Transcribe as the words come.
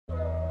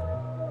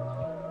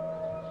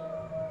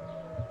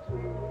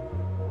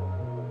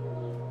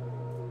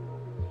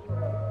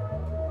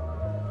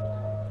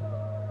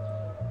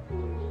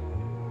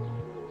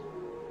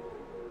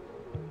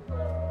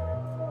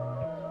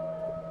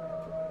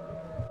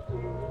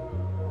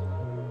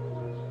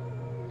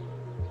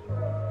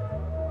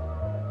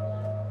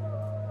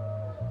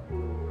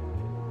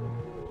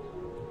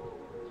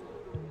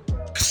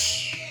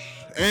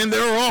And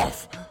they're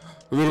off.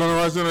 We're going to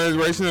watch the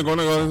racing. They're going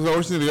to go to the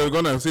ocean. They're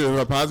going to see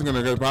the pods. They're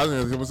going to get pods.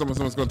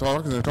 Someone's going to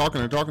talk. And they're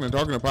talking.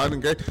 The pod.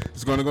 Okay.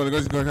 He's going to go.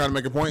 He's going to try to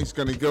make a point. He's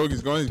going to go.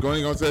 He's going. He's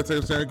going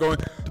to going.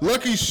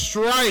 Lucky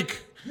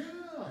strike. Yeah.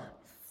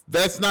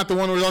 That's not the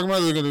one we're talking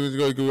about. They're going to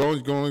go.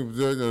 He's going.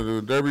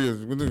 The Derby is.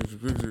 Hurry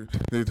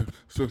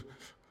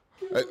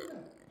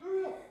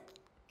up.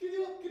 Get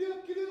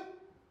up.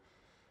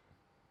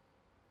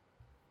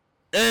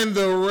 And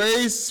the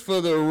race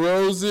for the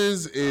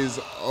roses is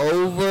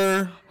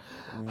over.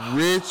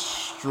 Rich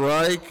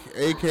Strike,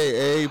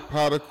 a.k.a.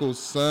 Prodigal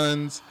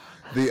Sons,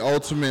 the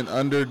ultimate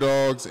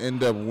underdogs,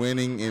 end up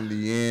winning in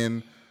the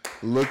end.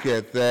 Look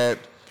at that.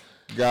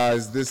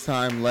 Guys, this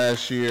time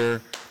last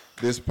year,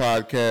 this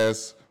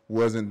podcast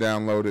wasn't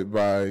downloaded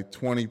by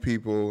 20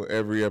 people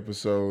every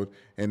episode,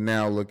 and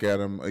now look at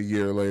them a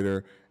year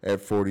later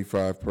at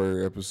 45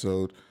 per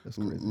episode. That's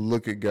crazy.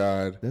 Look at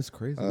God. That's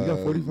crazy. We got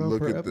 45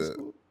 per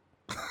episode?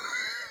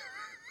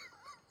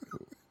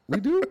 We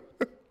do?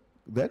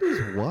 That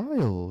is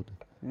wild.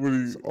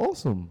 It's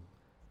awesome.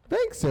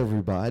 Thanks,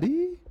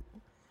 everybody.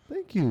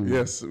 Thank you.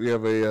 Yes, we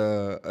have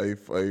a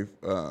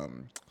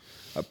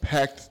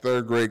packed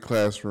third grade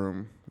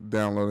classroom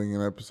downloading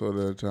an episode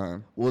at a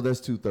time. Well, that's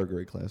 2 third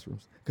grade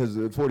classrooms because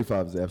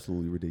 45 is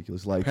absolutely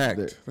ridiculous. Like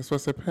packed. That's why I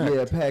said packed.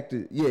 Yeah, packed.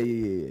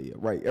 Yeah.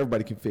 Right.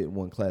 Everybody can fit in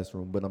one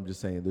classroom, but I'm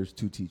just saying there's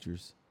 2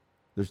 teachers.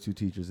 There's 2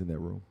 teachers in that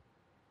room,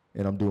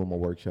 and I'm doing my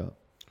workshop.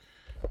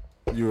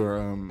 You're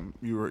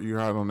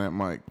hot on that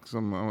mic. So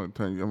I'm gonna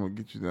tell you. I'm gonna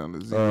get you down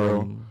to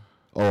 0.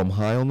 I'm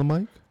high on the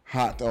mic.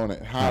 Hot on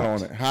it. Hot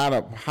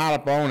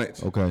up on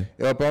it. Okay.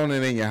 You're up on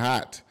it and you're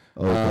hot.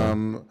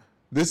 Okay.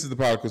 This is the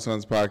Prodigal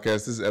Sons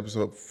podcast. This is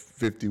episode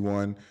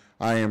 51.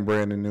 I am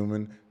Brandon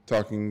Newman,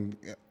 talking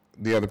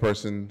the other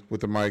person with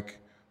the mic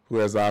who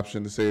has the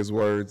option to say his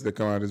words that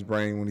come out of his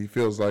brain when he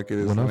feels like it.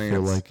 Is when Lance I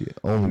feel like it.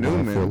 Only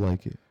Newman, when I feel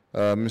like it.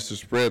 Mr.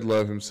 Spread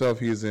Love himself.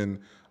 He is in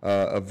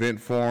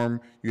event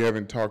form. You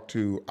haven't talked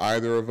to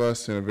either of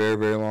us in a very,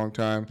 very long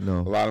time. No.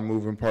 A lot of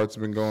moving parts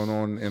have been going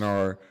on in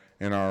our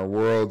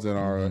worlds, in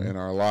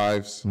our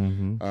lives.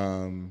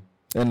 Mm-hmm.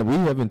 And we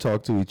haven't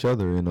talked to each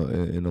other in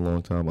a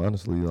long time.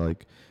 Honestly,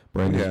 like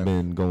Brandon's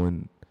been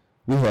going.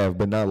 We have,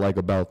 but not like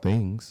about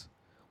things.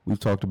 We've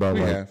talked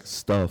about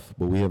stuff,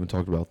 but we haven't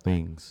talked about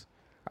things.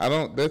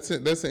 That's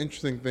an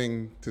interesting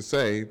thing to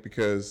say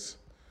because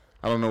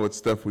I don't know what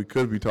stuff we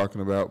could be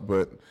talking about,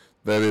 but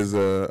that is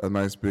a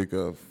nice big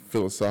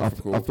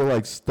philosophical. I feel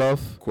like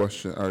stuff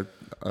question or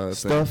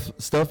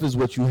stuff is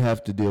what you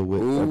have to deal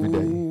with every day.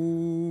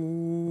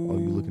 Oh,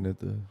 you looking at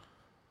the?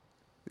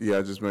 Yeah,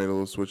 I just made a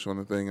little switch on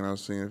the thing, and I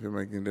was seeing if it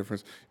making a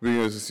difference.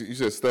 You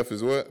said stuff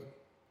is what?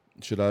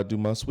 Should I do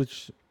my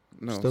switch?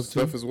 No,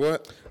 stuff is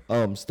what?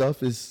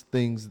 Stuff is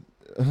things.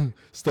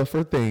 Stuff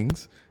are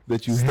things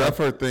that you have. Stuff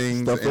are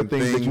things, and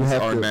things that you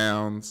have are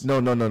nouns.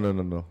 No.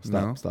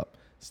 Stop.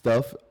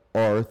 Stuff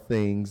are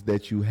things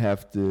that you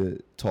have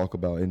to talk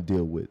about and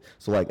deal with.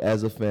 So like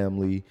as a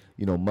family,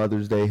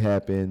 Mother's Day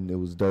happened, it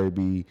was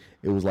Derby,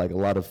 it was like a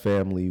lot of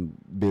family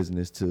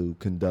business to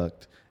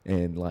conduct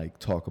and like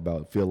talk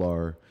about, fill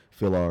our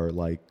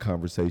like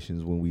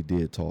conversations when we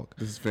did talk.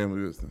 This is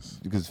family business.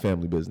 Because it's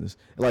family business.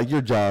 Like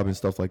your job and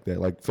stuff like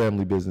that, like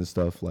family business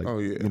stuff, like,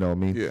 you know what I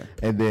mean? Yeah.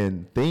 And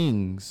then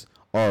things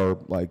are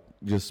like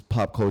just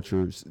pop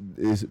culture.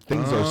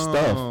 Things are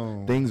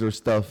stuff. Things are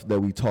stuff that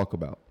we talk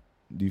about.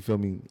 Do you feel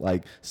me?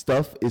 Like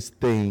stuff is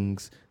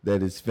things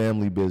that is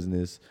family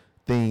business.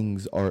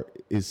 Things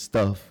is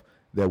stuff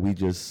that we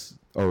just,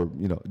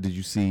 did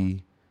you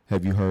see?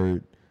 Have you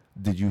heard?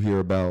 Did you hear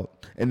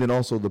about? And then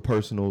also the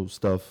personal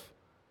stuff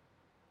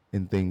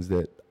and things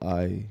that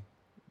I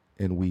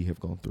and we have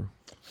gone through.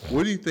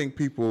 What do you think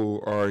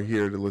people are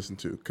here to listen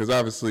to? Because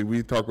obviously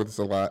we talk about this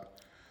a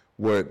lot.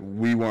 What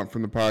we want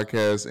from the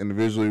podcast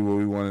individually, what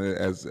we want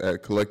as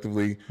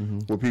collectively,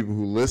 what people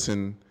who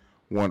listen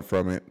want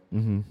from it,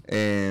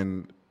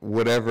 and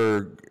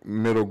whatever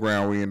middle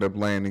ground we end up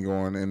landing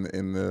on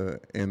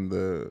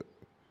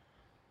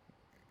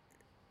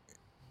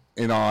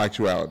in all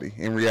actuality,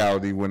 in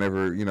reality,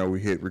 whenever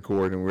we hit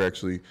record and we're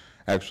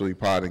actually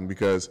potting,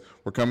 because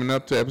we're coming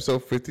up to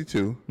episode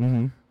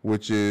 52,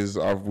 which is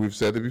we've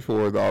said it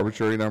before, the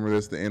arbitrary number.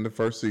 That's the end of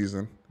first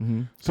season.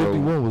 So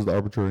 51 was the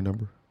arbitrary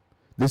number.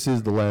 This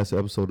is the last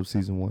episode of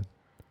season 1.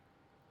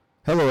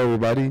 Hello,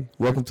 everybody.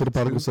 Welcome to the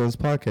Prodigal Sons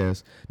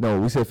podcast. No,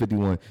 we said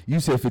 51. You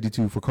said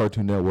 52 for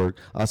Cartoon Network.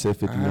 I said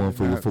 51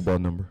 for your football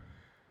number.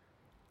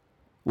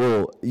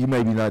 Well, you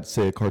maybe not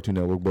said Cartoon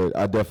Network, but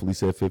I definitely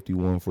said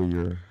 51 for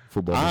your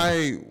football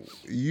number.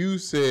 You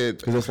said...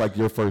 Because that's like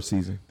your first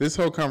season. This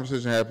whole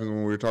conversation happened when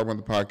we were talking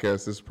about the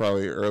podcast. This is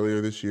probably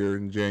earlier this year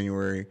in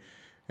January,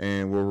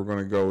 and where we're going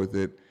to go with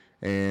it.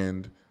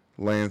 And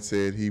Lance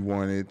said he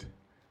wanted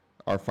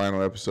our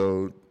final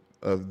episode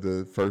of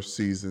the first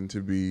season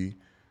to be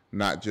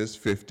not just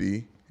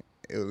 50,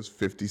 it was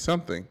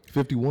 50-something.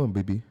 51,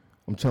 baby.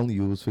 I'm telling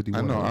you it was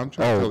 51. I know, I'm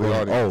trying to tell the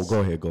audience.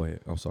 Go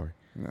ahead. I'm sorry.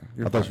 No,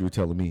 I thought you were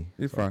telling me.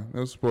 You're fine.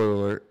 No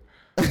spoiler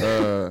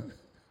alert.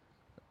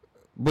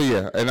 But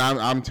yeah, and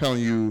I'm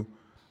telling you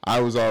I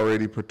was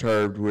already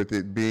perturbed with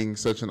it being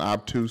such an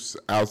obtuse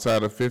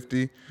outside of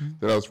 50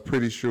 that I was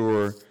pretty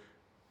sure,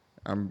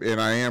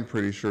 and I am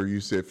pretty sure you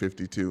said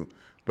 52,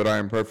 but I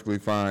am perfectly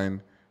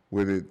fine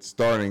with it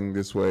starting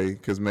this way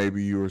because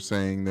maybe you were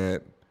saying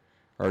that,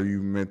 or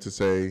you meant to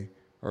say,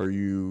 or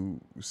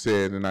you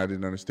said, and I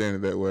didn't understand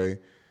it that way,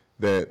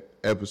 that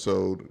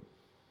episode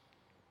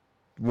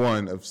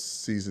 1 of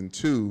season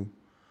 2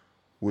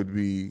 would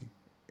be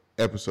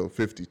episode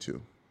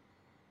 52.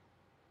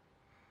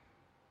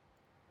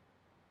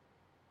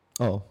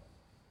 Oh.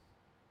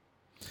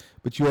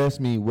 But you asked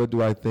me, what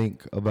do I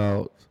think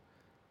about,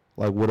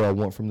 like, what do I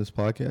want from this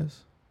podcast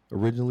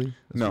originally?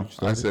 No,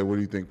 I said, what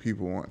do you think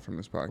people want from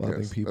this podcast? Well, I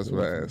think people That's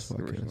what I want asked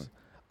from this podcast.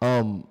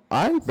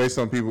 originally.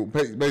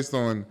 Based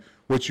on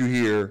what you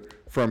hear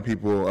from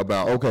people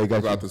about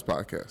this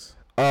podcast.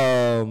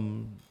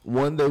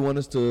 One, they want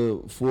us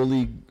to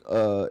fully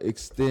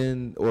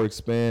extend or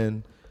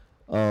expand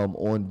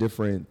on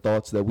different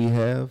thoughts that we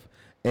have,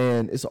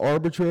 and it's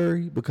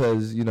arbitrary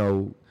because, you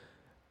know,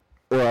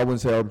 or I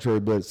wouldn't say arbitrary,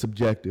 but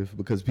subjective,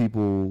 because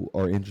people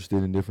are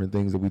interested in different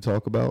things that we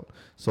talk about.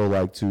 So,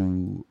 like,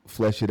 to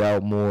flesh it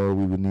out more,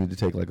 we would need to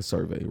take, like, a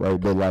survey, right?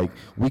 But, like,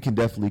 we can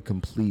definitely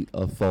complete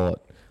a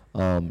thought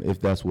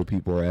if that's what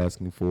people are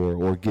asking for,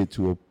 or get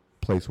to a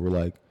place where,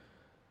 like,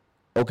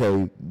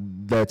 okay,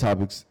 that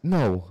topic's,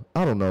 no,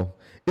 I don't know.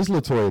 It's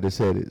LaToya that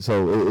said it,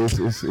 so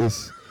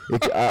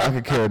I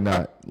could care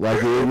not.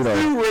 Like, you know.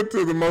 You went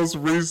to the most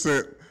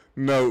recent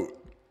note.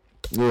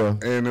 Yeah.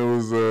 And it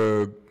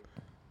was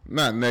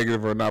not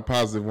negative or not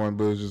positive one,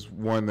 but it was just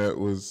one that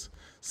was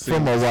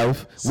from my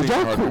wife.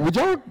 Would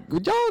y'all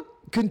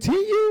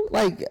continue?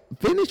 Like,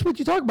 finish what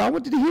you talk about? I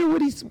wanted to hear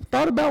what he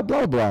thought about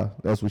blah blah.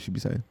 That's what she'd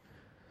be saying.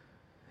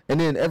 And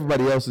then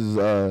everybody else is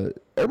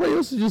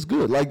just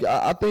good. Like,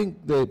 I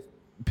think that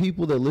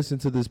people that listen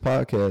to this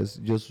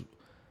podcast just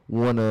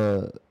want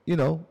to, you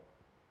know,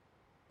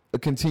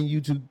 continue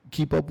to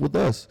keep up with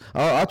us.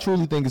 I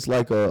truly think it's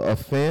like a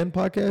fan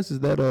podcast. Is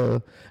that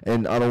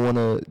and I don't want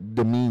to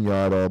demean y'all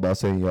at all by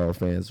saying y'all are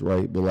fans,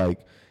 right? But,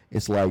 like,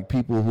 it's like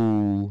people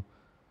who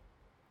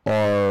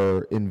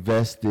are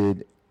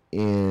invested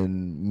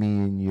in me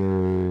and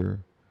your,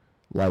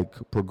 like,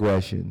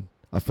 progression.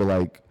 I feel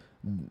like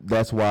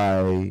that's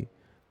why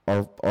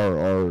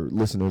our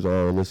listeners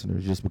are our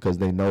listeners, just because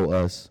they know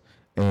us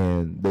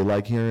and they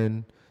like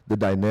hearing the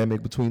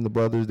dynamic between the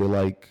brothers. They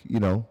like,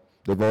 you know,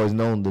 they've always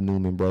known the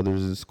Newman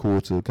brothers. It's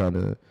cool to kind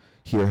of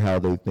hear how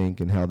they think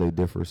and how they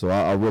differ. So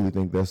I really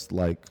think that's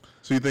like.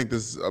 So you think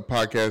this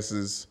podcast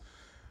is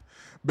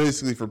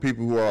basically for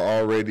people who are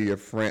already a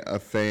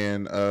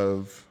fan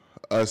of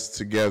us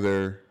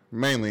together,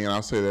 mainly, and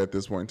I'll say that at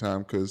this point in time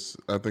because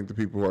I think the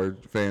people who are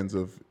fans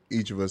of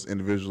each of us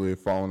individually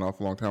have fallen off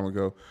a long time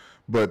ago,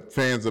 but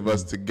fans of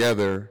us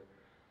together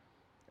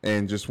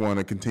and just want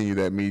to continue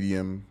that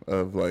medium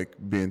of, like,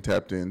 being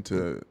tapped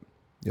into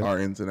our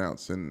ins and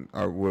outs and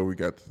where we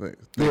got to think.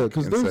 Yeah,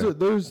 because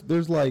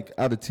there's like,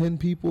 out of 10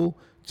 people,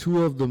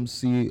 2 of them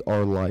see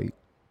our light,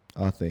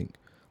 I think.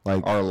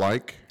 Like our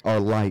light.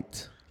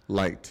 Like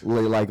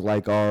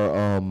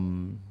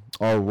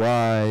our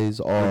rise,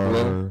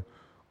 our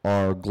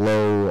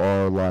glow,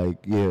 our, like,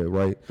 yeah,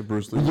 right. The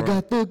Bruce Lee. You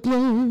got the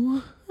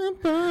glow.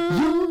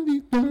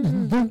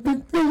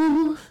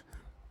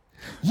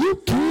 You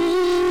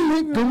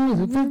can't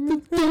go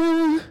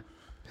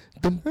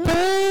the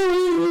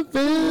power of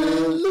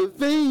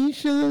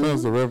elevation. That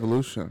was a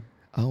revolution.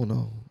 I don't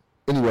know.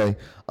 Anyway,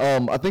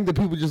 I think that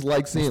people just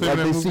like seeing, like,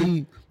 they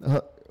see.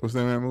 What's the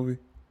name of that movie?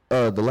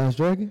 The Last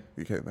Dragon.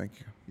 Okay, thank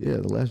you. Yeah,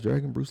 The Last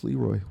Dragon, Bruce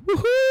Leroy.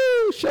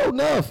 Woohoo! Show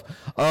enough.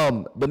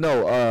 But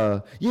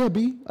no, yeah,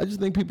 B. I just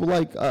think people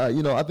like,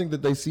 you know, I think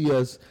that they see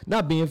us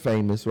not being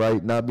famous,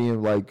 right? Not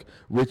being, like,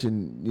 rich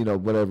and, you know,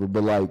 whatever,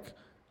 but, like,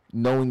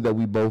 knowing that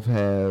we both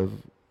have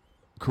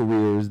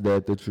careers,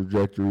 that the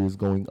trajectory is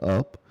going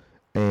up,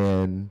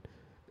 and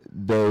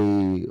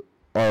they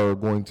are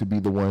going to be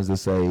the ones that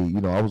say,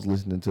 you know, I was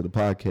listening to the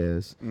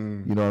podcast.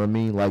 You know what I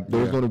mean? Like,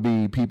 there's going to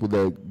be people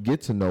that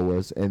get to know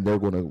us, and they're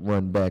going to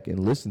run back and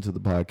listen to the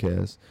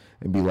podcast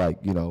and be like,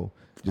 you know,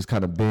 just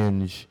kind of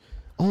binge.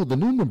 Oh, the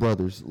Newman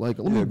brothers. Like,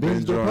 let me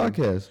binge their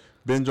podcast.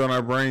 Binge on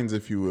our brains,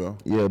 if you will.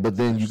 Yeah, but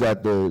then you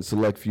got the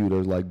select few that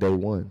are like day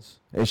ones.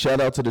 And shout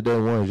out to the day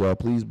ones, y'all.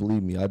 Please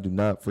believe me, I do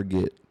not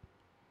forget.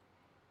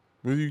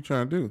 What are you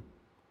trying to do?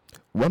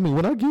 Well, I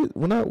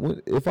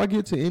mean, if I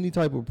get to any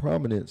type of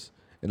prominence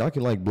and I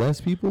can, like, bless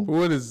people.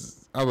 What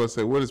is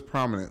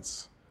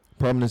prominence?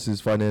 Prominence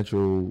is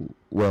financial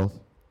wealth.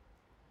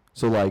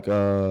 So, like,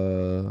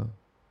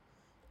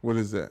 what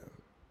is that?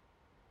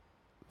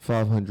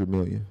 $500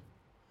 million.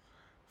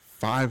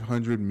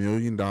 $500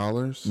 million?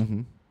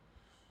 Mm-hmm.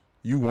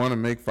 You want to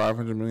make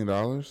 $500 million?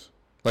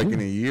 Like, in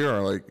a year,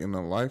 or like in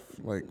a life?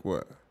 Like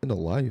what? In a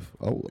life.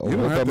 You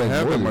don't have to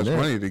have that much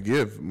money to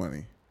give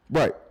money.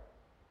 Right.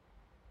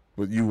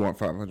 But you want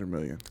 $500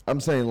 million.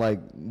 I'm saying, like,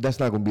 that's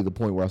not going to be the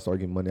point where I start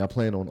getting money. I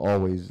plan on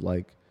always,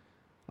 like,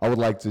 I would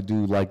like to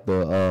do, like,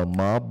 the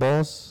mob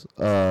boss.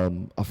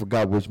 I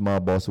forgot which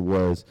mob boss it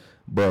was,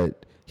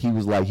 but he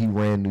was like he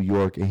ran New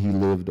York and he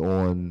lived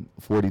on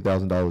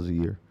 $40,000 a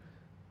year.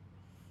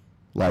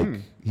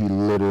 Like he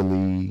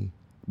literally,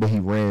 but he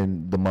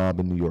ran the mob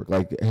in New York.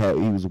 Like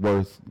he was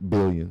worth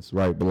billions,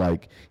 right? But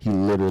like he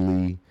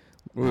literally.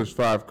 Well, there's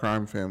 5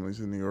 crime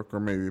families in New York,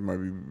 or maybe it might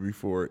be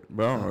before it.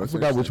 But I don't know. I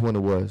forgot which one it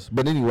was.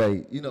 But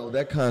anyway, you know,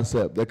 that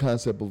concept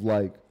of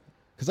like,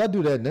 because I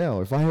do that now.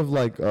 If I have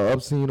like an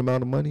obscene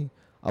amount of money,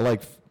 I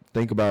like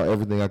think about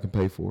everything I can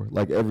pay for.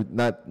 Like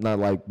not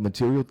like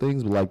material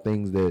things, but like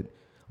things that,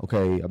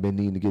 okay, I've been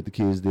needing to get the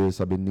kids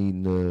this. I've been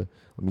needing to,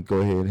 let me go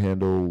ahead and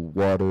handle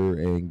water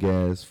and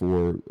gas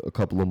for a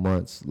couple of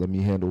months. Let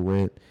me handle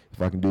rent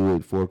if I can do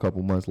it for a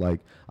couple of months. Like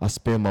I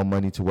spend my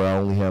money to where I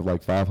only have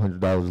like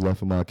 $500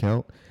 left in my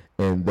account,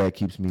 and that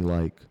keeps me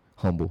like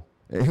humble.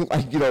 And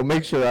like, you know,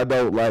 make sure I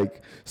don't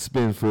like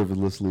spend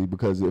frivolously,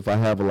 because if I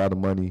have a lot of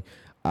money,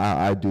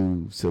 I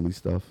do silly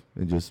stuff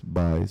and just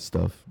buy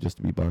stuff just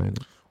to be buying it.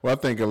 Well, I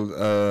think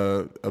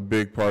a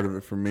big part of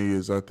it for me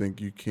is I think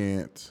you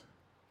can't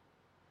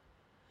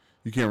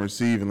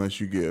receive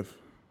unless you give.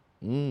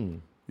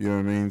 You know what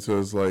I mean? So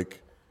it's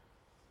like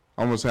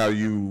almost how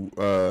you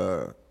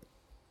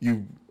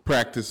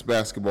practice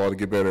basketball to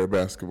get better at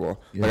basketball.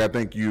 Yeah. Like I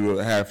think you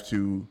have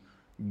to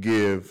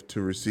give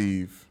to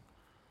receive.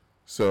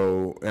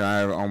 So, and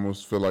I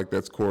almost feel like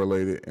that's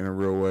correlated in a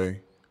real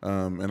way.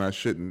 And I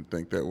shouldn't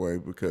think that way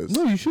because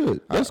no, you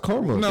should. That's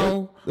karma.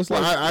 No, that's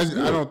like,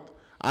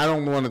 I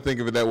don't want to think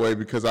of it that way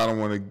because I don't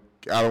want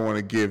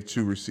to give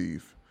to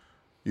receive.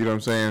 You know what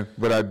I'm saying?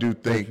 But I do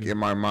think in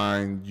my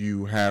mind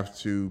you have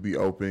to be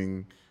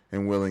open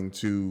and willing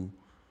to,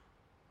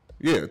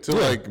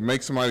 like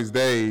make somebody's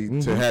day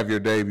to have your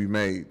day be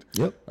made.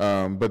 Yep.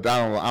 But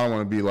I don't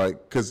want to be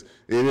like, because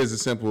it is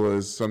as simple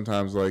as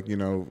sometimes like, you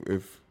know,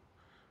 if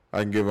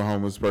I can give a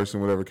homeless person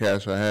whatever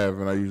cash I have,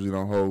 and I usually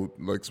don't hold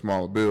like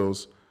smaller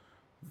bills,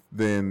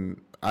 then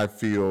I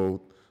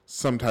feel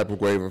some type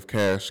of wave of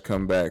cash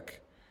come back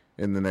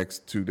in the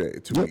next 2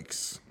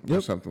 weeks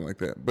or something like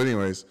that. But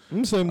anyways,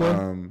 same way.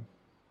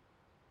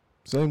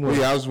 Same way.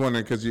 Yeah, I was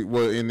wondering because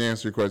in the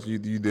answer to your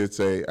question, you did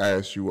say I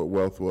asked you what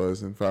wealth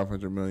was, and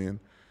 500 million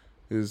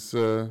is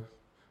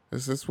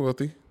this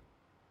wealthy?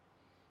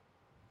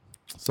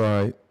 It's all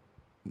right.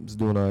 It's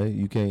doing all right.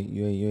 You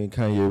ain't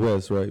Kanye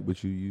West, right?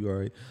 But you all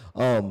right.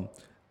 And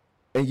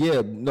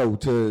yeah, no.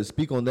 To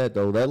speak on that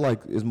though, that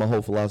like is my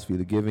whole philosophy: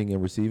 the giving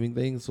and receiving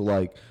things. So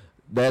like.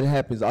 That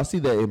happens. I see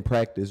that in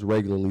practice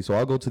regularly. So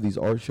I'll go to these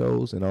art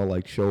shows and I'll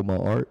like show my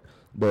art,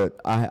 but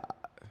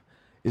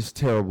it's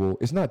terrible.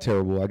 It's not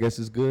terrible. I guess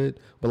it's good,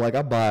 but like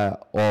I buy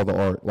all the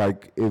art.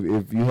 Like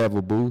if you have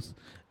a booth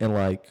and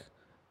like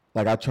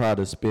I try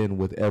to spend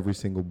with every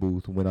single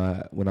booth when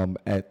I'm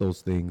at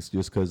those things,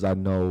 just because I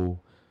know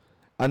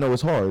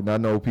it's hard and I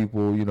know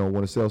people, you know,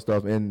 want to sell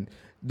stuff, and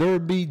there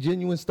would be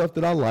genuine stuff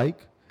that I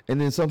like, and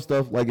then some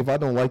stuff like if I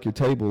don't like your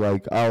table,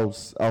 like I'll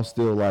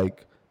still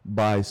like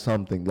buy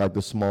something, like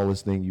the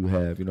smallest thing you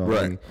have, you know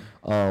what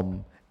I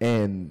mean?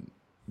 And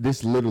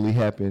this literally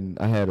happened.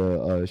 I had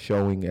a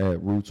showing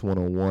at Roots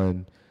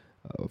 101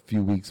 a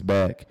few weeks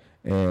back,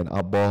 and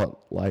I bought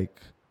like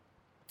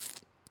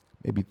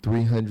maybe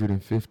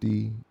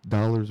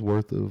 $350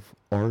 worth of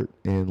art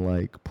and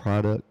like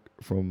product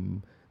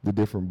from the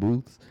different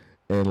booths,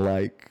 and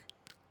like,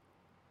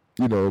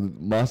 you know,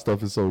 my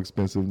stuff is so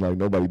expensive, like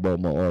nobody bought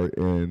my art,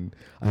 and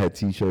I had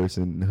t-shirts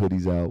and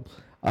hoodies out.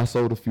 I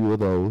sold a few of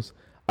those.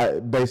 I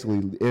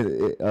basically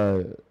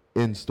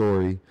in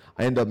story,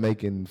 I ended up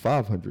making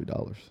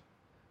 $500.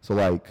 So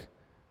like,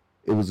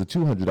 it was a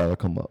 $200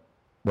 come up,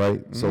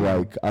 right? So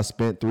like, I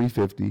spent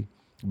 $350,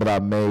 but I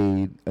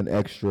made my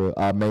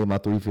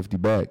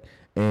 $350 back,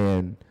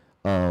 and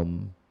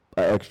some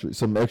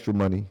extra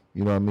money.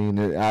 You know what I mean?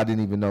 I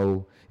didn't even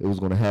know it was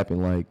going to happen.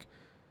 Like,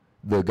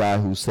 the guy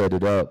who set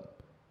it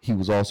up, he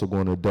was also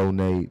going to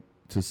donate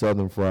to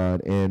Southern Fried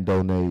and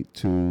donate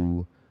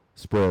to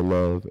Spread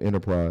Love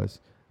Enterprise.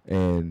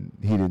 And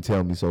he didn't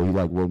tell me, so he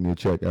like wrote me a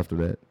check after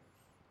that.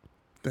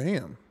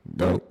 Damn.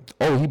 Right?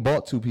 Oh, he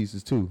bought 2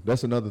 pieces too.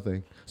 That's another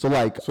thing. So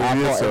like, I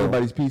bought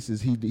everybody's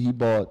pieces. He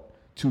bought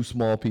 2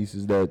 small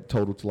pieces that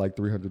totaled to like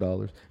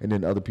 $300, and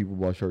then other people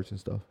bought shirts and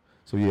stuff.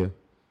 So yeah.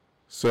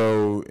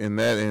 So in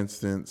that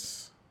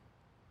instance,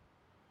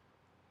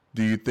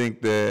 do you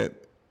think that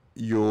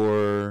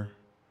your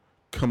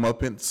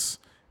comeuppance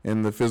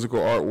in the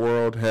physical art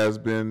world has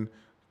been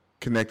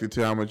connected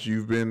to how much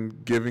you've been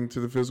giving to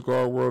the physical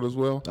art world as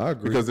well? I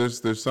agree.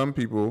 Because there's some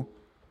people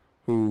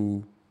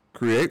who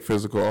create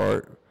physical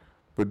art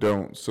but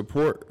don't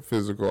support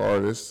physical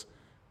artists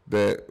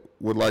that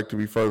would like to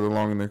be further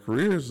along in their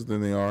careers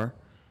than they are.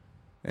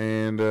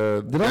 And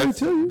did I already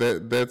tell you?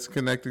 That's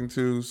connecting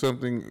to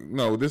something.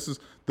 No, this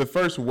is the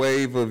first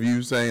wave of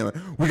you saying like,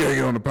 we gotta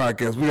get on the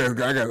podcast.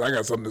 I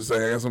got something to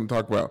say. I got something to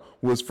talk about.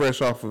 Was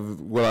fresh off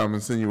of what I'm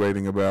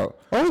insinuating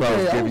about. Okay, so I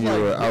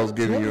was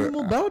giving you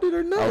about it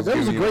or not. That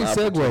was a great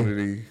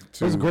segue.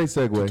 That was a great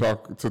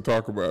segue to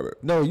talk about it.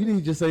 No, you need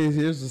to just say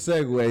here's the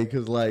segue,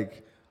 because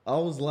like I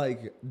was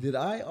like, did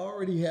I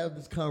already have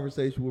this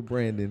conversation with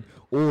Brandon,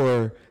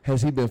 or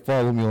has he been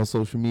following me on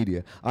social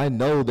media? I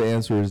know the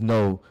answer is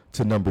no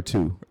to number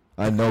 2.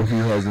 I know he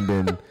hasn't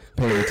been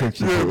paying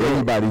attention to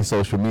anybody's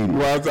social media.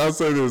 Well, I'll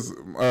say this.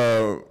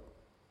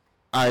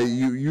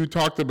 You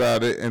talked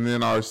about it, and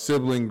then our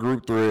sibling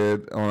group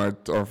thread on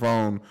our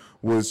phone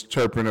was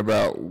chirping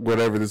about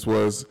whatever this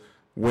was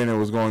when it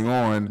was going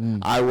on.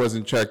 I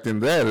wasn't checked in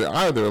that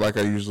either, like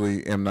I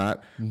usually am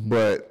not.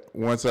 But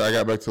once I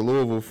got back to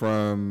Louisville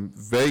from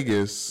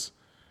Vegas,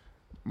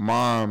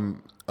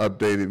 Mom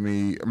updated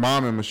me.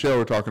 Mom and Michelle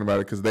were talking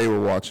about it because they were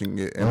watching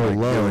it and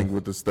dealing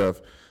with the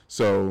stuff.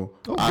 So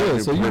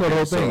good. So you know the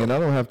whole thing, and I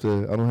don't have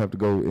to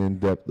go in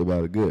depth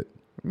about it. Good.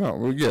 No,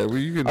 well, yeah,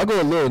 you can. I'll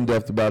go a little in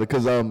depth about it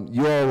because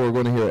you all were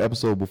going to hear an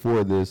episode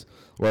before this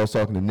where I was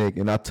talking to Nick,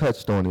 and I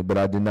touched on it, but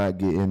I did not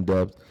get in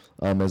depth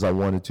as I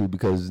wanted to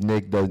because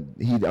Nick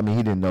he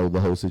didn't know the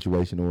whole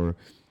situation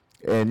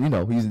and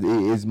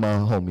he's my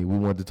homie. We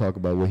wanted to talk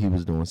about what he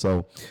was doing.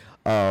 So,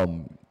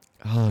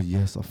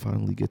 yes, I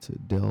finally get to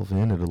delve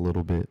in it a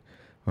little bit.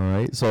 All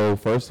right. So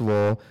first of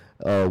all,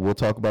 we'll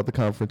talk about the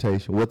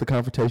confrontation. What the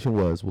confrontation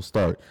was. We'll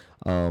start.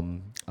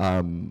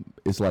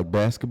 It's like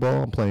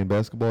basketball. I'm playing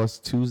basketball. It's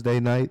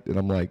Tuesday night, and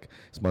I'm like,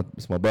 it's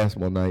my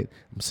basketball night.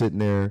 I'm sitting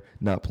there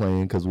not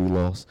playing because we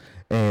lost,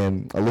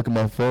 and I look at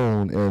my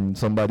phone, and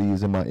somebody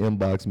is in my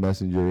inbox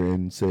messenger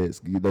and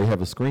says they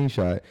have a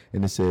screenshot,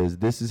 and it says,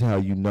 "This is how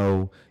you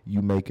know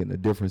you making a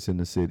difference in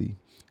the city."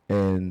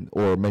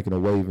 Or making a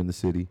wave in the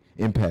city,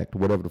 impact,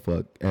 whatever the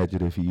fuck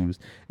adjective he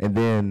used, and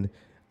then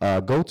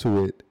go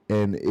to it,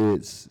 and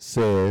it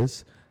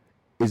says,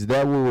 "Is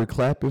that what we're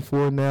clapping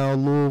for now,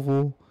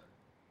 Louisville?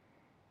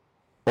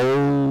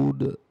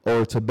 Old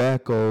or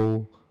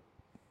tobacco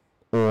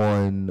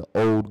on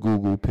old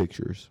Google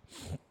pictures."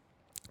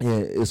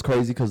 And it's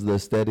crazy because the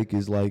aesthetic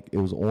is like it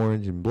was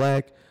orange and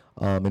black,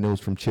 and it was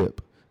from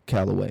Chip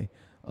Calloway.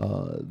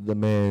 The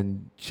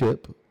man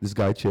Chip, this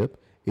guy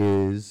Chip,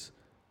 is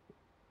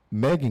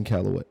Megan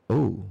Calloway.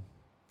 Oh,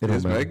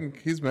 He's Megan.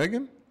 He's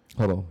Megan.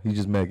 Hold on, he's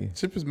just Megan.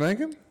 Chip is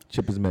Megan.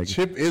 Chip is Megan.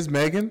 Chip is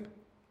Megan.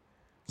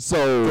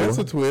 So that's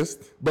a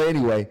twist. But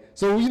anyway,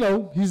 so he's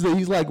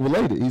like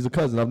related. He's a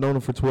cousin. I've known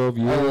him for 12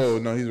 years. Oh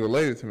no, he's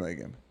related to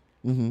Megan.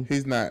 Mm-hmm.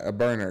 He's not a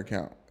burner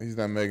account. He's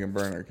not Megan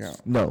burner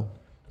account. No.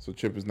 So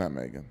Chip is not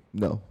Megan.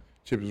 No.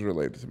 Chip is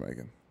related to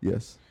Megan.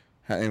 Yes.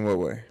 In what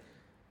way?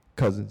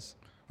 Cousins.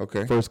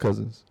 Okay. First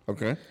cousins.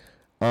 Okay.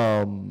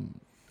 And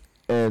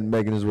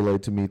Megan is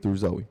related to me through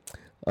Zoe.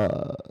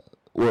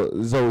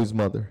 Zoe's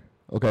mother.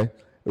 Okay.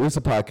 It's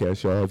a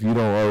podcast, y'all. If you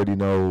don't already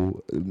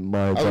know,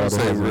 my daughter has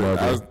a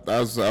mother.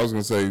 I was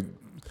gonna say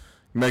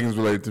Megan's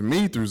related to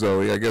me through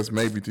Zoe. I guess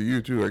maybe to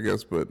you too. I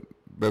guess, but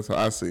that's how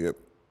I see it.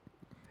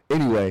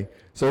 Anyway,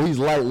 so he's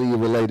lightly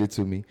related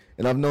to me,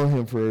 and I've known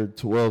him for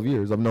 12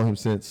 years. I've known him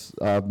since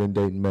I've been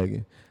dating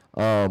Megan,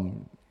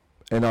 and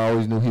I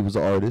always knew he was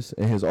an artist,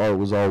 and his art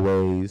was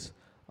always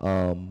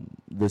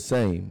the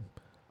same.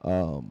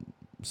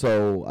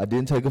 So I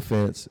didn't take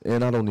offense,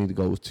 and I don't need to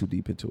go too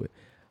deep into it.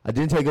 I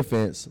didn't take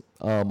offense.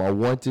 I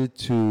wanted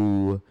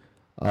to,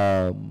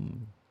 I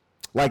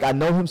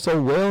know him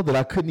so well that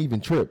I couldn't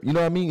even trip. You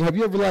know what I mean? Have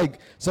you ever,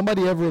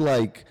 somebody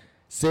ever,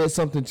 said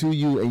something to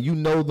you and you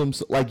know them,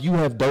 you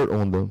have dirt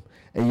on them,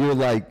 and you're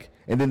like,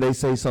 and then they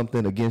say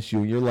something against you,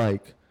 and you're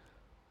like,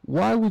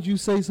 why would you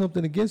say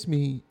something against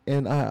me?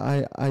 And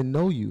I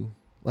know you.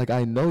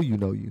 I know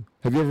you.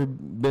 Have you ever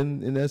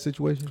been in that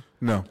situation?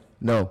 No.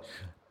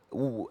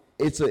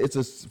 It's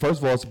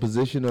first of all, it's a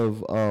position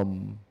of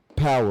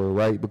power,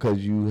 right?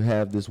 Because you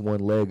have this one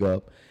leg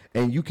up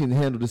and you can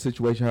handle the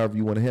situation however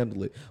you want to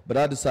handle it. But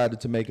I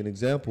decided to make an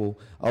example.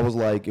 I was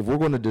like, if we're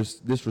going to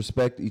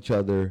disrespect each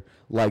other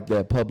like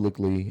that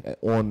publicly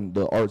on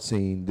the art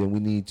scene, then we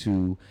need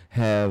to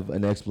have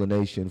an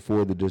explanation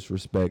for the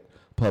disrespect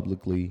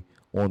publicly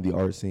on the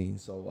art scene.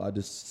 So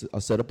I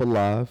set up a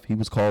live. He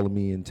was calling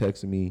me and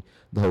texting me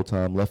the whole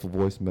time, left a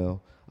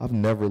voicemail. I've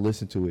never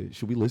listened to it.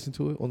 Should we listen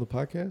to it on the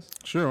podcast?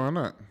 Sure, why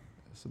not?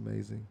 That's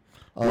amazing.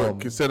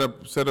 Set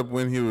up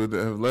when he would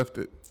have left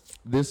it.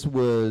 This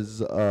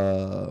was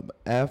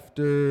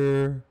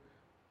after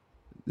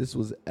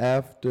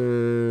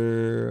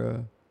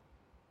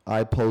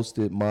I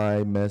posted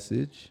my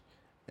message,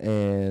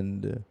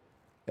 and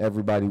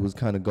everybody was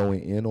kind of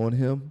going in on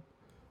him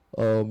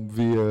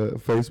via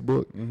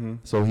Facebook. Mm-hmm.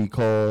 So he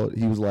called.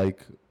 He was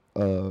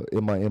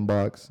in my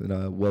inbox, and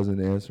I wasn't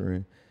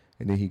answering.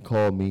 And then he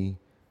called me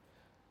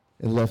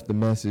and left the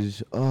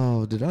message.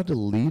 Oh, did I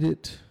delete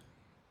it?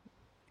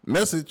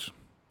 Message.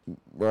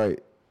 Right.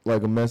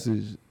 Like a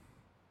message.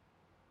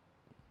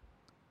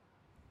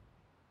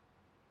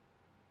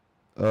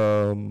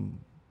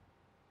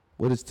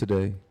 What is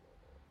today?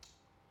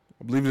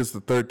 I believe it's the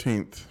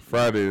 13th.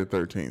 Friday the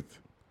 13th.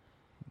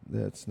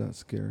 That's not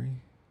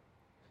scary.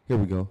 Here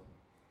we go.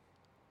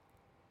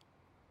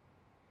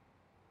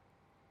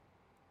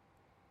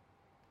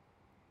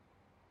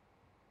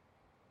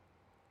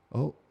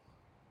 Oh.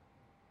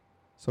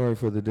 Sorry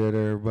for the dead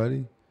air,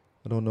 everybody.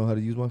 I don't know how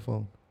to use my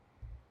phone.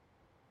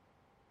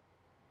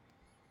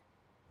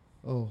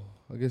 Oh,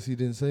 I guess he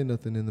didn't say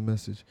nothing in the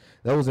message.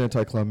 That was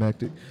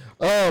anticlimactic.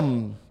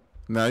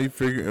 Now you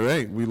figure,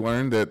 hey, we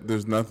learned that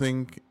there's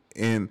nothing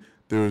in,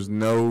 there's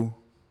no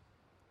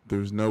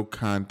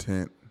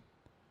content,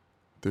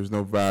 there's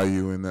no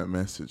value in that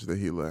message that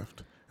he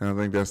left. And I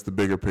think that's the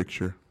bigger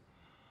picture.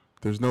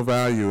 There's no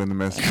value in the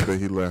message that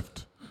he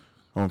left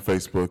on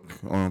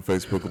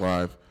Facebook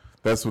Live.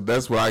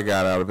 That's what I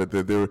got out of it.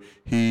 That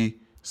he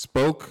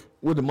spoke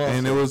What the mom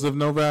and said. it was of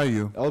no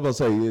value. I was about to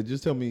say, yeah,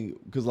 just tell me,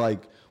 because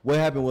like what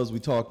happened was we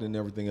talked and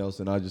everything else,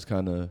 and I just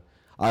kind of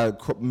I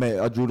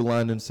drew the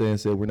line and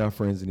said we're not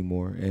friends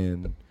anymore,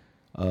 and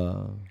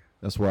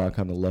that's where I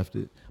kind of left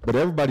it. But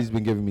everybody's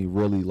been giving me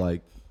really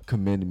like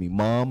commending me.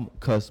 Mom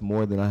cussed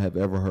more than I have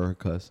ever heard her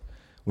cuss.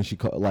 When she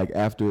called, like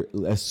after,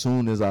 as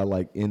soon as I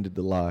like ended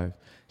the live,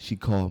 she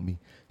called me.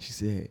 She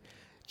said,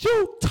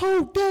 "You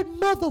told that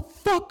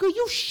motherfucker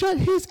you shut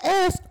his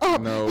ass up.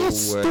 No that way.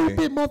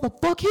 stupid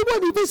motherfucker. He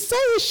wasn't even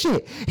saying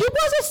shit. He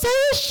wasn't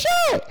saying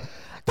shit.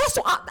 That's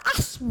what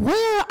I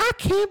swear, I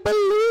can't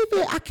believe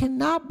it. I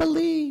cannot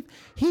believe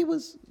he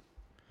was."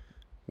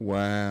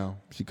 Wow.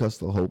 She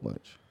cussed a whole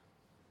bunch.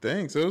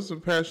 Thanks. It was a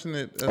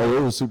passionate. Oh,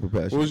 it was super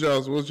passionate.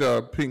 What was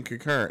y'all pink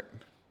concurrent?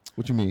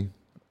 What you mean?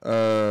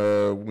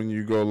 When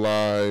you go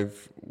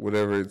live,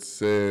 whatever it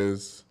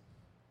says.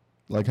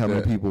 Like how many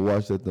that- people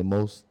watched at the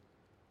most?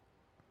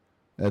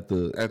 At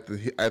the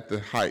At the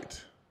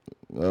height.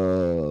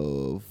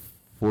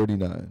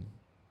 49.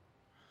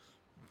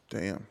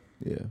 Damn.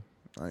 Yeah.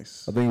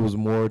 Nice. I think it was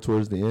more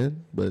towards the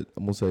end, but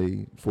I'm gonna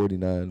say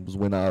 49 was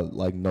when I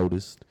like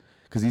noticed,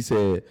 because he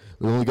said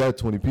we only got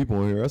 20 people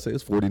in here. I said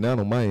it's 49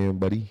 on my end,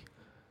 buddy.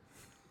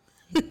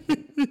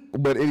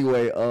 But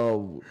anyway,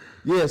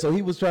 yeah. So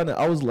he was trying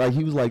to.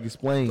 He was like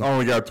explaining.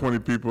 Only got 20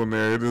 people in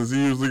there. Does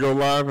he usually go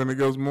live and it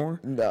goes more?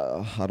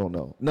 No, I don't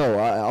know. No,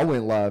 I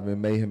went live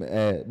and made him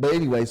add. But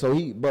anyway,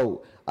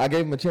 so I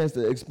gave him a chance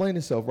to explain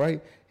himself,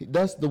 right?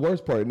 That's the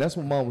worst part, and that's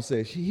what Mom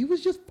said. He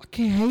was just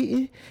fucking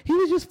hating. He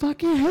was just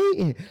fucking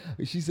hating.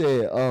 She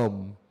said,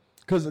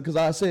 cause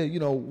I said,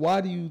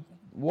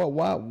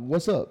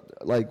 what's up?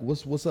 Like,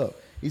 what's up?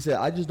 He said,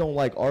 I just don't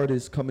like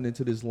artists coming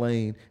into this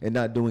lane and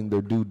not doing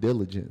their due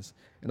diligence.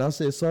 And I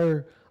said,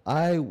 sir,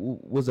 I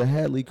was a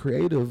Hadley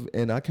creative,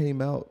 and I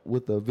came out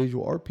with a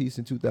visual art piece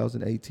in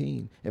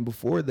 2018. And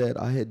before that,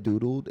 I had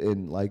doodled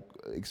and like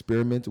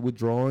experimented with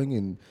drawing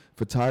and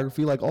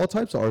photography, like all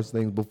types of arts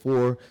things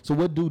before. So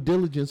what due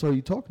diligence are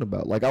you talking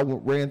about? Like I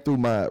ran through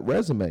my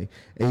resume,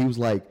 and he was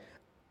like,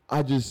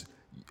 I just,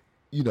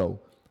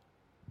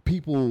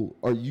 people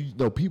are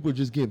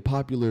just getting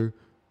popular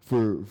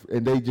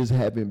and they just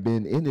haven't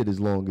been in it as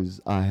long as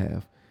I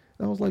have.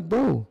 And I was like,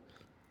 bro,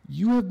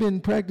 you have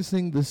been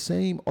practicing the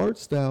same art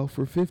style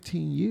for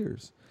 15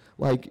 years.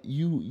 Like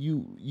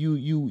you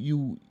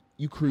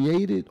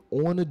created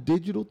on a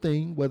digital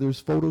thing, whether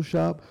it's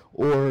Photoshop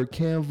or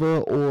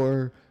Canva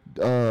or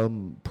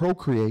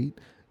Procreate.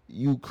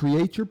 You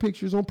create your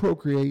pictures on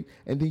Procreate,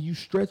 and then you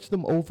stretch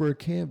them over a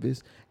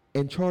canvas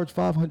and charge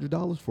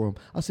 $500 for them.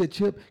 I said,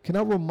 Chip, can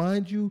I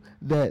remind you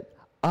that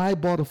I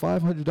bought a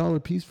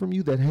 $500 piece from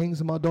you that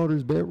hangs in my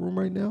daughter's bedroom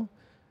right now?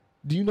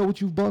 Do you know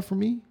what you've bought from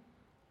me?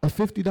 A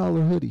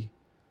 $50 hoodie.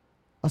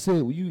 I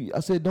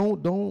said,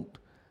 don't,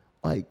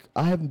 like,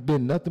 I haven't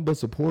been nothing but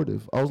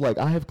supportive. I was like,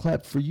 I have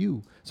clapped for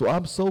you. So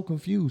I'm so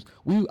confused.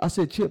 I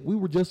said, Chip, we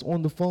were just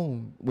on the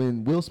phone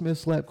when Will Smith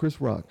slapped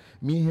Chris Rock.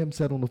 Me and him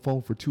sat on the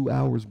phone for 2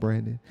 hours,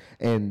 Brandon,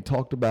 and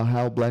talked about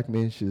how black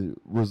men should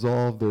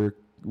resolve their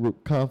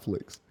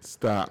conflicts.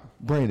 Stop.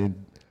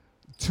 Brandon,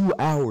 2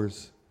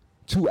 hours.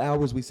 2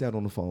 hours we sat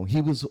on the phone.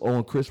 He was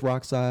on Chris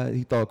Rock's side.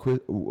 He thought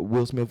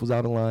Will Smith was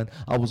out of line.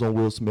 I was on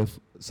Will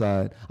Smith's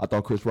side. I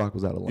thought Chris Rock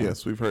was out of line.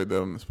 Yes, we've heard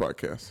that on this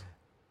podcast.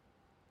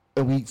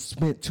 And we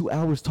spent 2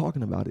 hours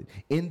talking about it.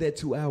 In that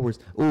 2 hours,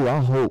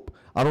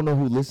 I don't know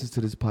who listens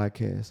to this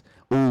podcast.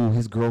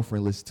 His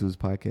girlfriend listens to his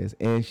podcast,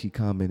 and she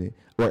commented,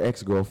 or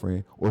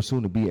ex-girlfriend, or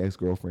soon-to-be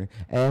ex-girlfriend.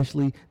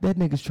 Ashley, that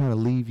nigga's trying to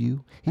leave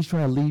you. He's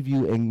trying to leave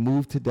you and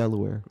move to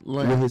Delaware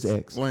with his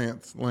ex.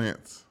 Lance.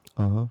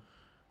 Uh-huh.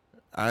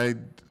 I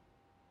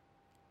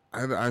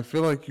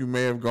feel like you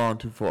may have gone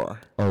too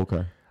far. Oh,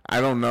 okay. I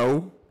don't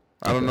know.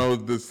 I don't know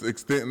this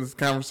extent in this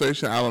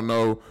conversation. I don't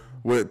know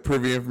what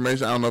privy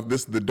information. I don't know if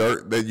this is the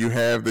dirt that you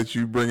have that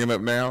you bringing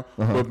up now.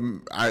 Uh-huh.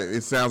 But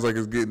it sounds like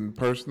it's getting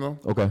personal.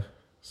 Okay.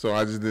 So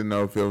I just didn't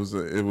know if it was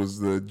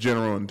the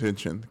general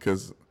intention,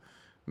 because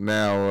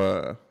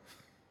now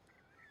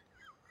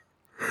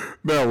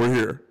we're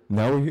here.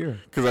 Now we're here.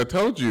 Because I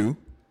told you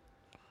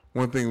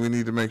one thing we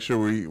need to make sure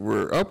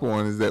we're up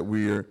on is that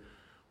we're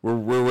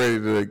ready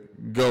to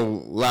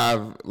go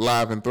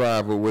live and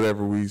thrive with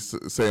whatever we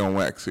say on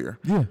Wax here.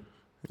 Yeah.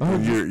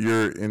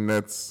 And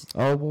that's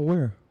I'm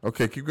aware.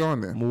 okay. Keep going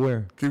then. I'm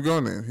aware. Keep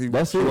going then.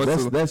 That's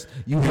it. That's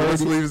you he heard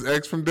wants it. to leave his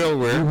ex from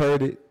Delaware.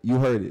 You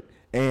heard it.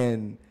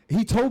 And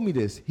he told me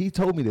this.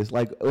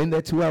 Like in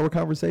that 2 hour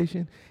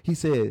conversation, he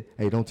said,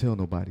 "Hey, don't tell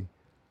nobody."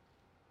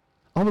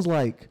 I was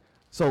like,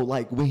 So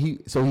like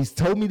he's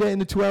told me that in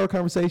the 2-hour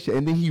conversation,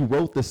 and then he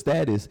wrote the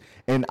status,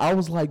 and I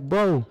was like,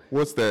 bro,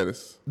 What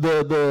status?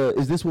 the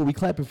is this what we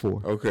clapping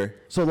for? Okay.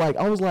 So like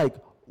I was like,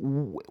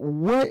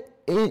 what?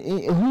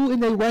 Who in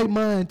their right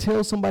mind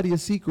tells somebody a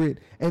secret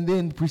and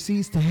then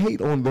proceeds to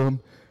hate on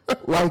them,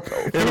 like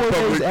 4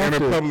 days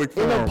after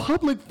in a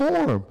public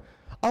forum?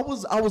 I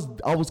was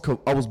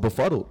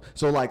befuddled.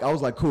 So like I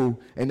was like, cool,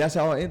 and that's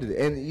how I ended it.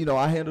 And you know,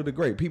 I handled it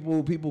great.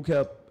 People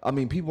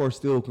are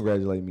still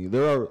congratulating me.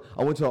 I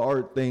went to an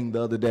art thing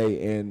the other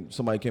day, and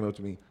somebody came up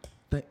to me,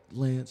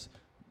 Lance,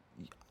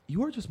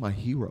 you are just my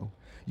hero.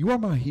 You are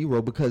my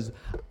hero because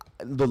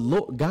the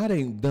Lord, God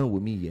ain't done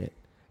with me yet.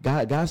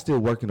 God's still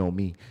working on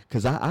me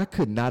because I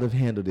could not have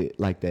handled it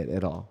like that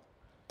at all.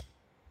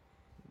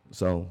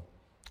 So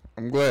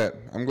I'm glad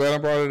I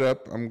brought it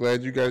up. I'm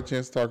glad you got a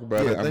chance to talk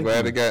about it. I'm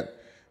glad it got.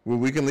 Well,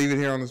 we can leave it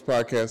here on this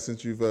podcast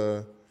since you've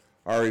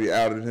already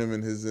outed him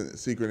and his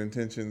secret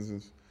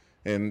intentions,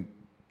 and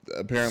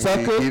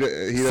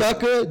apparently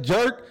sucker,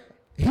 jerk.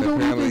 He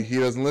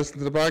doesn't listen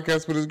to the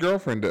podcast, but his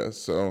girlfriend does.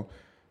 So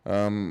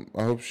I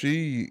hope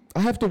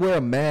I have to wear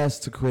a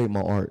mask to create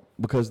my art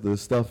because the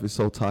stuff is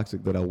so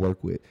toxic that I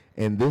work with.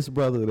 And this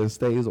brother that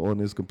stays on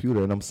this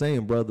computer, and I'm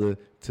saying brother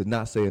to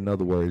not say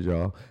another word,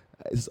 y'all,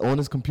 it's on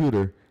his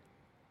computer.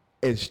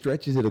 And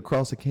stretches it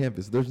across the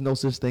canvas. There's no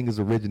such thing as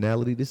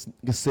originality. This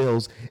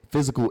sells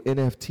physical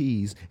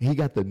NFTs. And he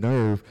got the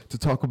nerve to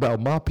talk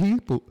about my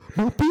pieces.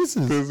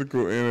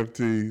 Physical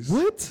NFTs.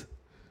 What?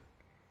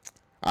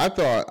 I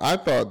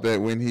thought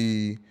that when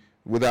he,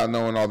 without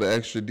knowing all the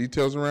extra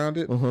details around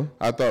it,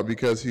 I thought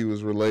because he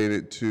was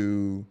related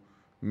to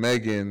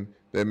Megan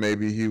that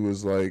maybe he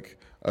was like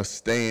a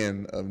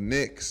stan of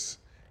Nick's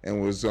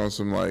and was on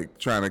some like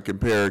trying to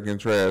compare and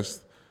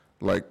contrast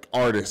like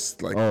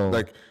artists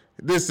like.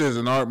 This is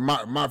an art.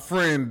 My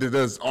friend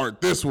does art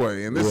this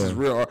way, and this is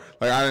real art.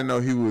 Like I didn't know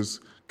he was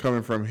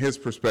coming from his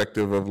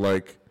perspective of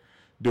like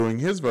doing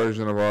his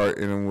version of art,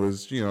 and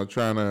was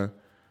trying to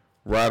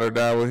ride or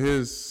die with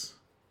his.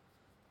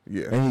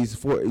 Yeah, and he's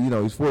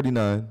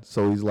 49,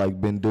 so he's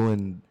like been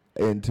doing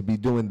and to be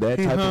doing that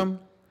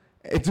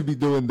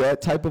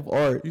type of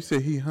art. You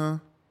said he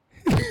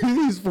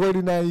He's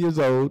 49 years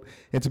old,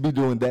 and to be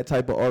doing that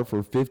type of art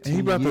for 15 years. And he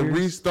about to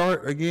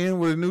restart again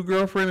with a new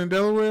girlfriend in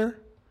Delaware.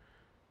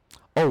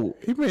 Oh,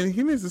 he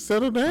needs to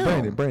settle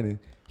down. Brandon.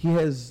 He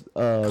has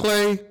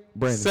Clay.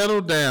 Brandon, settle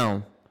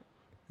down.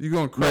 You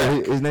gonna crack?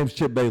 No, his name's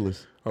Chip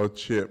Bayless. Oh,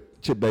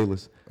 Chip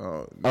Bayless.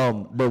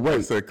 Oh, but wait.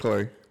 I said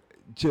Clay.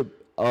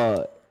 Chip.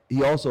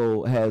 He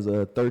also has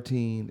a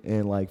 13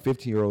 and like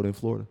 15-year-old in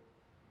Florida.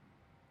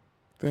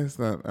 That's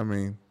not. I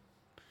mean,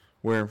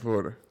 where in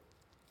Florida?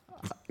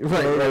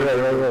 Right.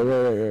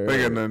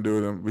 They got nothing to do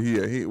with him.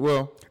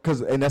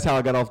 But and that's how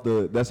I got off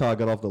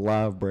the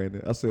live,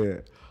 Brandon. I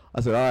said,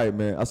 all right,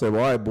 man. I said,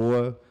 well, all right,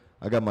 boy.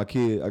 I got my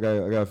kid. I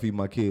gotta feed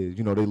my kids.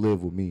 They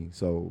live with me,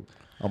 so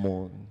I'm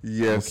on.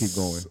 Yes, I'm keep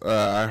going.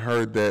 I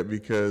heard that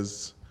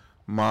because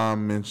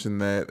Mom mentioned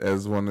that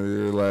as one of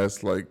their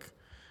last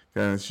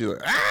and she's like,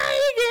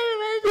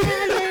 you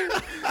get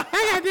it,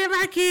 I got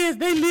my kids.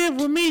 They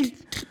live with me.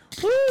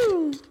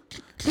 Woo!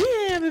 He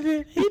handled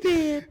it. He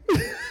did.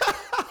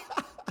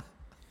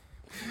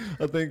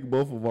 I think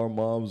both of our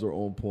moms are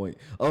on point.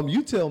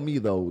 You tell me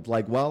though,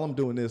 like while I'm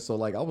doing this, so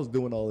like I was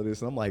doing all of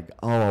this and I'm like,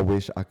 oh, I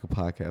wish I could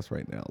podcast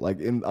right now.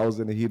 I was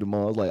in the heat of the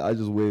moment. I was like, I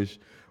just wish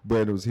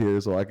Brandon was here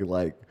so I could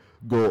like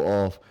go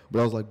off.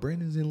 But I was like,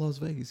 Brandon's in Las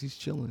Vegas. He's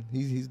chilling.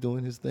 He's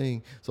doing his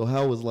thing. So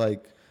how was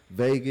like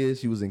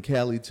Vegas? You was in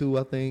Cali too,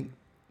 I think,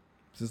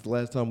 since the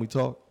last time we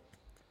talked.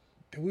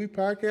 Did we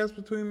podcast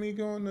between me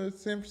going to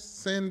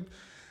Santa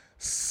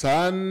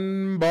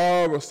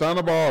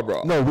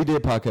Barbara? No, we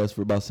did podcast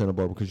about Santa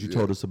Barbara because you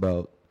told us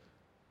about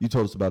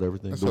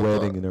everything, the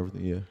wedding and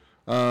everything. Yeah.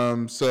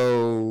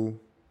 So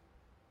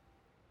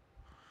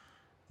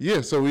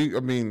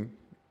the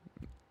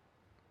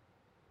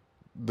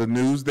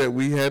news that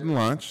we hadn't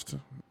launched,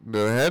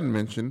 that I hadn't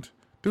mentioned.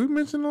 Did we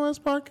mention the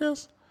last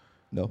podcast?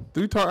 No.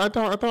 Did we talk? I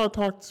thought I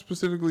talked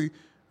specifically.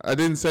 I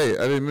didn't say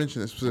it. I didn't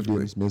mention it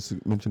specifically.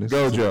 Mention it.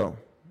 Gojo.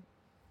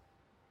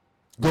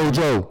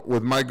 Gojo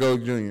with Mike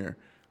Gogue Jr.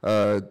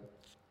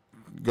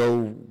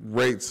 Go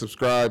rate,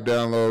 subscribe,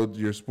 download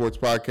your sports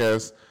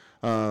podcast.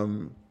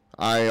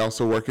 I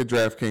also work at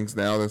DraftKings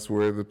now. That's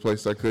where the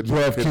place I could.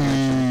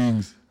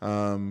 DraftKings.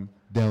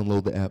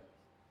 Download the app.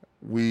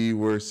 We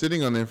were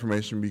sitting on the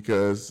information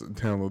because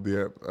download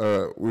the app.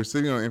 We were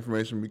sitting on the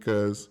information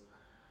because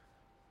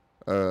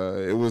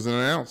it wasn't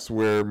announced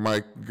where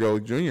Mike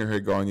Gogue Jr.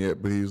 had gone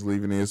yet, but he was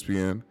leaving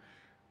ESPN.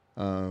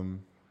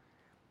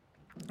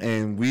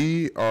 And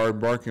we are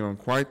embarking on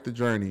quite the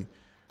journey.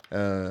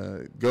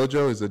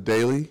 Gojo is a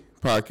daily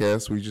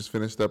podcast. We just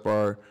finished up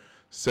our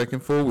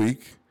second full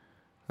week.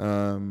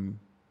 A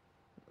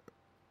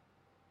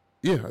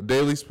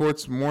daily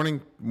morning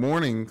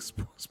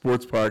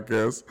sports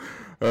podcast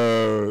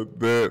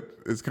that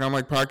is kind of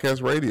like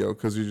podcast radio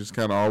because you're just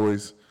kind of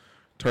always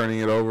turning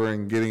it over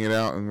and getting it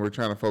out. And we're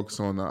trying to focus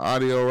on the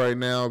audio right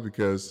now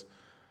because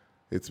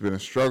it's been a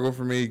struggle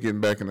for me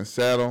getting back in the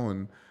saddle.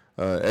 And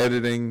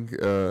editing.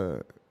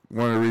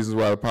 One of the reasons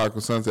why the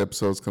Prodigal Sons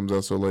episodes comes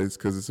out so late is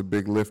because it's a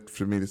big lift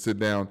for me to sit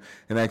down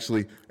and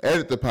actually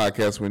edit the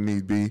podcast when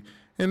need be.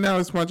 And now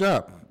it's my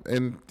job.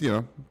 And,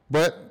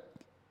 but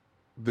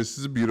this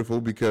is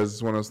beautiful because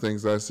it's one of those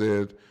things I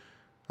said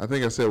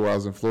while I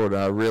was in Florida,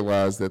 I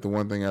realized that the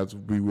one thing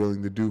I'd be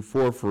willing to do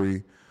for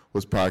free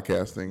was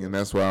podcasting. And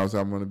that's why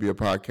I'm going to be a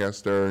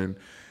podcaster. And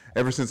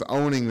ever since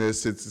owning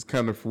this, it's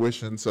come to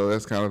fruition. So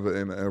that's kind of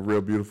a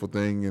real beautiful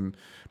thing. And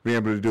being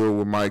able to do it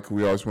with Mike,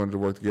 we always wanted to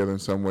work together in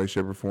some way,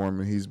 shape, or form.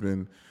 And he's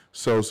been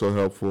so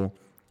helpful.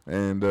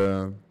 And,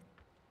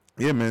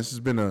 yeah, man, this has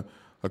been a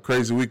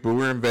crazy week. But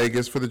we're in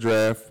Vegas for the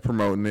draft,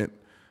 promoting it,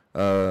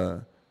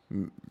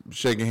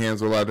 shaking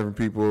hands with a lot of different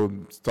people,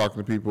 talking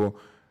to people.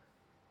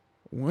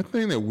 One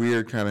thing that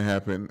weird kind of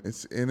happened, I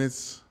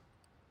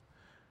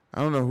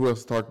don't know who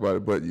else to talk about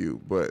it but you,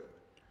 but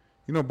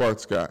you know Bart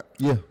Scott.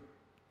 Yeah.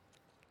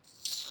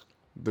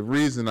 The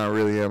reason I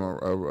really am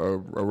a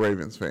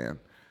Ravens fan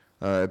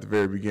at the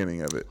very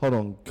beginning of it. Hold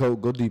on,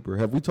 go deeper.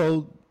 Have we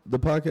told the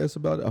podcast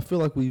about it? I feel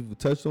like we've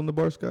touched on the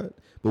Bart Scott,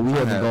 but we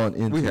haven't gone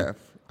into it. We have.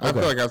 Okay. I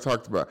feel like I've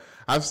talked about it.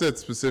 I've said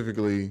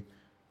specifically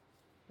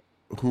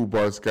who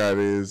Bart Scott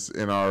is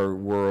in our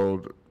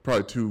world,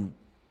 probably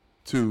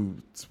too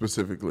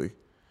specifically.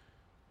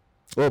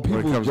 Well,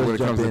 people when it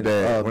comes to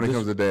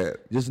dad.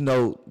 Just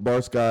know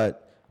Bart Scott,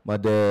 my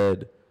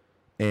dad,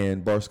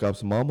 and Bart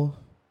Scott's mama,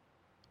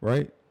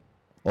 right?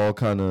 All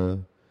kind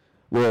of.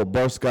 Well,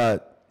 Bart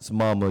Scott's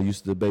mama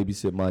used to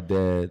babysit my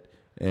dad,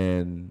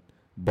 and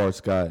Bart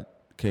Scott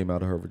came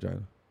out of her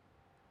vagina.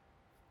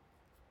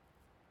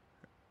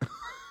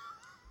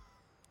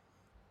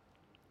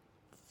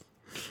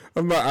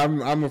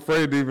 I'm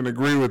afraid to even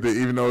agree with it,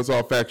 even though it's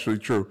all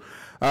factually true.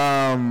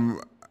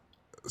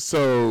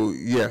 So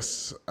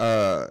yes.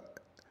 So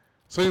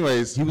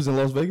anyways, he was in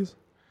Las Vegas.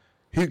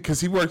 Because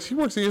he works at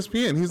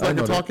ESPN. He's like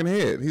a talking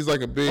head. He's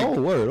like a big.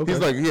 Oh, word. Okay.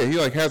 He's like he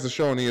has a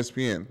show on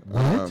ESPN.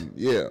 What?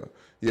 Yeah.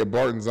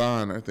 Barton's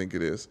on, I think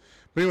it is.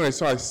 But anyway,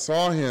 so I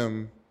saw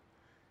him,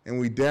 and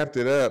we dapped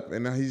it up,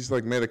 and he just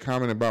like made a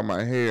comment about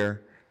my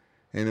hair,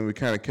 and then we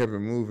kind of kept it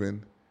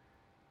moving,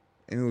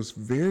 and it was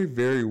very,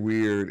 very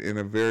weird in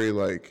a very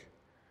like.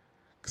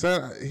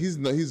 Because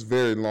he's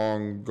very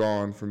long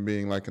gone from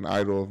being like an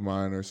idol of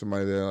mine or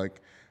somebody that I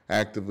like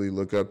actively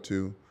look up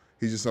to.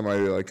 He's just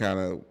somebody that like kind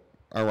of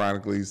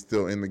ironically is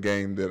still in the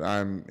game that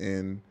I'm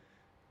in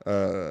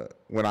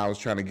when I was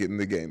trying to get in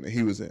the game that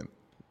he was in.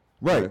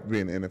 Right.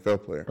 Being an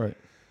NFL player. Right.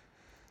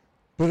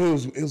 But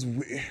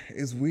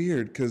it's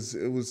weird because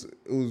it was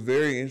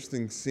very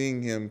interesting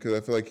seeing him because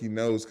I feel like he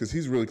knows because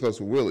he's really close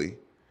with Willie.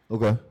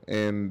 Okay.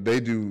 And they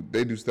do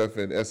stuff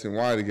at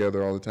SNY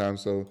together all the time.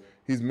 So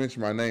he's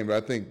mentioned my name,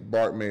 but I think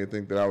Bart made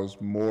think that I was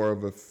more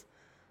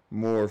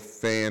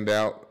fanned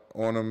out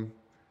on him,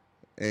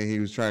 and he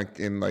was trying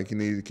to, and like he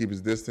needed to keep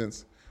his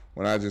distance.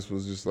 When I just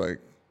was just like,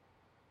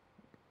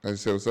 I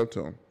just said what's up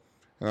to him,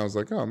 and I was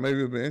like, oh, maybe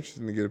it'd be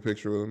interesting to get a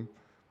picture with him.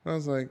 And I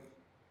was like,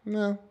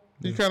 no,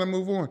 you kind of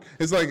move on.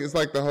 It's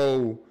like the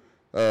whole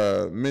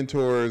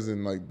mentors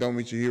and like don't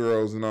meet your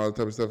heroes and all that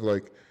type of stuff.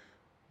 Like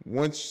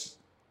once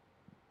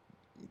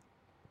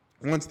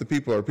the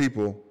people are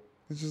people,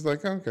 it's just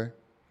like okay.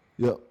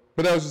 Yep.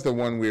 But that was just a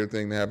one weird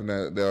thing that happened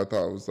that I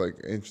thought was like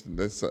interesting.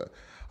 That's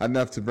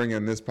enough to bring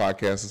in this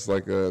podcast. It's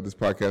like this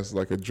podcast is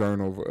like a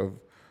journal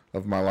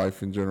of my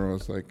life in general.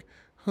 It's like,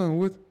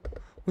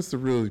 what's the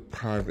really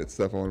private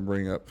stuff I want to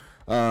bring up?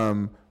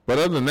 But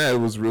other than that, it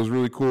was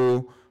really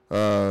cool.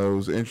 It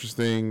was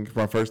interesting.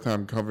 My first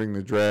time covering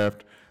the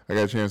draft. I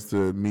got a chance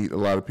to meet a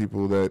lot of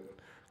people that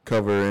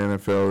cover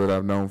NFL that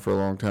I've known for a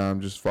long time,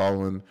 just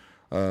following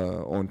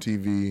on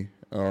TV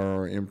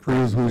or in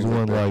print. Who's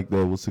one like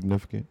that was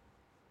significant?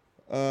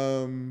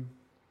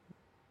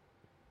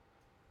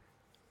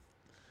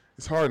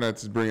 It's hard not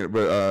to bring it,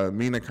 but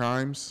Mina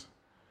Kimes.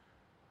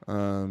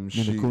 Mina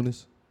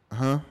Kunis?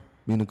 Huh?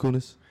 Mina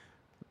Kunis?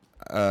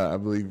 I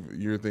believe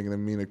you're thinking of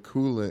Mila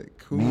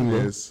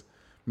Kunis.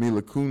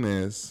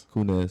 Kunis.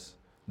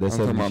 That's I'm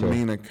talking about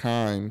Mina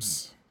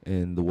Kimes.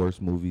 And the worst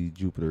movie,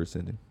 Jupiter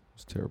Ascending. It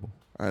was terrible.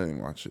 I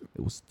didn't watch it.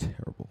 It was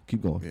terrible.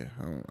 Keep going. Yeah,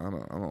 I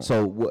don't.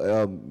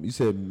 So you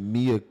said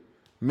Mina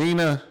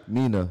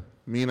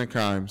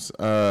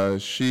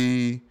Kimes.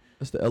 She.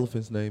 That's the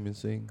elephant's name in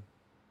Sing.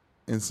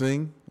 In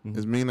Sing? Mm-hmm.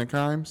 Is Mina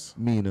Kimes?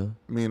 Mina.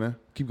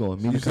 Keep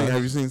going.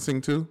 Have you seen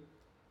Sing 2?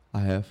 I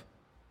have.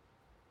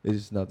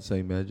 It's not the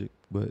same magic,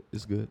 but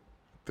it's good.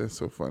 That's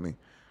so funny.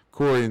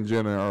 Corey and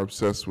Jenna are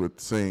obsessed with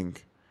Sing.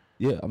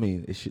 Yeah, I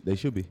mean, they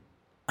should be.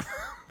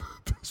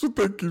 That's what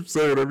they keep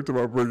saying every time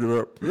I bring it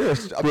up.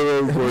 Yes, have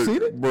you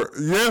seen it?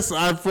 Yes,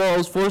 I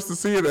was forced to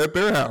see it at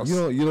their house.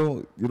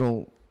 You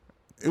don't.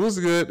 It was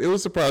good. It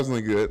was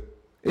surprisingly good.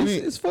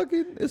 It's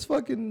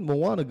fucking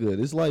Moana good.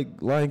 It's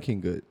like Lion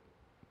King good.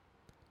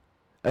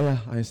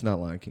 It's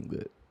not Lion King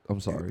good. I'm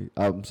sorry,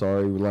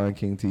 Lion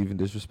King, to even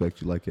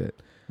disrespect you like that.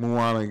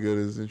 Moana good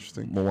is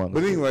interesting. Moana.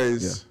 But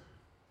anyways,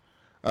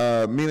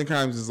 Mina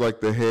Kimes is like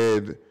the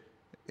head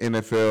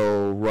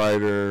NFL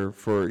writer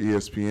for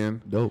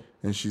ESPN. Dope.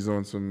 And she's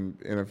on some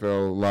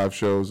NFL live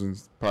shows and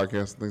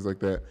podcasts and things like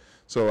that.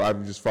 So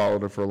I've just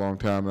followed her for a long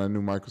time, and I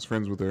knew Mike was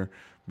friends with her.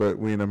 But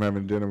we ended up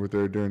having dinner with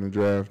her during the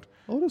draft.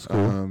 Oh, that's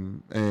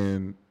cool.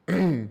 And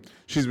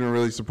she's been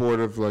really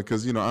supportive, like,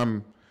 because, you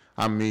know,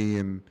 I'm me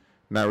and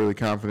not really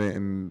confident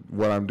in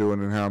what I'm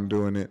doing and how I'm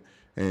doing it.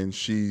 And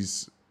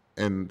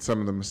and some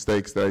of the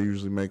mistakes that I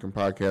usually make in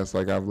podcasts,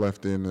 like I've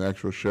left in the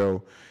actual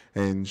show,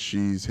 and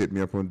she's hit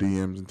me up on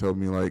DMs and told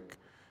me, like,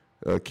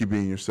 keep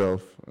being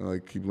yourself,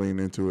 like, keep leaning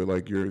into it,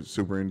 like, you're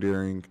super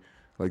endearing,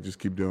 like, just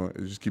keep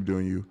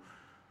doing you,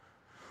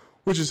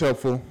 which is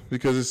helpful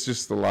because it's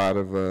just a lot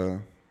of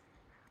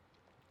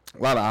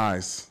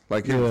eyes.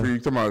 Like, for you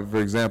talking about, for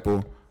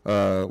example,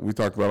 we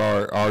talked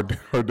about our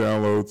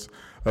downloads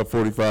of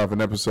 45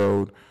 an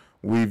episode.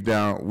 We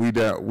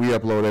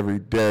upload every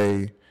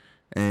day,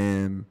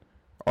 and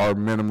our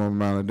minimum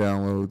amount of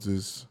downloads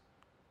is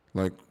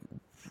like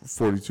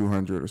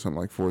 4,200 or something,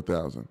 like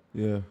 4,000.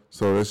 Yeah.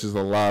 So it's just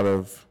a lot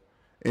of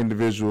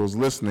individuals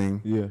listening.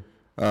 Yeah.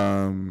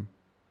 And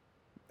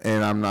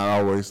I'm not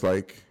always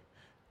like,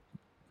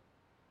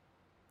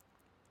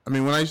 I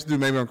mean, when I used to do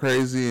Maybe I'm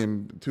Crazy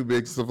and Too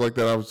Big, stuff like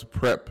that, I was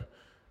prep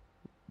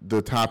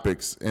the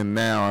topics, and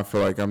now I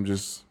feel like I'm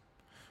just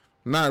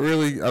I don't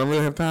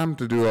really have time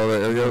to do all that.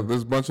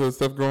 There's a bunch of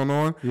stuff going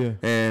on. Yeah.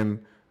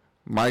 And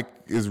Mike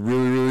is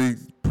really, really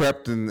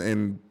prepped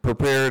and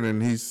prepared,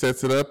 and he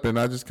sets it up, and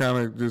I just kind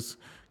of just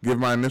give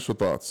my initial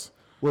thoughts.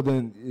 Well,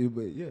 then,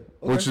 yeah.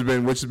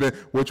 Okay.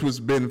 Which was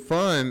been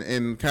fun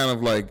and kind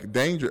of like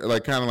danger,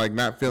 like kind of like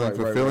not feeling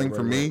fulfilling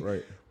for me.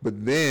 Right.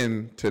 But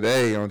then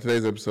on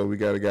today's episode, we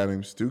got a guy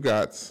named Stu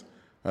Gotts.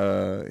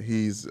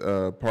 He's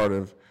part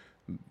of,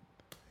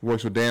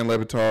 works with Dan Le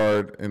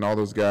Batard and all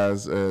those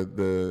guys.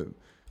 The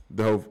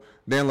whole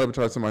Dan Le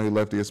Batard, somebody who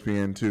left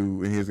ESPN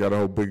too, and he's got a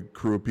whole big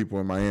crew of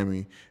people in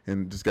Miami.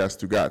 And this guy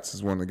Stu Gotts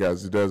is one of the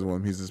guys who does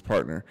one. He's his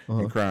partner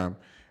in crime,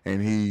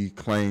 and he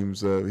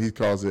claims he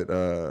calls it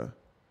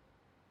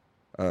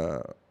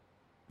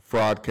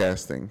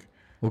fraudcasting.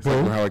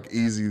 Okay. Like how like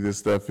easy this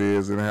stuff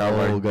is, and how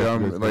like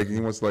dumb, like he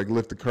wants to like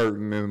lift the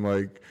curtain and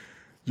like,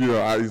 you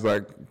know, he's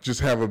like just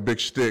have a big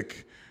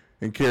shtick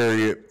and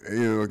carry it, you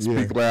know, like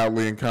speak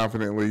loudly and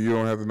confidently. You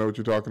don't have to know what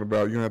you're talking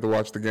about. You don't have to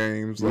watch the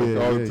games. Like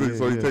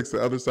so he takes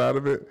the other side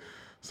of it.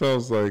 So I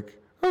was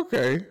like,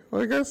 okay,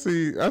 like I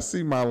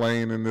see my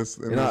lane in this.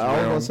 I was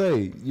gonna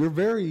say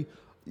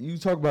you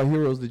talk about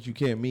heroes that you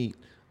can't meet.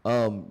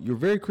 You're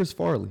very Chris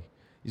Farley.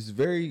 It's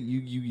very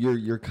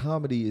your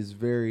comedy is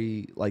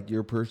very, like,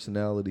 your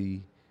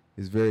personality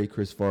is very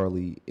Chris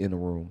Farley in a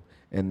room,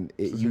 and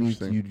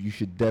you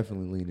should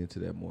definitely lean into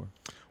that more.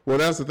 Well,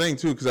 that's the thing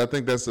too, because I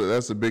think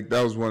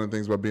that was one of the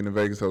things about being in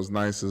Vegas that was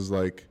nice, is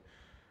like,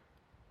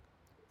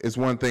 it's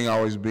one thing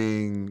always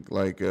being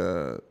like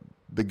the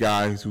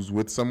guy who's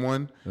with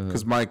someone,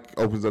 because Mike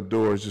opens up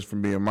doors just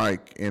from being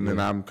Mike, and then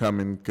I'm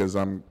coming because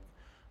I'm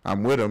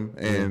with him,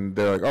 and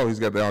they're like, oh,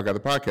 they all got the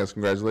podcast.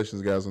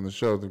 Congratulations, guys, on the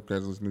show.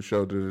 Congratulations, new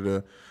show.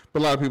 But a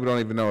lot of people don't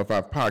even know if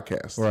I've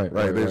podcast. Right.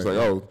 They're just like,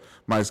 oh,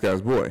 Mike's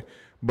guy's boy.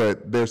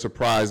 But they're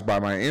surprised by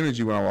my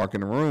energy when I walk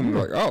in the room.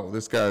 They're like, oh,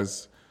 this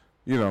guy's,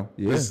 you know,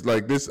 this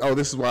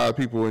is why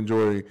people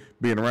enjoy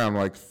being around.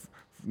 Like,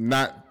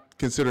 not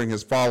considering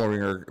his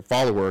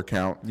follower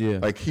account. Yeah.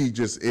 Like, he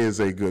just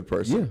is a good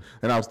person. Yeah.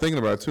 And I was thinking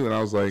about it too, and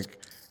I was like,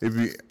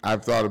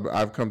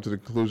 I've come to the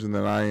conclusion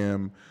that I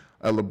am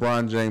a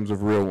LeBron James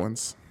of real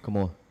ones. Come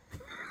on.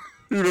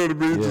 You know what I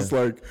mean? Yeah. Just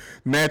like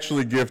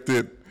naturally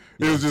gifted.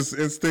 Yeah. It was just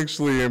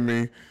instinctually in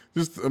me.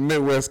 Just a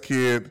Midwest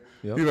kid.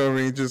 Yep. You know what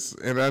I mean?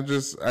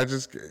 I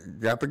just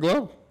got the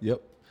glow. Yep.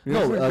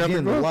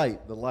 Again, the light.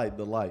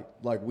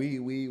 Like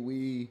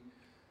we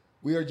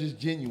are just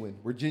genuine.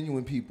 We're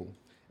genuine people.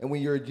 And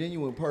when you're a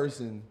genuine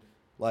person,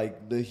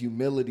 like, the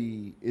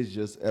humility is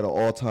just at an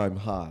all-time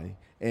high.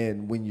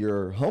 And when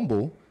you're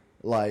humble,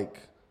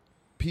 like,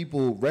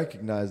 people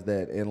recognize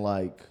that, and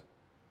like,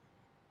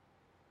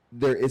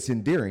 it's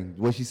endearing.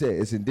 What she said,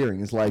 it's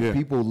endearing. It's like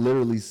people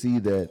literally see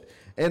that,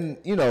 and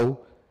you know,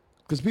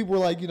 because people were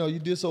like, you know, you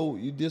did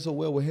so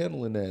well with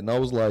handling that, and I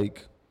was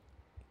like,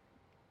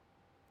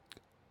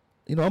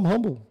 you know, I'm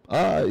humble.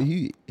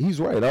 He's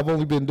right. I've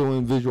only been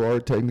doing visual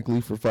art technically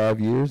for 5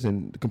 years,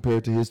 and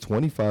compared to his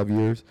 25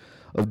 years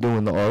of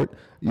doing the art,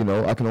 you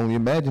know, I can only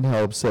imagine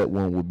how upset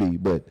one would be.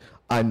 But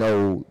I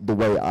know the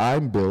way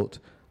I'm built,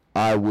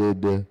 I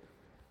wouldn't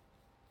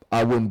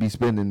be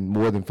spending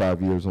more than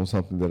 5 years on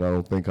something that I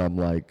don't think I'm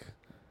like.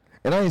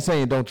 And I ain't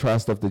saying don't try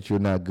stuff that you're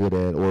not good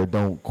at, or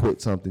don't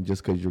quit something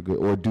just because you're good,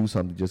 or do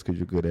something just because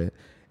you're good at.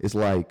 It's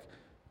like,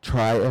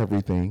 try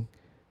everything,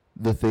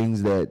 the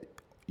things that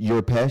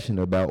you're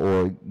passionate about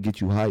or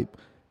get you hype,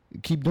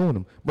 keep doing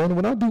them. But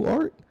when I do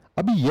art,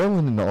 I be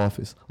yelling in the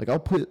office. Like, I'll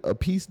put a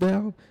piece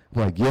down,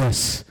 I'm like,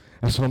 yes,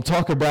 that's what I'm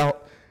talking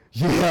about.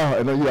 Yeah,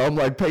 and then, I'm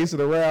like pacing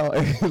around,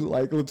 and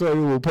like Latoya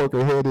will poke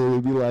her head in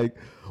and be like,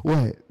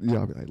 what?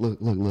 I'll be like, look.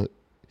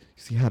 You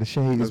See how the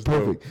shade is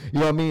perfect. Dope. You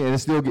know what I mean?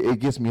 And it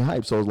gets me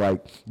hyped. So it's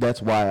like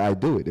that's why I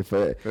do it. If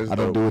I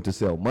don't do it to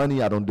sell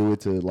money, I don't do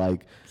it to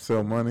like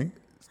sell money.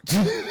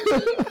 I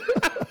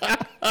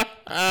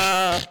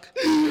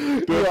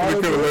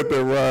don't do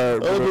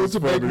it to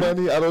make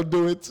money. I don't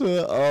do it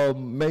to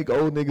make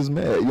old niggas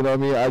mad. You know what I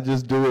mean? I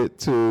just do it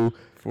to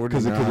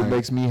because it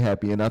makes me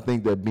happy. And I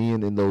think that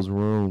being in those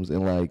rooms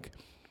and like,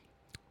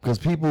 because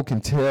people can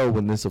tell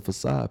when it's a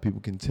facade. People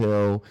can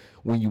tell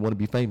when you want to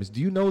be famous. Do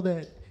you know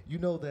that?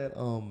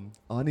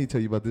 I need to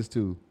tell you about this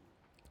too.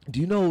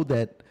 Do you know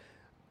that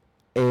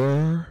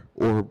air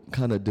or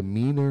kind of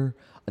demeanor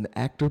an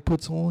actor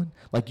puts on?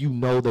 Like, they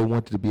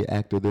wanted to be an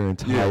actor their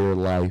entire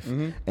life,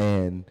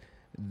 and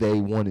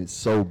they want it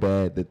so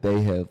bad that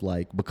they have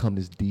like become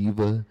this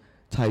diva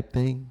type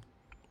thing.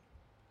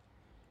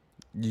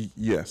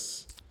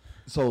 Yes.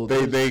 So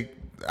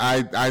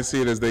I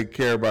see it as they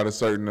care about a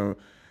certain.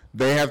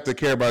 They have to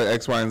care about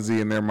X, Y, and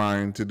Z in their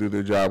mind to do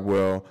their job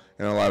well,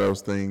 and a lot of those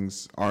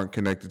things aren't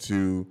connected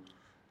to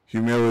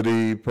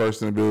humility,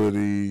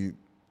 personability,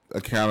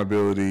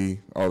 accountability,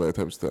 all that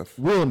type of stuff.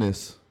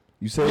 Realness.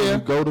 You say you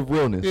go to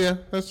realness. Yeah,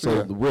 that's true.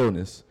 So the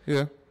realness.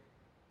 Yeah.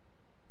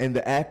 And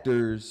the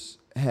actors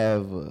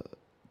have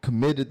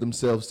committed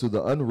themselves to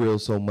the unreal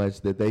so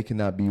much that they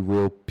cannot be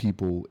real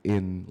people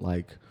in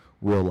like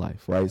real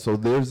life, right? So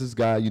there's this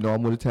guy,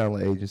 I'm with a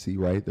talent agency,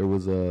 right? There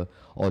was a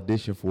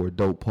audition for a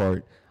dope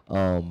part.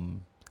 I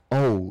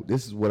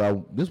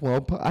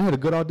had a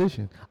good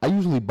audition. I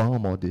usually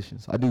bomb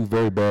auditions. I do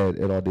very bad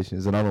at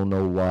auditions, and I don't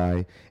know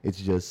why.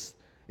 It's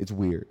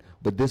weird.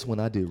 But this one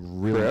I did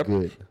really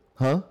good.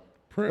 Huh?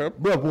 Prep.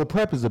 Well,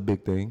 prep is a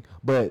big thing,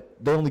 but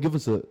they only give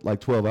us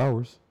 12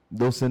 hours.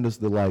 They'll send us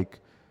you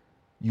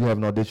have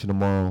an audition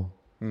tomorrow,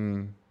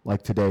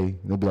 like today.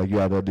 They'll be like, you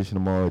have an audition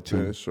tomorrow at 2.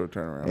 Yeah, it's short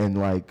turnaround. And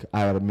like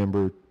I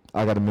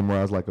gotta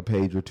memorize like a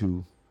page or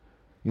two.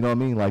 You know what I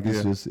mean? Like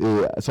it's just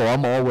so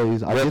I'm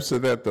always reps to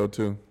that though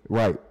too.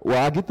 Right.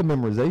 Well, I get the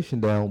memorization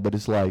down, but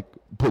it's like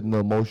putting the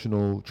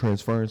emotional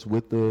transference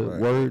with the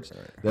words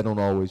that don't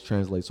always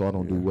translate. So I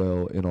don't do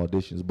well in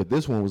auditions. But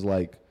this one was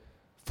like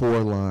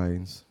 4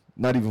 lines,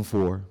 not even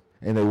 4,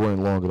 and they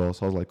weren't long at all.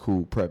 So I was like,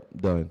 cool, prep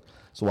done.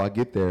 So I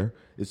get there.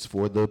 It's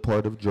for the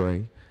part of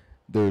Dre.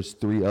 There's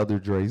 3 other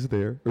Dre's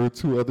there, or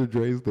 2 other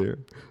Dre's there,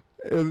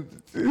 and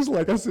it's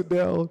like I sit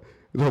down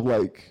and I'm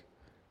like,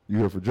 you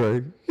here for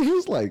Dre? He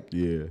was like,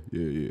 yeah.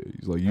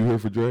 He's like, you here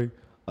for Dre?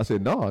 I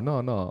said, no, I'm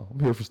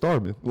here for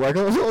Starman. Like,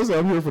 I was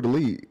I'm here for the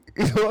lead.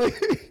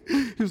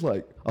 He was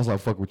like, I was like,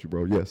 fuck with you,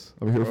 bro. Yes,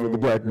 I'm here for the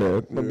black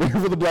man. I'm here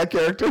for the black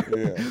character.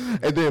 Yeah.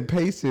 And then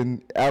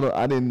pacing, I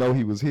didn't know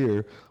he was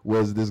here,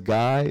 was this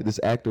guy, this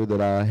actor that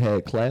I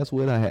had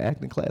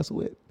acting class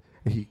with.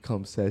 And he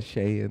comes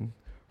sashaying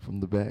from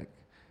the back.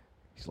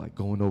 He's like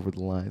going over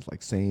the lines,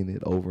 like saying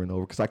it over and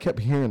over. Because I kept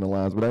hearing the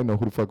lines, but I didn't know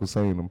who the fuck was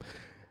saying them.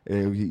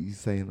 And he's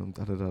saying them,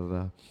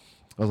 da-da-da-da-da.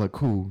 I was like,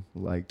 cool.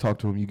 Like, talk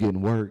to him. You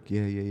getting work?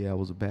 Yeah. I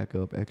was a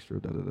backup extra.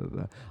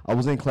 Da-da-da-da. I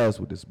was in class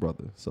with this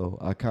brother, so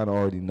I kind of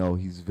already know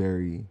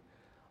I'm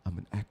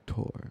an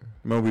actor.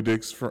 Moby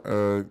Dick's,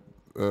 the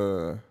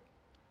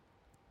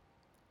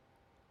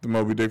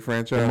Moby Dick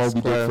franchise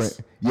class?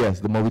 Yes,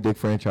 the Moby Dick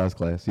franchise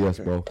class. Yes,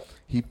 okay. Bro.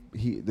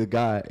 The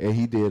guy, and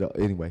he did,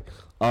 anyway.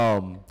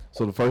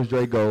 So the first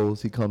Dre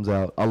goes, he comes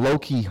out. I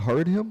low-key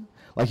heard him.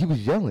 Like, he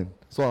was yelling.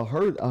 So I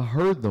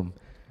heard them.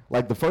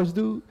 Like, the first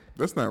dude.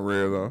 That's not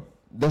rare, though.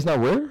 That's not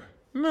rare?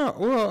 No.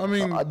 Well, I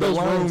mean, those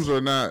rooms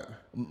are not.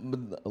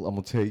 I'm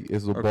going to tell you,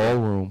 it's a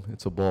ballroom.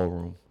 It's a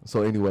ballroom.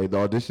 So anyway, the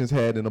audition's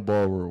had in a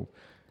ballroom.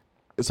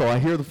 So I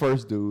hear the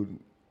first dude,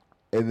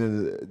 and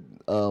then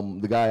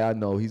the guy I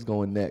know, he's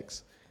going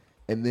next.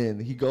 And then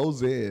he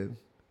goes in,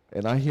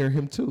 and I hear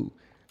him too.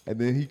 And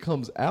then he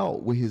comes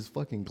out with his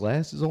fucking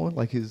glasses on,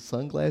 like his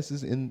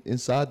sunglasses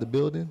inside the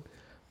building.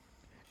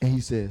 And he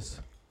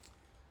says,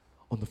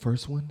 on the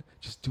first one,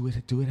 just do it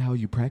how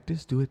you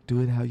practice. Do it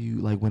how you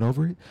like went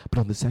over it. But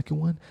on the second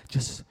one,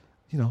 just,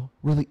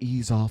 really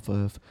ease off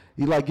of.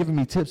 He like giving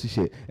me tips and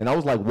shit. And I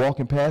was like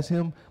walking past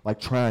him, like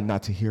trying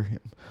not to hear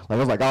him. Like I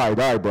was like, all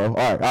right, bro.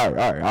 All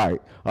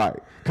right.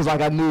 Cause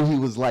like I knew he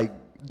was like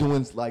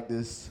doing like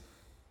this.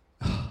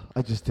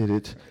 I just did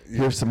it.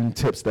 Here's some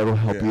tips that'll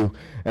help you.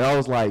 And I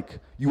was like,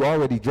 you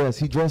already dressed.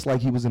 He dressed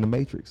like he was in the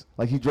Matrix.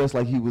 Like he dressed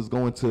like he was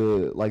going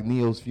to like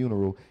Neo's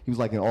funeral. He was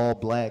like in all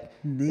black.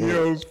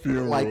 Neo's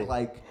funeral.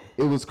 Like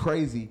it was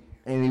crazy.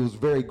 And it was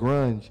very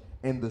grunge.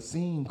 And the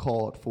scene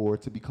called for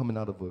it to be coming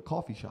out of a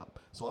coffee shop.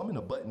 So I'm in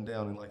a button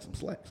down and like some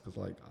slacks because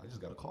like I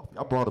just got a coffee.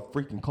 I brought a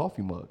freaking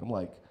coffee mug. I'm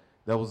like,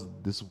 that was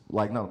this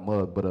like not a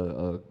mug but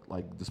a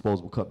like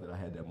disposable cup that I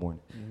had that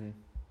morning. Mm-hmm.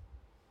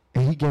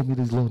 And he gave me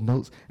these little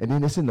notes, and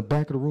then it's in the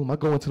back of the room. I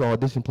go into the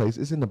audition place.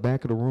 It's in the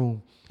back of the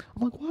room.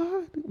 I'm like,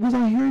 what? Was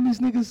I hearing these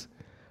niggas?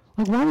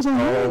 Like, why was I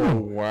hearing them?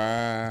 Oh,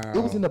 wow.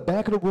 It was in the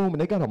back of the room,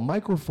 and they got a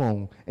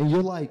microphone, and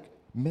you're like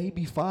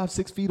maybe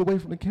 5-6 feet away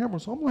from the camera.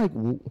 So I'm like,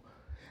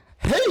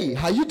 hey,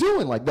 how you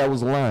doing? Like, that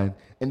was the line.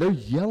 And they're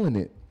yelling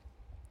it.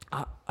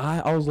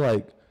 I was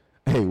like,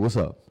 hey, what's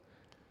up?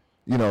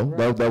 You know,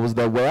 that was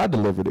the way I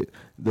delivered it.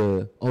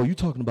 You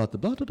talking about the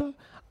blah, blah,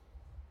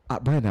 blah?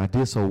 Brandon, I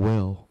did so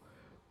well.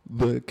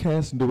 The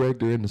casting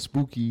director and the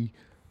spooky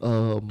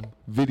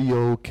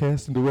video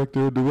casting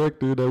director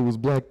that was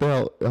blacked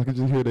out, I could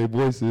just hear their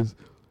voices.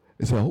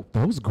 And said, "Oh,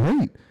 that was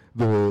great."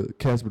 The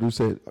cast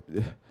producer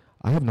said,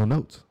 "I have no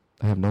notes.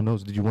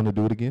 Did you want to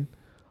do it again?"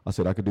 I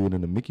said I could do it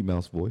in a Mickey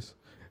Mouse voice.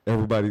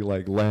 Everybody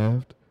like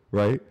laughed,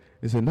 right?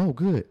 They said, "No,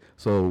 good."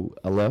 So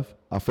I left.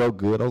 I felt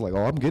good. I was like,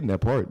 "Oh, I'm getting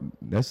that part.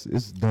 It's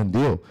a done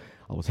deal."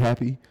 I was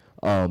happy.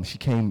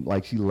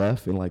 She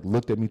left and like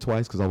looked at me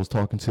twice because I was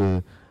talking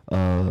to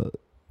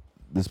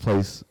this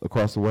place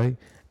across the way,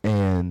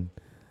 and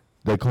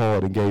they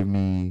called and gave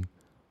me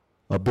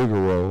a bigger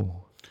role.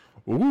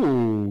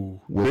 Ooh,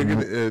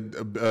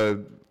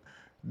 bigger,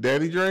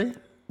 Daddy Dre,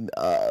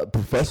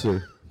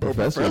 Professor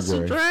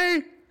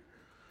Dre.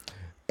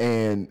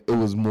 And it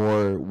was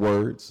more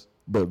words,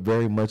 but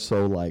very much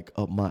so like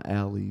up my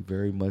alley,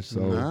 very much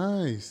so.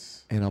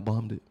 Nice. And I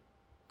bombed it.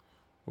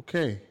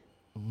 Okay.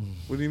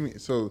 What do you mean?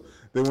 So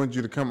they wanted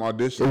you to come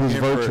audition? It was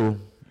virtual.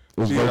 It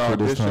was virtual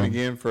this time. Audition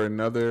again for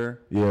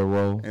another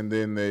role. And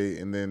then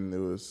it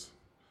was,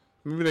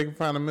 maybe they can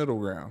find a middle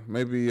ground.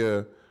 Maybe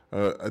a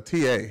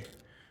TA.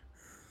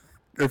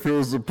 If it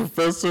was a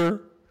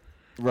professor,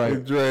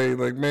 right? Dre,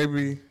 like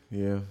maybe.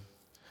 Yeah.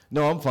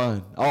 No, I'm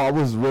fine. I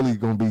was really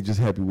gonna be just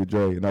happy with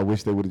Dre, and I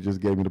wish they would have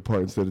just gave me the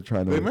part instead of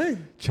trying to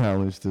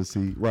challenge to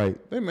see. Right.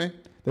 They may.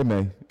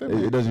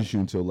 It doesn't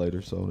shoot until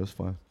later, so that's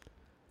fine.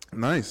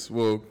 Nice.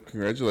 Well,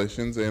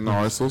 congratulations, and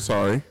I'm so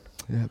sorry.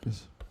 It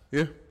happens.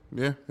 Yeah,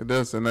 it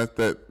does, and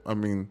that. I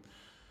mean,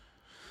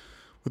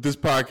 with this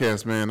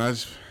podcast, man, I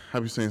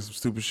be saying some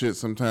stupid shit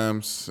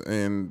sometimes,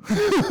 and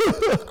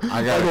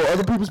I got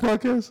other people's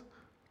podcasts.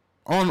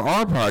 On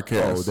our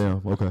podcast.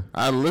 Oh, damn. Okay.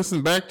 I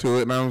listened back to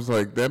it and I was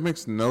like, that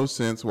makes no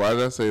sense. Why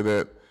did I say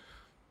that?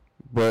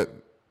 But,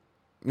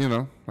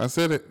 I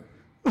said it.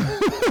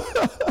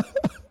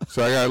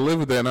 So I got to live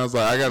with that. And I was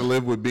like, I got to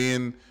live with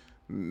being,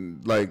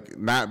 like,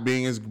 not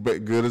being as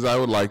good as I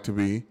would like to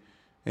be.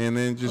 And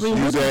then just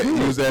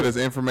use that as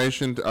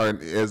information or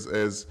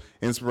as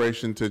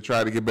inspiration to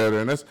try to get better.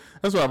 And that's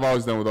what I've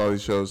always done with all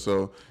these shows.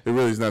 So it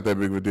really is not that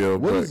big of a deal.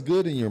 What is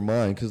good in your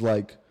mind? Because,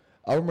 like,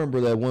 I remember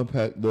that one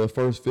the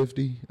first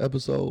 50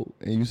 episode,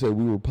 and you said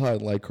we were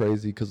potting like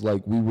crazy because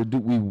like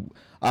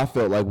I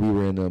felt like we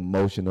were in a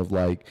motion of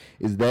like,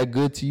 is that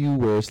good to you?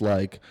 Where it's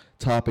like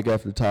topic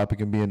after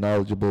topic and being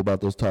knowledgeable about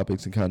those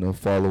topics and kind of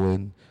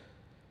following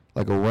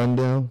like a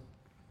rundown.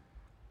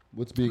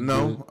 What's being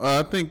good?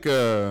 I think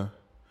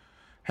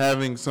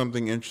having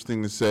something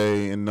interesting to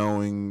say and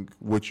knowing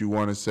what you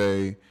want to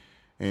say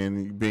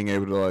and being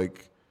able to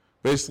like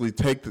basically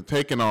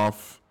taking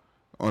off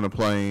on a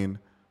plane,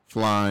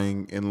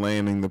 flying and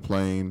landing the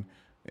plane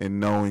and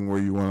knowing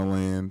where you want to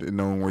land and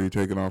knowing where you're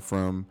taking off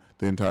from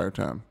the entire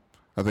time.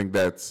 I think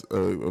that's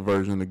a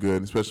version of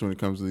good, especially when it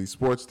comes to these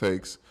sports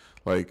takes,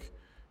 like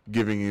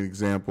giving an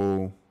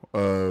example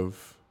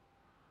of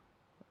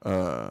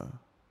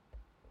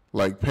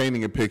like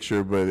painting a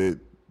picture, but it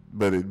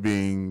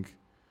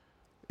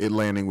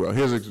landing well.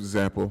 Here's an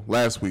example.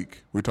 Last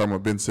week, we were talking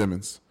about Ben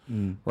Simmons,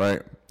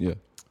 right? Yeah.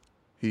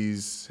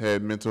 He's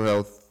had mental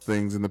health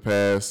things in the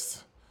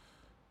past.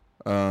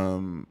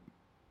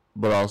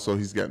 But also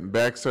he's gotten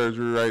back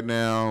surgery right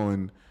now,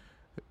 and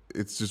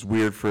it's just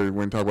weird for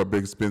when you talk about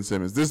Ben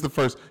Simmons. This is the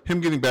first,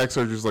 him getting back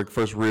surgery is like the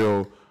first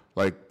real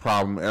like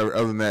problem.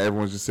 Other than that,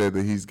 everyone's just said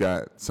that he's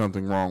got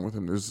something wrong with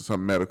him. There's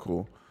some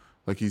medical,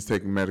 like he's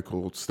taking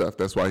medical stuff.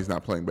 That's why he's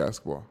not playing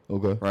basketball.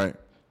 Okay. Right.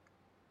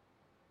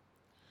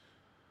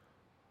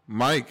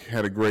 Mike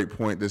had a great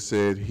point that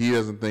said he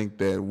doesn't think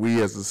that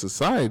we as a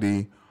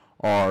society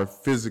are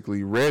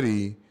physically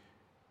ready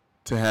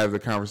to have the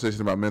conversation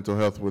about mental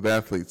health with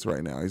athletes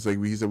right now. He said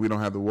we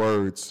don't have the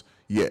words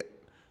yet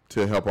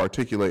to help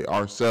articulate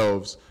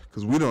ourselves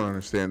because we don't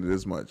understand it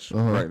as much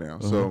right now.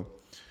 So,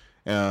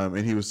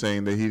 and he was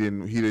saying that he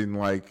didn't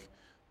like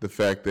the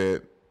fact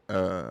that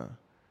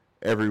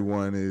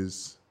everyone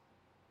is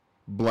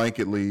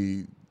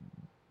blanketly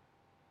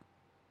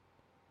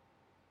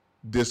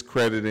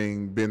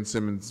discrediting Ben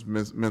Simmons'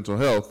 mental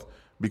health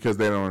because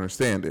they don't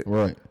understand it.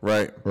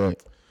 Right.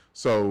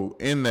 So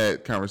in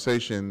that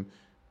conversation,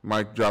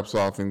 Mike drops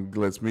off and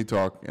lets me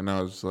talk, and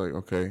I was just like,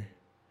 okay.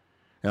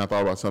 And I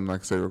thought about something I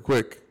could say real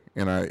quick,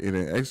 and it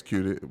didn't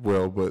execute it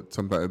well, but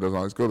sometimes it doesn't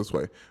always go this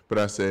way. But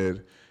I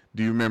said,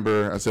 do you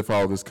remember, I said,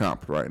 follow this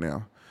comp right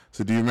now.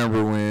 So do you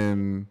remember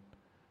when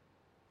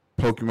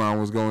Pokemon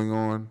was going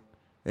on,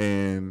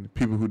 and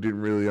people who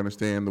didn't really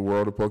understand the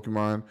world of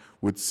Pokemon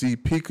would see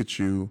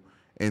Pikachu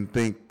and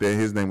think that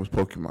his name was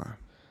Pokemon?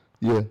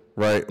 Yeah.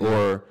 Right? Yeah.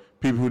 Or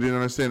people who didn't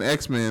understand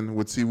X-Men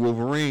would see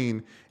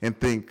Wolverine and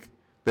think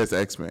that's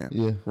X-Men.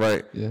 Yeah.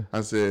 Right? Yeah.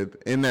 I said,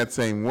 in that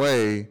same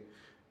way,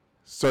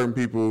 certain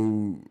people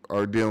who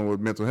are dealing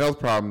with mental health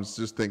problems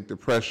just think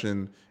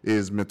depression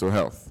is mental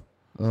health.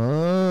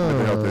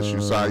 Mental health issue.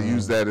 So I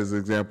use that as an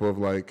example of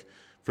like,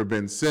 for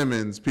Ben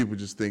Simmons, people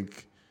just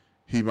think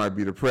he might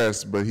be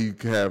depressed, but he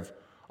could have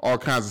all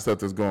kinds of stuff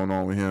that's going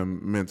on with him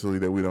mentally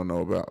that we don't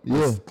know about. Yeah.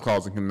 That's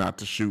causing him not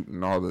to shoot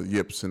and all the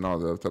yips and all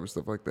the other type of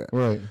stuff like that.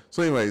 Right.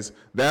 So anyways,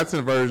 that's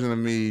a version of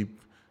me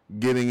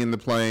getting in the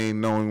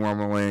plane, knowing where I'm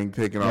going to land,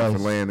 taking off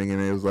and landing,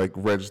 and it was like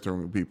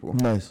registering with people.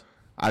 Nice.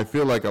 I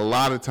feel like a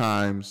lot of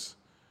times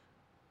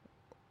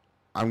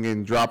I'm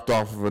getting dropped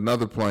off of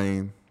another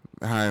plane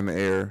high in the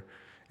air,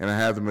 and I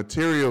have the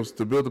materials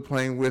to build the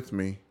plane with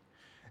me,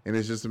 and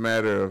it's just a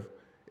matter of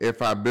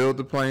if I build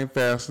the plane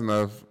fast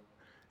enough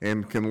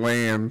and can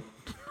land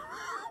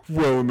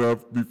well enough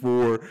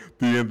before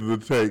the end of the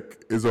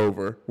take is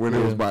over, when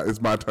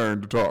it's my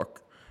turn to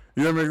talk.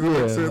 You know what I mean?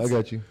 Yeah, sense? I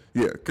got you.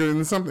 Yeah,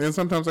 and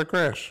sometimes I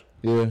crash.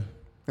 Yeah. And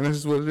that's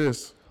just what it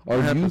is.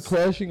 Are you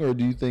crashing, or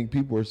do you think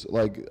people are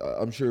like?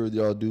 I'm sure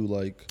y'all do.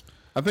 Like,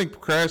 I think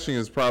crashing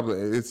is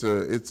probably I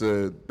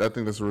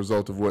think that's a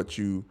result of what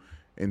you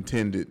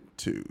intended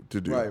to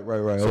do.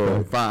 Right. So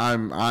okay. if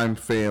I'm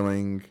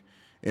failing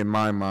in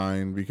my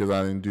mind because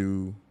I didn't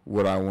do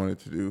what I wanted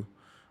to do,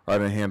 or I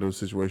didn't handle the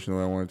situation the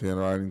way I wanted to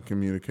handle, or I didn't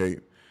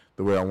communicate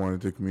the way I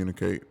wanted to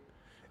communicate,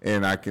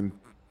 and I can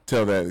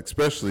tell that,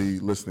 especially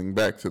listening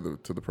back to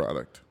the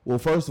product. Well,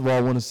 first of all,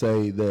 I want to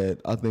say that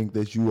I think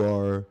that you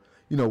are,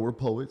 we're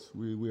poets.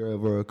 We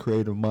have a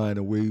creative mind,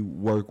 and we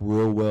work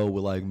real well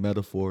with like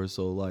metaphors.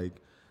 So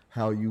like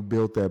how you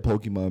built that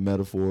Pokemon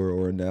metaphor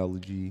or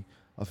analogy,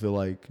 I feel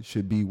like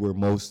should be where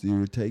most of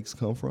your takes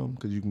come from,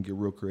 because you can get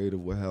real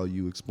creative with how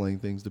you explain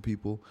things to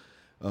people.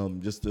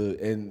 And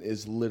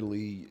it's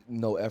literally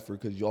no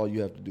effort, because all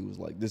you have to do is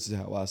like, this is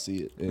how I see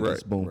it, and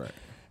it's boom. Right.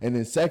 And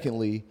then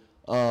secondly,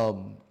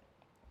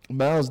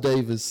 Miles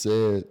Davis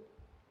said,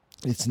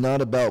 it's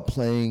not about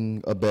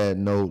playing a bad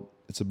note,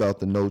 it's about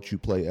the note you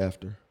play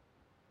after.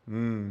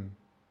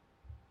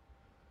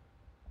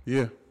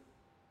 Yeah.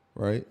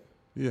 Right?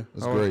 Yeah.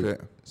 That's great. Like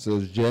that. So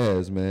it's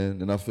jazz,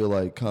 man. And I feel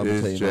like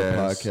commentating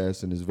on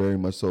podcasting is very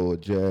much so a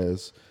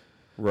jazz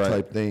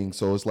type thing.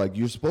 So it's like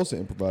you're supposed to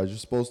improvise. You're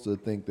supposed to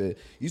think that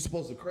you're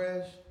supposed to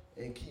crash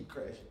and keep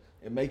crashing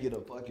and make it a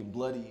fucking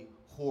bloody,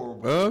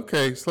 horrible.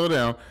 Okay, slow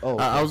down. Oh,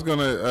 okay. I was going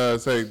to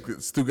say,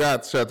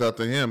 Stugat, shout out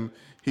to him.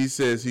 He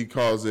says he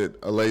calls it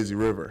a lazy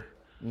river,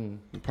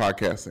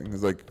 podcasting.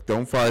 He's like,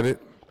 don't fight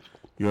it.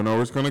 You don't know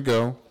where it's going to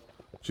go.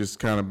 Just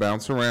kind of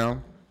bounce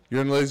around.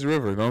 You're in a lazy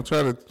river. Don't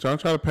try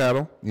to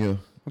paddle. Yeah.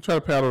 Don't try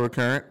to paddle the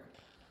current.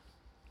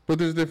 But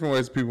there's different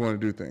ways people want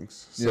to do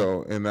things.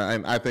 So, and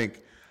I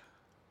think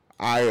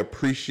I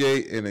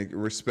appreciate and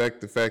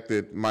respect the fact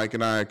that Mike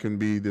and I can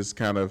be this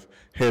kind of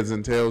heads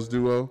and tails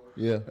duo.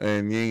 Yeah.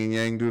 And yin and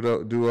yang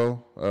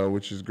duo,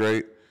 which is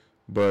great.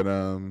 But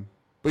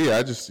yeah,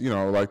 I just,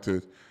 like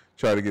to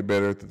try to get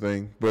better at the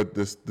thing. But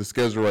the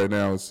schedule right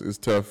now is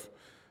tough.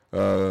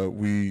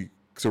 We're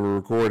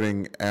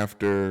recording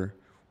after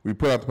we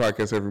put out the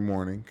podcast every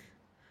morning.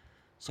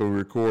 So we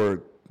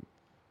record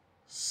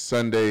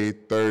Sunday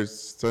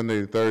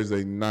to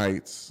Thursday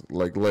nights,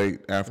 like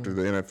late after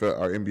the NFL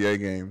or NBA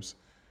games,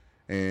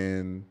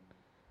 and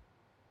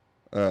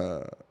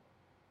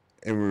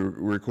we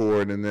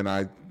record, and then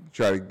I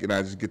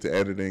just get to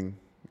editing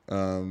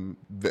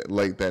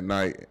late that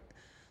night,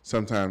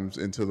 sometimes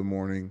into the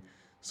morning.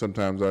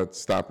 Sometimes I'd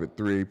stop at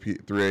 3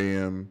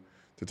 a.m.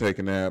 to take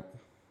a nap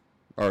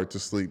or to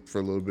sleep for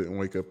a little bit and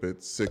wake up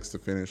at 6 to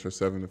finish or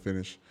 7 to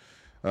finish.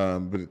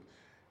 But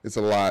it's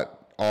a lot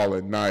all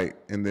at night,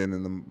 and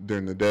then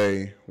during the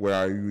day, where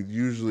I would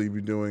usually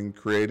be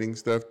creating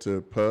stuff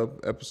to pub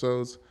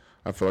episodes,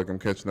 I feel like I'm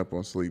catching up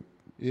on sleep.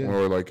 Yeah.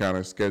 Or like kind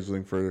of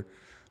scheduling for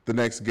the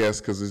next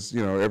guest, because it's,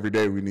 every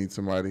day we need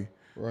somebody.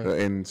 Right.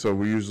 And so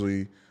we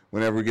usually,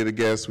 whenever we get a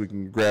guest, we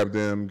can grab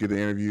them, get an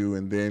interview,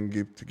 and then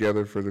get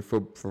together for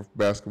for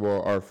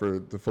basketball or for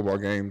the football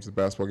games, the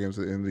basketball games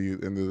at the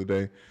end of the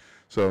day.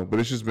 So, but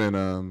it's just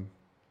been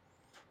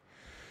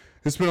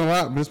it's been a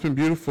lot, but it's been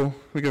beautiful.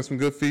 We got some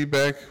good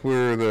feedback.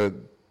 We're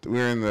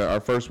in our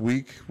first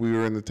week. We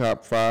were in the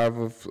top 5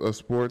 of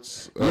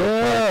sports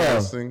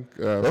podcasting.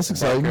 That's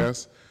exciting.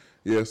 Podcasts.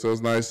 Yeah, so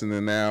it's nice. And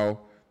then now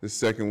the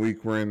second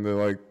week we're in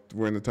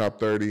the top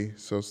 30.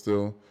 So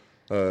still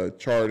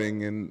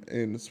charting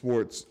in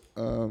sports.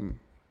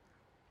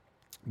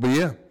 But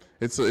yeah,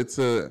 it's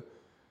a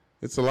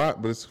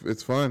lot, but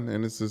it's fun,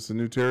 and it's a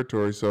new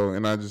territory. So,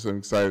 and I'm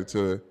excited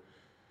to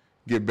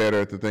get better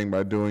at the thing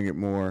by doing it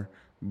more.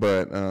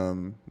 But yeah,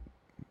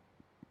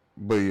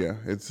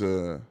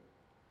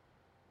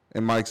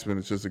 and Mike's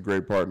been just a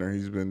great partner.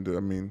 He's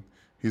been,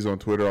 he's on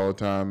Twitter all the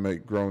time,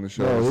 growing the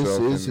show. No,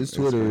 his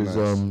Twitter is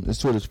nice. His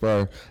Twitter's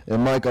fire.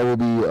 And Mike, I will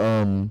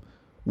be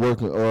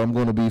working, or I'm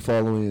going to be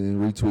following and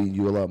retweeting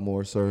you a lot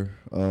more, sir.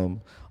 I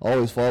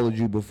always followed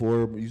you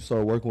before you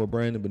started working with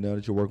Brandon, but now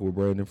that you're working with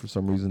Brandon, for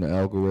some reason the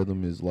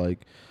algorithm is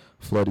like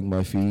flooding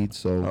my feed.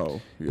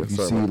 So if you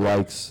see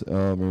likes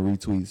and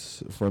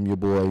retweets from your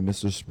boy,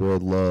 Mr.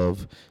 Spread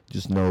Love,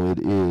 just know it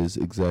is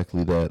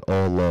exactly that,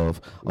 all love.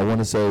 I want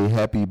to say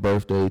happy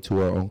birthday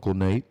to our Uncle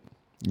Nate.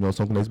 You know it's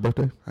Uncle Nate's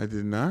birthday? I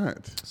did not.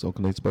 It's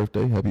Uncle Nate's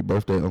birthday. Happy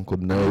birthday, Uncle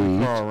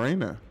Nate. Carl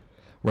Rayna.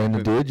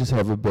 Raina did just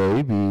have a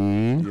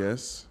baby.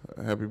 Yes.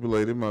 Happy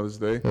belated Mother's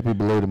Day. Happy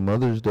belated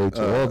Mother's Day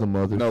to all the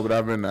mothers. No,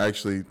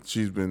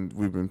 but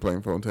we've been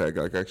playing phone tag.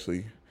 Like,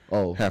 actually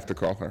have to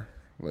call her.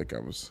 Like,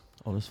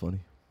 Oh, that's funny.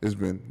 It's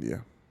been, yeah.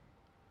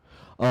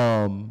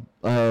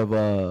 I have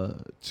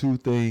 2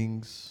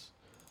 things.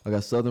 I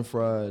got Southern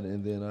Fried,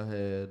 and then I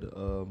had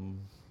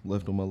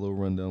left on my little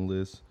rundown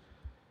list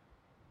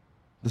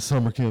the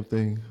summer camp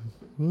thing.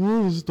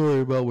 What was the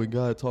story about when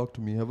God talked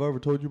to me? Have I ever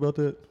told you about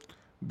that?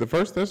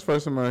 That's the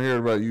first time I heard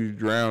about you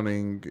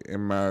drowning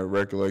in my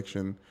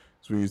recollection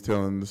is when you was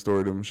telling the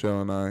story to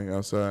Michelle and I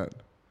outside.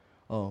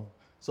 Oh,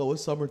 so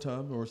it's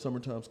summertime, or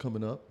summertime's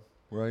coming up,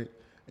 right?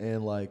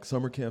 And like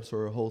summer camps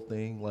are a whole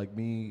thing. Like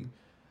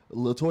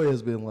LaToya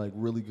has been like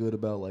really good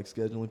about like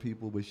scheduling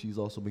people, but she's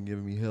also been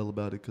giving me hell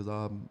about it because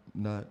I'm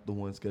not the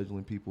one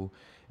scheduling people,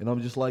 and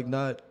I'm just like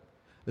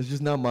it's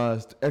just not my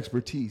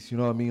expertise. You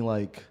know what I mean?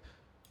 Like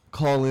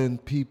calling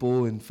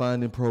people and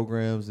finding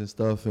programs and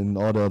stuff and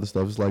all the other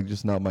stuff is like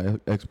just not my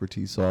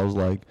expertise. So I was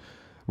like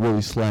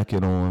really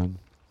slacking on.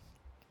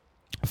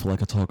 I feel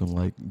like I'm talking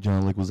like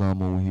John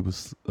Leguizamo when he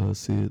was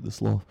Sid the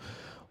Sloth.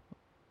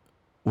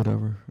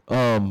 Whatever.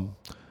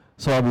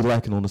 So I'll be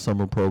lacking on the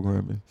summer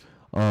programming.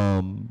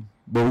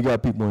 But we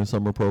got people in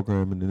summer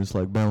programming and it's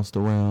like bounced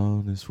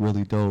around. It's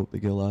really dope. They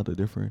get a lot of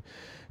different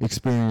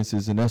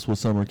experiences, and that's what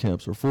summer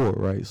camps are for,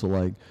 right? So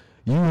like,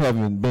 you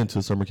haven't been to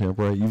a summer camp,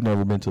 right? You've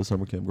never been to a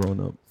summer camp growing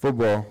up.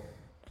 Football,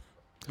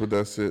 but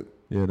that's it.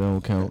 Yeah, they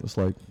don't count. It's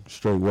like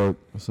straight work.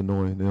 It's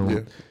annoying. They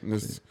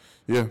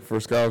don't, for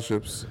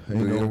scholarships.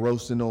 Ain't no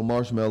roasting no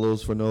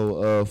marshmallows for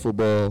no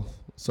football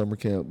summer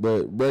camp.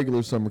 But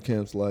regular summer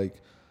camps like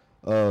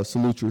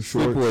salute your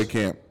shorts. Sleepaway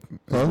camp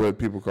is what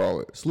people call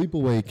it.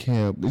 Sleepaway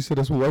camp. You said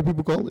that's what white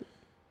people call it?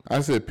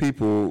 I said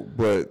people,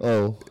 but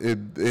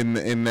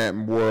in that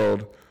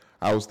world,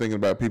 I was thinking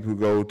about people who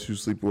go to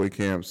sleepaway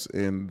camps,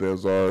 and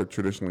those are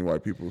traditionally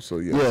white people. So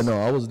yes. Yeah, no,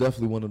 I was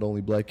definitely one of the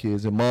only black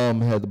kids, and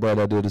Mom had the bright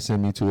idea to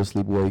send me to a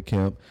sleepaway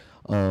camp.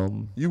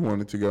 You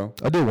wanted to go?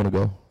 I did want to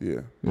go.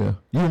 Yeah. Yeah.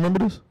 You remember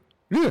this?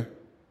 Yeah.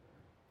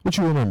 What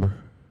you remember?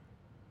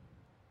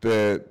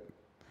 That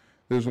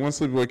there's one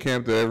sleepaway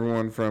camp that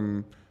everyone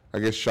from, I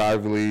guess,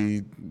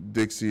 Shively,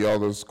 Dixie, all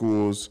those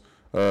schools,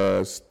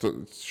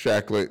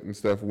 Shacklet and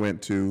stuff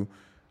went to.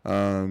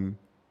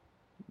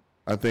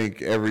 I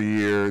think every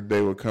year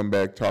they would come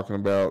back talking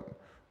about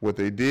what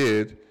they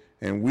did,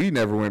 and we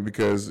never went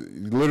because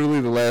literally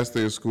the last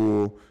day of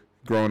school,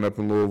 growing up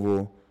in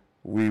Louisville,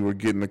 we would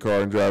get in the car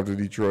and drive to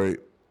Detroit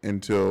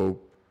until,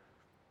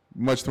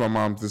 much to my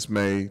mom's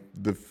dismay,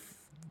 the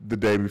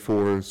day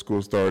before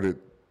school started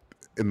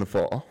in the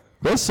fall.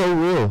 That's so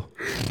real.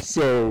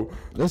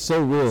 That's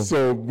so real.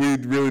 So we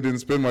really didn't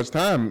spend much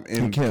time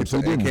in camps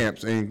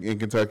in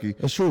Kentucky.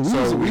 That's true.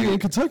 We in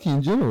Kentucky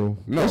in general.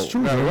 No, that's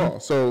true, not at all.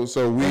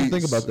 So we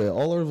think about that.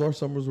 All of our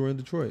summers were in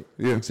Detroit.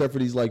 Yeah, except for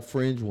these like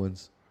fringe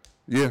ones.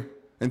 Yeah,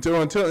 until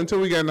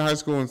we got into high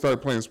school and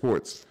started playing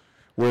sports,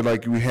 where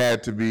like we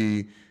had to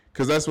be,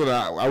 because that's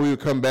what we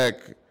would come back.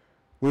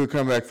 We would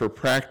come back for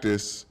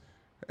practice.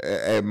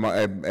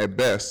 At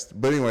best,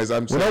 but anyways,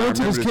 when I went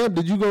to this camp,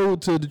 did you go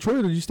to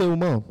Detroit or did you stay with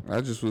Mom?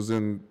 I just was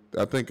in.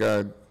 I think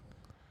I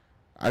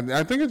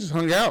just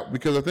hung out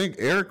because I think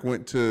Eric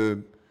went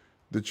to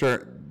the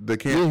church, the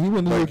camp. Yeah, he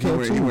went to the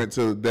camp too. He went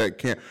to that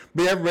camp.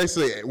 But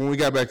basically, when we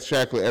got back to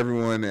Shacklet,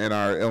 everyone in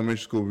our elementary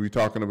school would be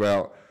talking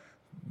about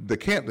the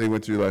camp they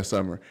went to last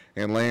summer.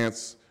 And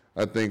Lance,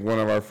 I think one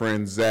of our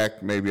friends,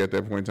 Zach, maybe at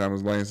that point in time,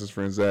 was Lance's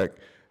friend Zach,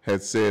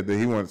 had said that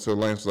he wanted. So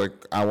Lance was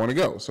like, "I want to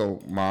go."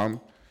 So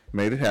Mom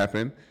made it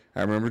happen.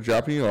 I remember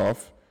dropping you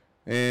off,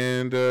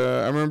 and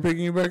I remember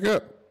picking you back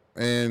up,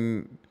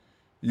 and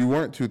you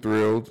weren't too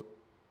thrilled.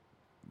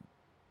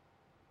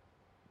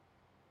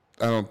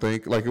 I don't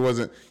think. Like, it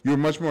wasn't. You were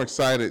much more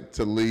excited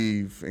to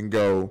leave and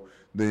go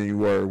than you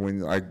were when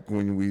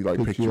we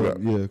picked you up.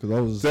 Yeah, because I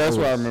was. So that's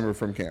what I remember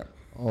from camp.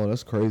 Oh,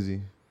 that's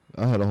crazy.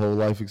 I had a whole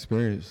life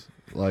experience,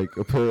 like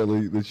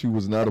apparently that you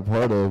was not a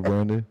part of,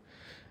 Brandon,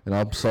 and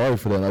I'm sorry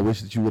for that. I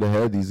wish that you would have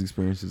had these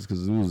experiences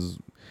because it was.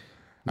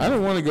 I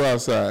don't want to go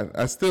outside.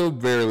 I still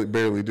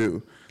barely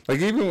do. Like,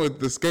 even with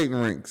the skating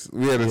rinks,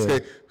 we had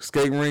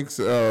skating rinks,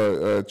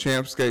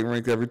 champ skating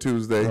rink every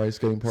Tuesday. Right,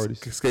 skating parties.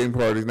 Skating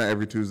parties, not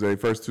every Tuesday,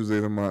 first Tuesday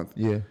of the month.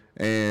 Yeah.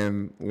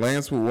 And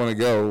Lance would want to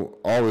go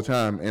all the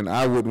time, and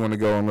I wouldn't want to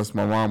go unless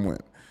my mom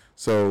went.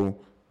 So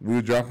we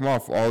would drop him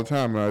off all the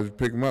time, and I would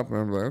pick him up,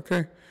 and I'm like,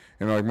 okay.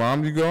 And I'm like,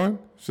 Mom, you going?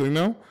 She's like,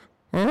 no.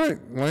 All right,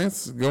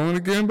 Lance going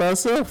again by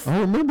himself.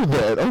 I remember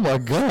that. Oh, my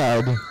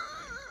God.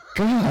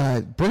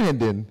 God,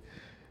 Brandon.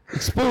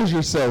 Expose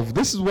yourself.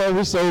 This is why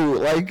we're so,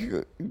 like,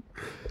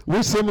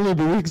 we're similar,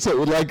 but we're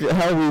so, like,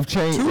 how we've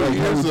changed. 2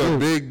 years is a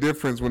big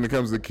difference when it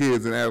comes to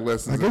kids and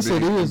adolescents. I guess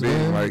it is,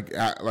 man.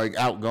 Like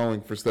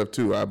outgoing for stuff,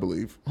 too, I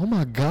believe. Oh,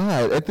 my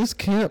God. At this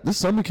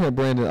summer camp,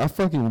 Brandon, I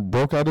fucking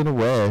broke out in a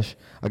rash.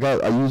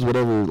 I used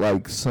whatever,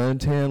 like,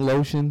 suntan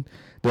lotion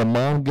that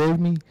Mom gave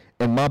me,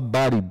 and my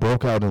body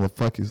broke out in a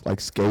fucking,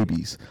 like,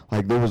 scabies.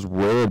 Like, there was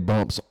red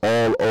bumps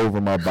all over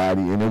my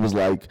body, and it was,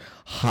 like,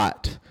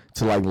 hot.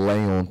 to like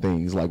lay on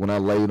things. Like when I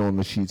laid on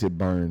the sheets, it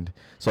burned.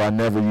 So I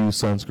never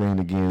used sunscreen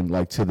again,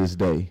 like to this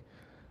day.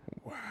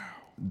 Wow.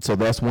 So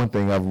that's one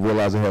thing I've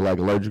realized I had like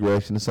allergic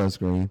reaction to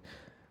sunscreen.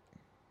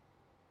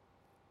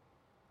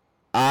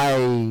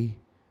 I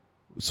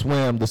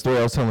swam, the story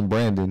I was telling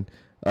Brandon,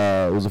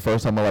 it was the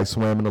first time I like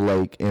swam in the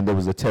lake, and there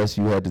was a test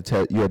you had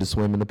to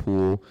swim in the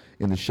pool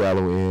in the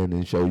shallow end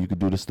and show you could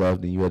do the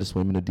stuff. Then you had to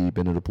swim in the deep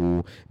end of the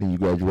pool. Then you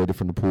graduated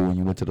from the pool and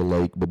you went to the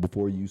lake. But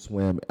before you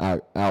swam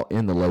out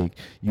in the lake,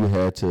 you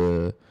had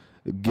to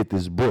get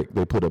this brick.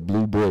 They put a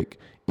blue brick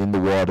in the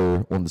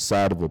water on the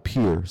side of a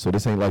pier. So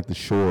this ain't like the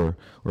shore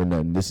or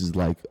nothing. This is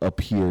like a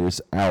pier.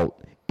 It's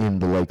out in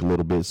the lake a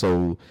little bit.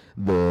 So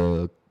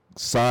the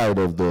side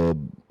of the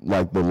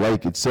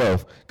lake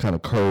itself kind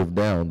of curved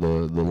down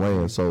the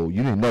land, so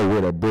you didn't know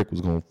where that brick was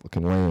going to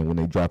fucking land when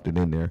they dropped it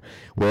in there.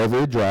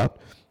 Wherever it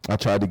dropped, I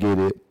tried to get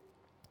it,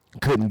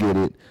 couldn't get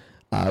it.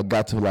 I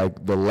got to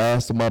like the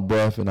last of my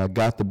breath and I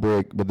got the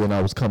brick, but then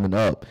I was coming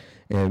up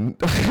and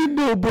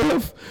no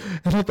breath,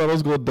 and I thought I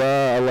was going to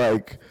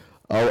die.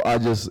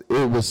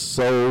 It was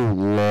so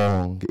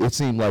long. It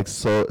seemed like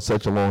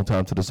such a long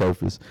time to the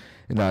surface.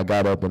 And I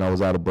got up and I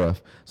was out of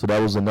breath. So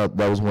that was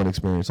one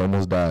experience. I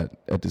almost died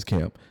at this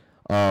camp.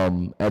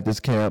 At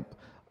this camp,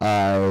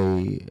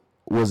 I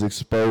was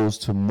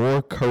exposed to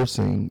more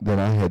cursing than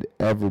I had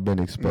ever been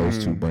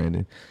exposed to,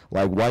 Brandon.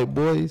 Like, white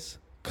boys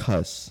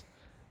cuss.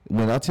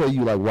 When I tell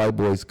you, like, white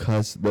boys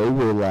cuss, they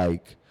were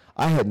like,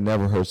 I had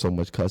never heard so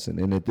much cussing.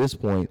 And at this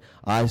point,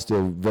 I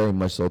still very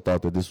much so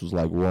thought that this was,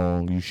 like,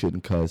 wrong. You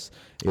shouldn't cuss.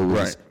 It was,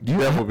 right. Do you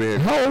know how old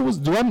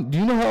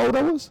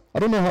I was? I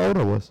don't know how old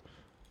I was.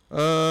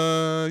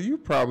 You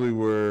probably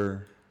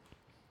were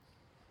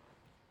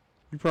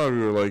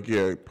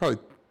like, probably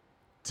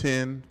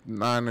 10,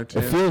 9 or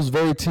 10. It feels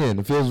very 10.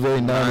 It feels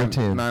very 9 or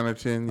 10. 9 or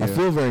 10, yeah. I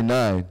feel very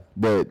 9,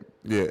 but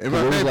yeah,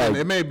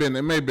 it may have been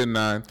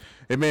 9.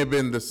 It may have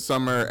been the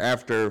summer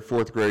after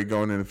 4th grade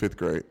going into 5th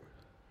grade.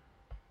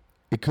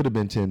 It could have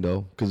been 10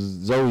 though, because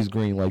Zoe's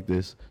green like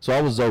this. So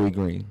I was Zoe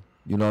Green.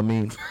 You know what I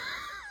mean?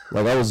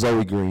 Like I was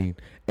Zoe Green,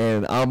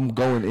 and I'm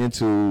going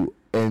into,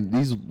 and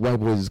these white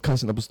boys is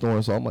cussing up a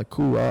storm. So I'm like,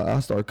 cool. I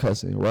start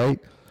cussing, right?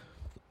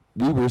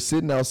 We were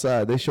sitting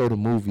outside. They showed a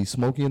movie,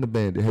 Smokey and the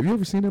Bandit. Have you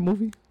ever seen that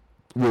movie?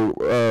 With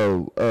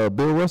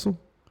Bill Russell?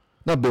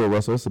 Not Bill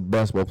Russell. That's a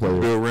basketball player.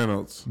 Bill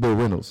Reynolds. Bill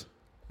Reynolds.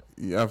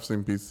 Yeah, I've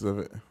seen pieces of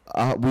it.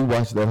 We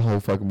watched that whole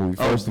fucking movie.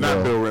 Burt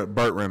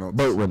Reynolds.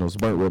 Burt Reynolds.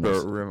 Bill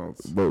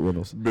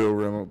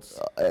Reynolds.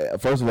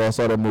 First of all, I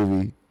saw that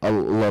movie. I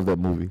love that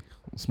movie.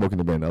 Smoking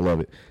the Bandit. I love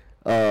it.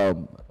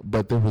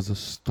 But there was a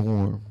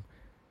storm,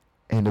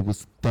 and it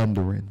was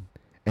thundering,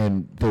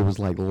 and there was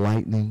like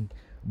lightning,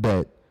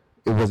 but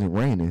it wasn't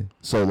raining.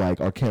 So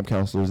like our camp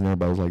counselors and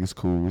everybody was like, it's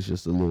cool. It's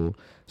just a little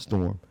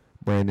storm.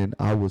 Brandon,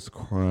 I was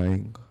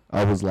crying.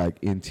 I was like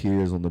in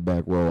tears on the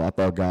back row. I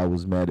thought God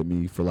was mad at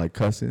me for like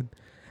cussing.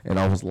 And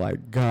I was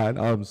like, God,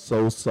 I'm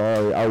so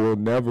sorry. I will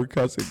never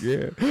cuss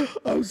again.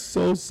 I'm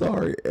so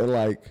sorry. And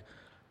like,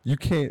 you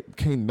can't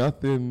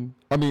nothing.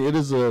 I mean,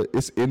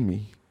 it's in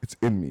me. It's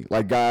in me.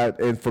 Like God,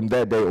 and from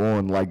that day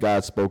on, like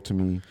God spoke to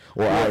me,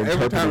 or I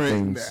interpreted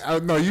things.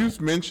 No, you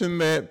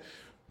mentioned that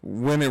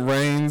when it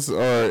rains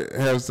or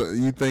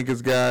you think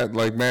it's God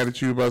like mad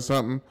at you about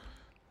something,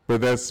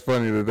 but that's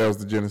funny that was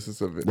the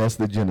genesis of it. That's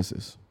the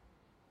genesis.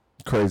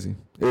 Crazy.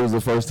 It was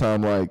the first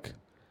time like.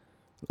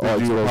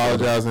 Did you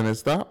apologize and it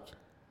stopped?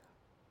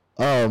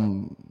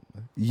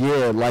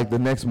 Yeah, like the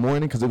next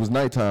morning, because it was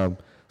nighttime.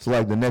 So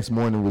like the next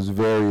morning was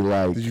very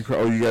like. Did you cry?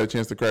 Oh, you got a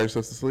chance to cry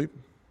yourself to sleep?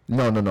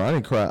 No, I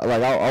didn't cry.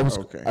 Like I was.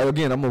 Okay.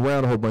 I'm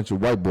around a whole bunch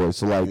of white boys,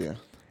 so like. Yeah.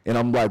 And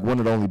I'm like one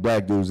of the only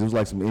black dudes. It was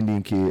like some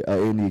Indian kid,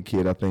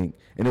 I think.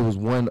 And it was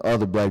one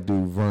other black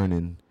dude,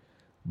 Vernon,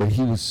 but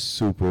he was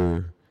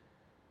super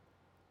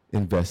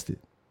invested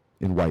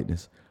in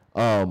whiteness.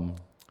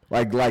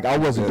 Like I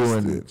wasn't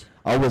doing.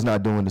 I was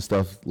not doing the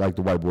stuff like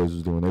the white boys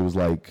was doing. They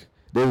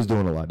was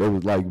doing a lot. They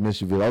was like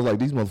mischievous. I was like,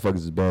 these motherfuckers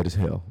is bad as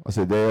hell. I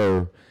said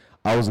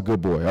I was a good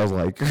boy. I was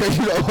like,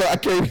 I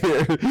came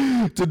here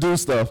to do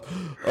stuff.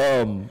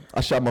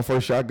 I shot my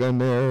first shotgun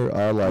there.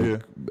 I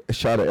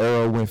shot an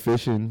arrow, went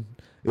fishing.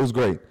 It was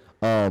great.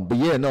 But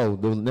yeah, no,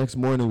 the next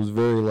morning was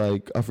very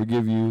like, I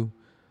forgive you.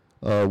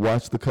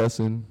 Watch the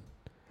cussing.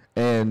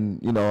 And,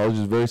 I was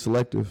just very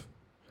selective.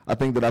 I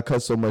think that I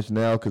cuss so much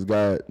now because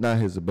God, not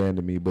has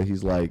abandoned me, but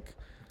he's like,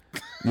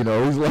 he's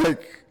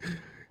like,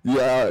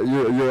 yeah,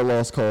 you're a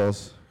lost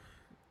cause.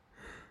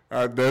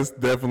 That's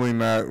definitely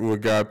not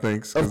what God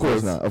thinks. Of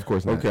course not.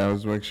 Okay, I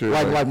was make sure.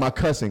 Like my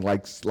cussing,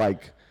 like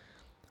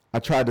I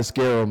tried to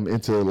scare him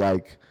into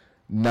like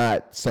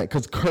not saying,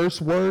 because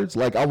curse words,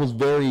 like I was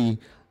very,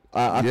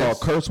 I thought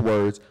curse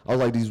words. I was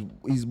like these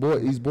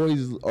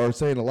boys are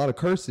saying a lot of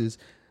curses.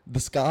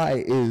 The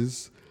sky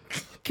is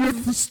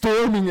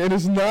storming and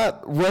it's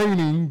not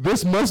raining.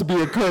 This must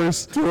be a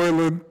curse.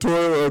 Toil,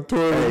 trouble.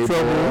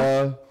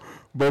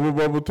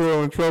 Bubble,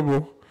 toil and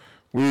trouble.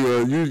 I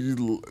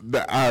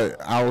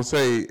will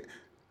say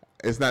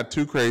it's not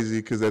too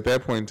crazy because at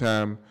that point in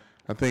time,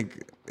 I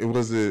think it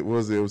was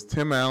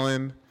Tim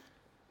Allen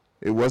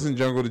It wasn't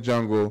Jungle to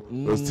Jungle.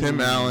 It was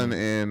Tim Allen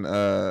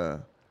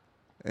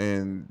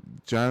and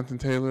Jonathan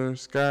Taylor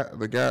Scott,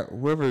 the guy,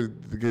 whoever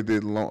the kid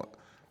did.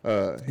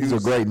 These are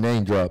great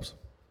name drops.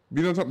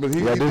 You know what I'm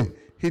talking about?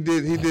 He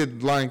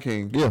did Lion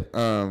King.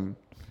 Yeah.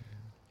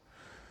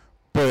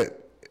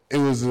 But it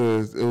was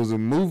a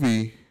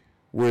movie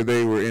where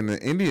they were in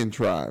the Indian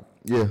tribe.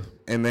 Yeah.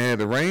 And they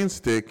had a rain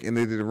stick and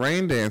they did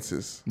rain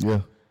dances.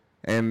 Yeah.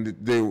 And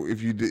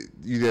if you did,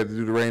 you had to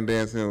do the rain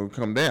dance and it would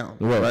come down.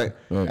 Right.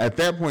 At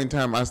that point in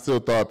time, I still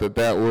thought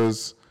that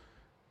was.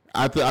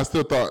 I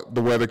still thought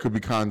the weather could be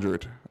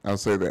conjured. I'll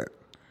say that.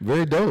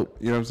 Very dope.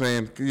 You know what I'm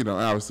saying? You know,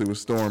 obviously with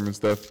Storm and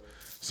stuff.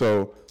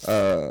 So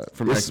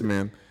from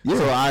X-Men.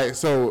 Yeah.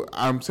 So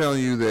I'm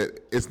telling you that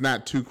it's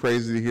not too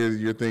crazy to hear that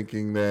you're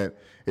thinking that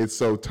it's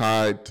so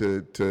tied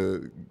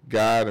to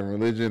God and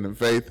religion and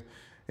faith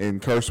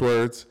and curse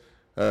words.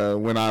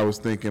 When I was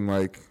thinking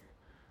like,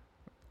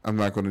 I'm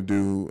not going to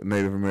do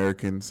Native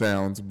American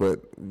sounds,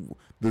 but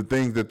the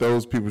things that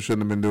those people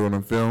shouldn't have been doing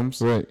in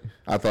films, right?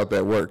 I thought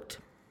that worked.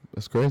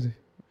 That's crazy.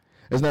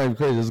 It's not even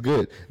crazy. It's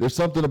good. There's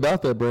something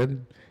about that,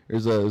 Brandon.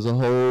 There's a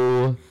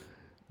whole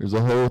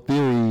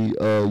theory,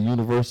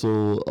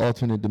 universal,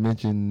 alternate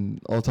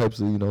dimension, all types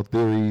of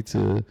theory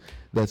to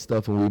that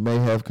stuff, and we may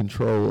have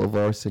control of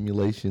our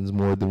simulations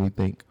more than we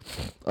think.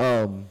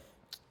 Yeah,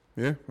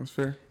 that's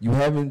fair. You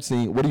haven't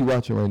seen. What are you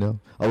watching right now?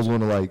 I was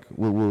wondering,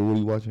 what are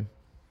you watching?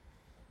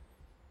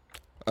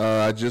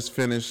 I just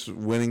finished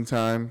Winning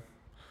Time,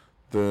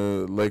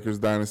 the Lakers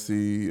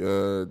dynasty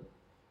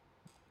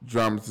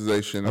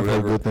dramatization. I've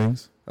heard good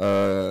things.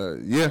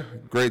 Yeah,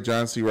 great.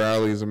 John C.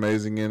 Reilly is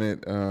amazing in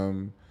it.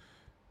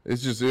 It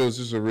was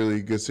just a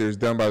really good series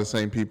done by the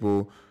same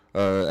people.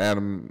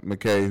 Adam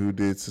McKay, who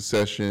did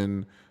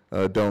Succession,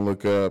 Don't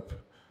Look Up,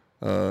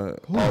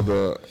 all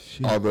the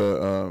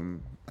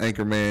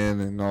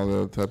Anchorman and all the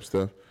other type of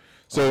stuff.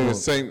 So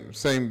it's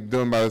same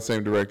done by the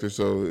same director.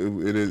 So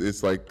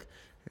it's like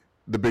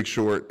The Big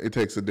Short. It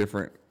takes a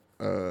different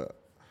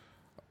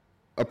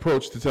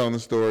approach to telling the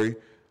story.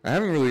 I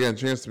haven't really gotten a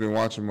chance to be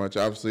watching much.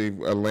 Obviously,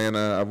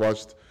 Atlanta.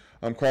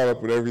 I'm caught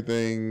up with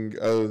everything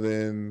other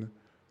than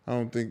I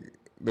don't think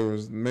there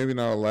was maybe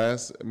not a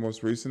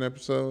most recent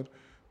episode,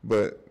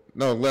 but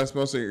no,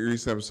 most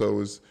recent episode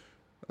was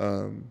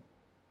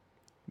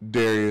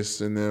Darius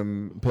and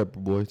them.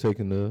 Pepperboy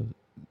taking the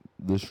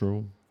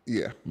shroom.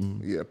 Yeah,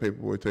 yeah,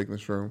 Paperboy taking the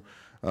shroom,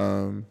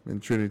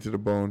 and Trinity to the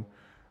Bone.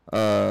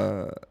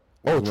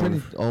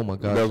 Trinity! Oh my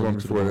God, that was one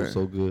before that.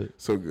 So good,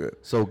 so good,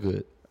 so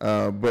good.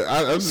 But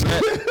other than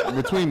that,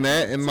 between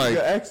that and like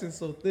your accent's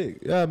so thick.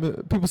 Yeah, I mean,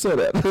 people say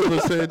that. People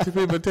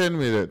tell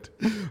me that.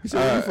 He said,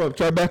 "Where you from?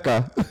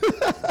 Tribeca."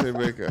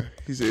 Tribeca.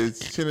 He said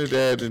it's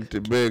Trinidad and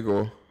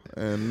Tobago,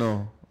 and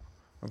no,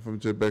 I'm from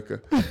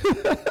Tribeca.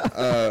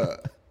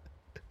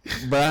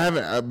 But I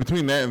haven't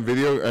between that and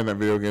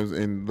video games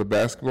and the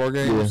basketball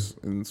games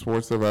and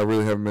sports stuff. I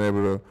really haven't been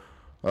able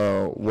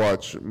to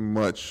watch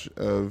much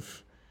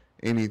of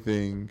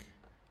anything.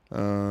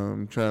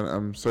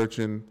 I'm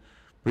searching.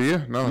 But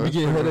yeah, no. You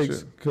get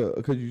headaches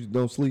because you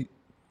don't sleep?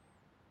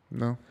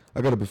 No.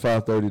 I got up at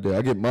 5:30 today.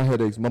 I get my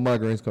headaches. My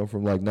migraines come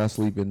from like not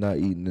sleeping, not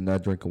eating, and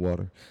not drinking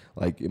water.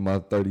 Like in my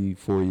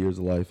 34 years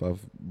of life, I've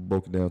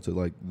broken down to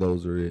like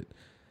those are it.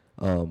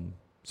 So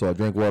I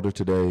drank water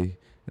today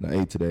and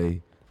I ate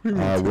today.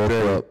 I woke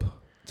up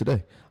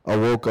today. I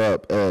woke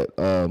up at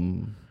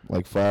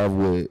like 5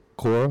 with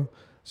Cora.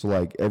 So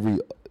like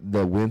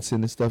the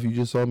Winston and stuff you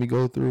just saw me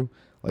go through,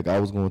 like I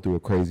was going through a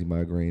crazy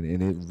migraine,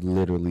 and it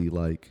literally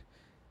like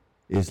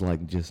it's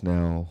like just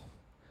now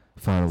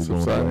finally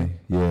going away.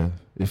 Yeah,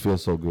 it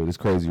feels so good. It's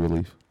crazy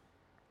relief.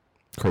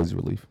 Crazy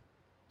relief.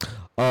 Do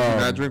you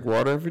not drink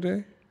water every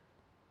day?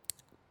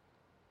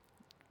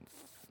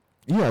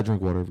 Yeah, I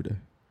drink water every day.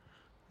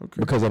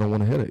 Okay. Because I don't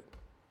want a headache.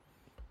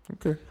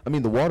 Okay. I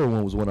mean, the water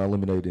one was one I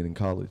eliminated in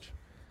college.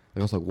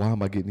 Like, I was like, why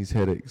am I getting these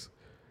headaches?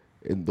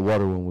 And the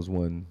water one was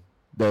one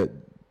that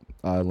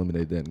I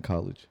eliminated that in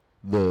college.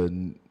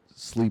 The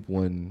sleep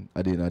one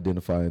I didn't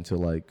identify until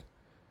like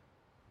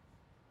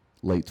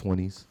late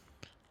 20s.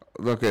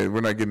 Okay,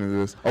 we're not getting into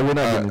this. Oh, we're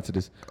not getting into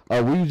this.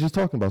 We were just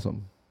talking about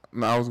something.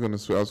 No, I was gonna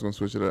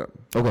switch it up.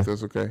 Okay, if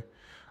that's okay.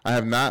 I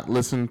have not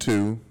listened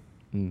to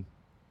the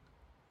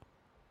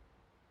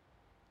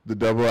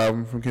double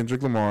album from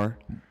Kendrick Lamar.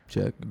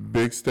 Check.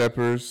 Big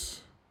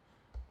Steppers.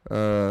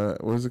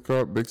 What is it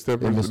called? Big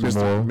Steppers. And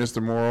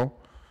Mr. Moral.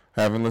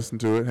 Haven't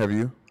listened to it. Have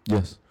you?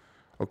 Yes.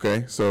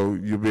 Okay, so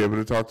you'll be able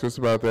to talk to us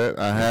about that.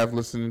 I have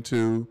listened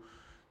to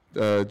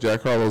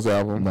Jack Harlow's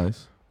album.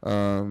 Nice.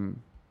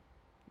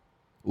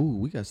 Ooh,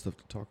 we got stuff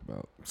to talk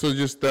about. So I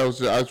just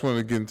wanted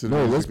to get into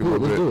the let's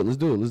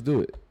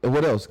do it. And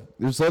what else?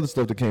 There's other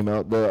stuff that came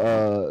out.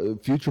 The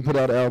Future put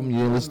out an album. You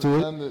didn't listen to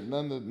it?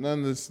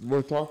 None that's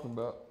worth talking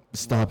about.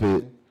 Stop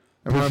it.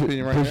 In my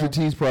opinion, right now. Pusha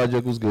T's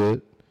project was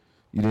good.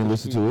 You didn't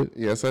listen to it?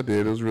 Yes, I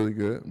did. It was really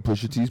good.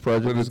 Pusha T's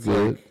project was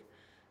good. Like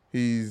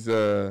he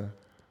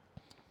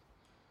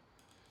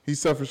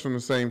suffers from the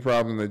same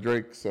problem that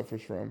Drake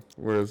suffers from,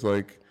 whereas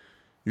like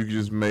you can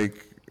just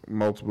make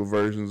multiple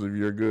versions of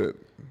 "You're Good."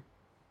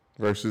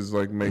 versus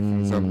like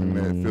making something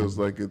that feels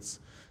like it's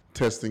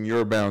testing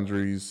your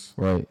boundaries,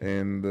 right?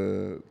 And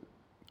the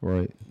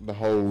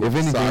whole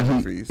if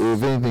soccer feast.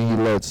 If anything, he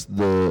lets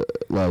the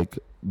like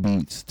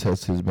beats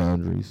test his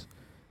boundaries,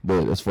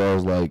 but as far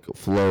as like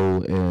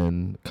flow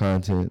and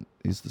content,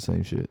 it's the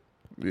same shit.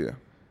 Yeah,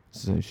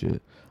 it's the same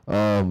shit.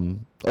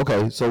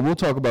 Okay, so we'll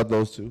talk about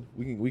those two.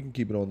 We can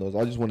keep it on those.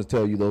 I just want to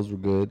tell you those were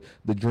good.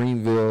 The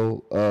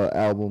Dreamville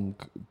album,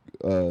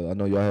 I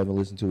know y'all haven't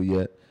listened to it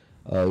yet.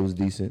 It was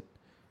decent.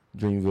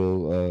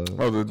 Dreamville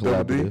the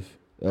collaborative.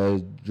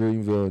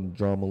 Dreamville and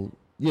Drama.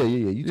 Yeah.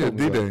 You told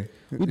me D-Day.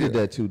 We did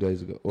that 2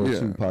 days ago or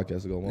 2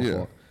 podcasts ago. My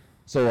fault.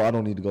 So I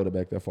don't need to go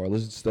back that far.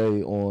 Let's just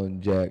stay on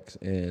Jack's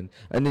and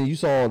then you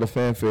saw all the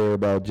fanfare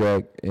about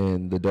Jack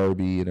and the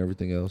Derby and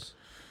everything else.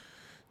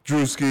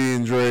 Drewski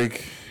and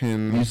Drake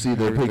and you see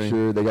the everything.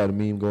 picture. They got a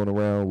meme going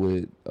around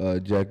with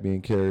Jack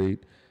being carried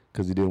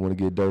because he didn't want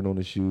to get dirt on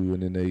the shoe,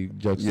 and then they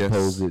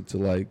juxtaposed it to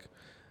like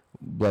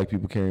black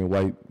people carrying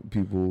white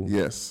people.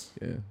 Yes.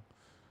 Yeah.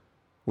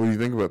 What do you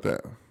think about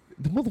that?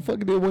 The motherfucker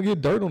didn't want to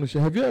get dirt on the shoe.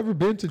 Have you ever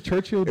been to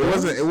Churchill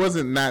Downs? It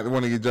wasn't not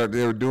want to get dirt.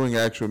 They were doing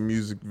actual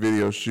music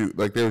video shoot.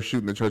 Like they were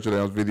shooting the Churchill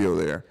Downs video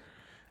there,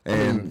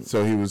 and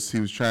so he was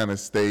trying to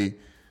stay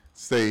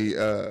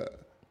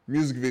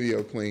music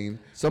video clean.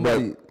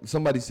 Somebody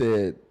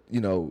said,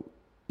 you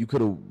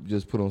could have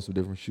just put on some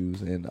different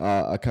shoes, and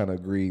I kind of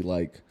agree.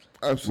 Like,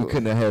 absolutely. We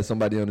couldn't have had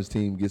somebody on this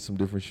team get some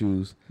different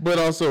shoes. But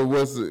also,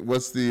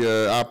 what's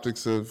the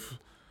optics of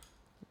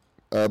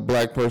a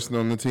black person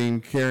on the team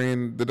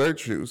carrying the dirt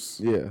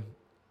shoes? Yeah.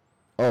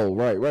 Oh,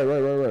 right.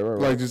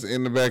 Like just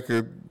in the back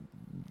of.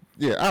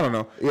 Yeah, I don't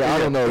know. Yeah, I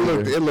don't know. It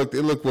looked how it looked.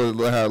 It looked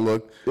how it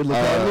looked.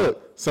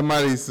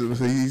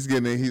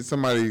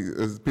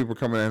 People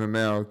coming at him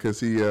now because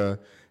he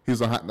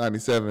was on Hot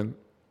 97.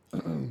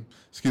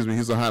 Excuse me, he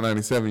was on Hot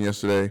 97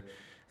 yesterday,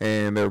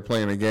 and they were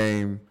playing a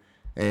game,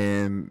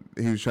 and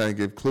he was trying to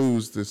give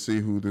clues to see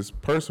who this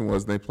person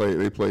was. And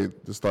they played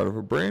the start of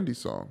a Brandy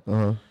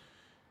song,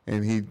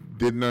 and he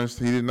didn't know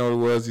what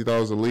it was. He thought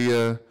it was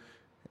Aaliyah,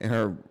 and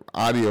her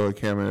audio had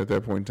come in at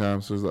that point in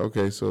time. So it was like,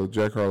 okay, so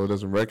Jack Harlow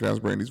doesn't recognize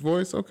Brandy's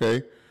voice.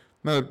 Okay,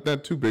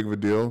 not too big of a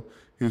deal.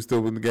 He was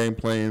still in the game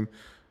playing.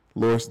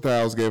 Laura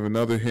Stiles gave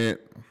another hint.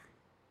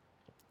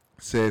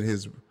 Said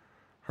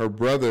her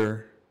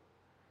brother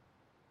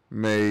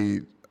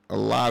made a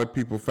lot of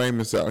people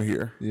famous out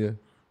here. Yeah.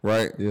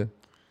 Right? Yeah.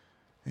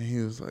 And he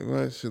was like,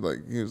 what?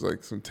 He was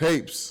like, some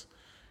tapes.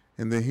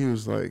 And then he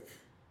was like,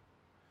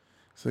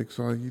 it's like,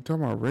 so you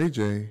talking about Ray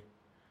J,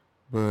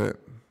 but,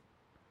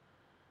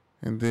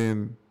 and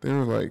then they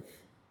were like,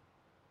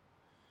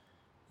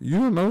 you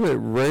don't know that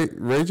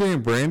Ray J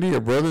and Brandy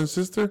are brother and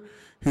sister?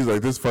 He was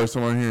like, this is the first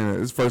time I'm hearing that.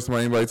 This is the first time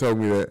anybody told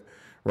me that.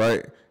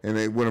 Right? And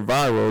it went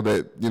viral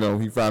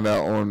that, he found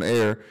out on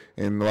air,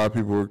 and a lot of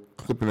people were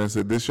clipping and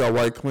said, this y'all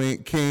white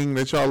king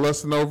that y'all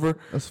lusting over?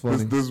 That's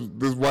funny.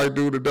 This white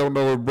dude that don't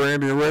know if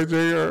Brandy and Ray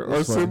J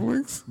are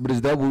siblings? But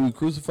is that what we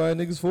crucify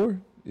niggas for?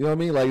 You know what I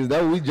mean? Like, is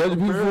that what we judge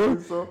people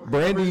for? So.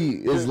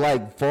 Brandy is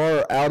like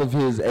far out of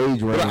his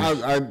age range.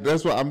 But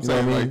that's what I'm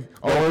saying. Like,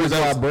 the only reason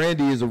why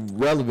Brandy is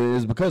relevant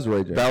is because of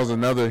Ray J. That was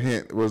another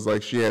hint. Was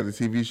like she had a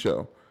TV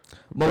show.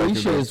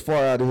 Moesha is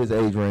far out of his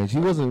age range. He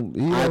wasn't.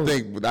 I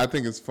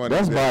think it's funny.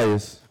 That's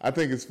bias. I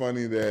think it's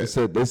funny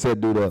that they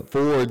said dude up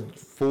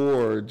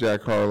for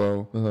Jack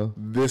Harlow.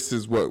 This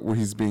is what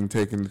he's being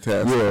taken to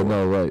task. Yeah, for.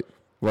 no, right.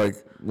 Like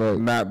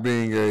not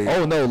being a.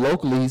 Oh no!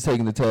 Locally, he's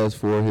taking the task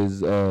for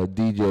his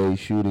DJ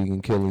shooting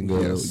and killing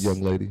a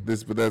young lady.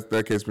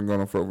 That case been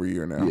going on for over a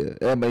year now. Yeah,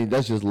 I mean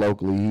that's just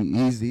locally.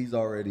 He's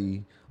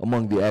already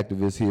among the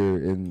activists here,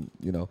 and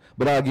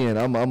But again,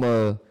 I'm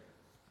a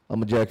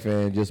Jack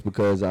fan just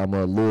because I'm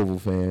a Louisville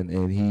fan,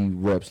 and he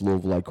reps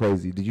Louisville like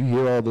crazy. Did you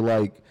hear all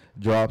the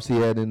drops he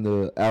had in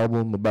the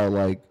album about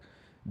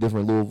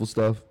different Louisville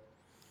stuff?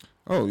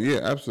 Oh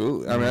yeah,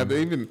 absolutely. I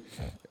mean,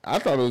 I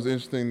thought it was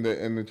interesting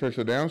that in the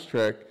Churchill Downs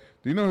track.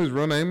 Do you know what his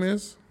real name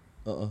is?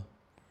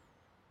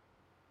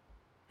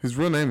 His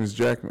real name is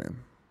Jackman.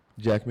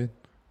 Jackman.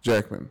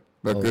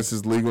 That's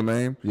his legal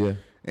name. Yeah.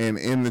 And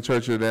in the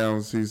Churchill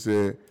Downs, he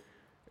said,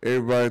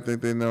 everybody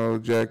think they know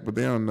Jack, but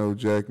they don't know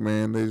Jack,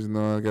 man. They just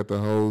know I got the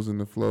hoes and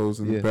the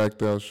flows and the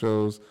backed out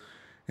shows.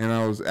 And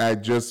I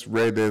just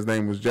read that his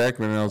name was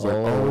Jackman, and I was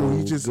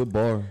good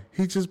bar.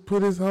 He just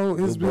put his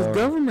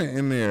government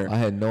in there. I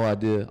had no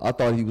idea. I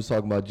thought he was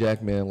talking about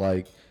Jackman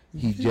like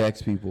he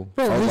jacks people.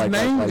 Bro, his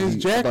name is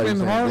Jackman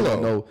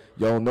Harlow.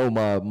 Y'all know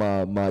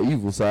my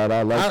evil side.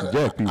 I like to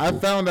jack people. I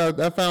found that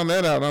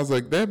out, and I was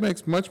like, that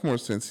makes much more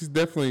sense.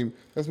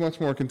 That's much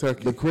more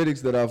Kentucky. The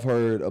critics that I've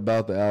heard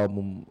about the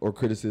album, or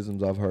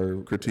criticisms I've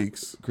heard,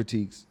 criticisms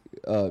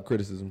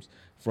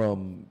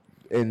from,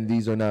 and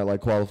these are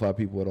not qualified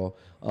people at all.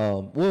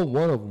 Well,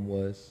 one of them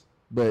was,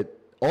 but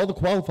all the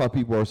qualified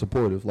people are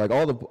supportive. Like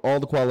all the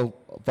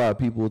qualified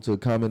people to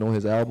comment on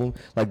his album,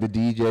 like the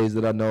DJs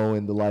that I know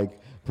and the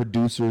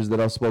producers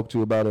that I spoke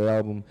to about the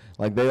album,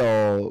 they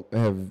all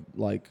have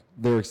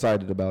they're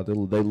excited about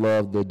it. They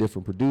love the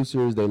different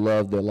producers. They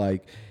love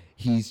that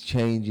he's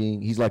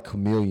changing. He's like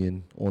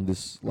chameleon on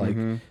this. Like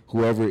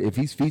whoever, if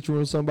he's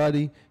featuring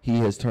somebody, he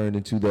has turned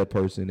into that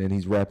person, and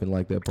he's rapping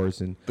like that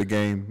person. The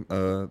game.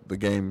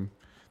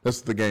 That's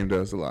what the game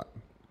does a lot.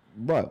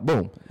 Right.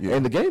 Boom. Yeah.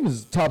 And the game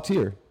is top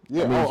tier.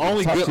 Yeah.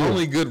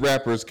 Only good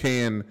rappers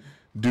can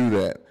do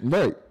that.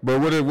 Right. But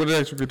what are the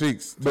extra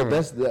critiques? But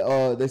that's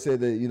the. They say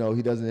that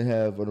he doesn't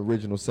have an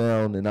original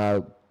sound, and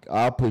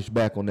I'll push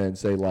back on that and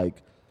say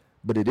like,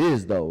 but it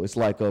is though. It's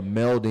like a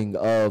melding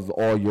of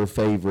all your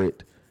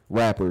favorite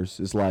rappers.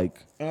 It's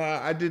like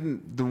the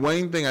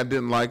Wayne thing I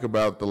didn't like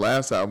about the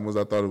last album was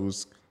I thought it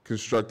was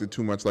constructed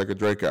too much like a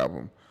Drake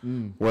album,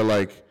 where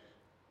like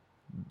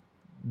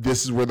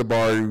this is where the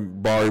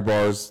Bari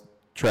Bars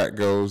track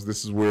goes.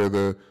 This is where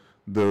the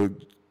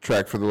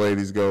track for the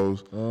ladies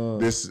goes.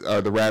 This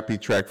the rappy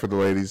track for the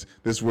ladies.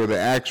 This is where the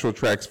actual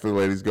tracks for the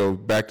ladies go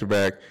back to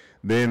back.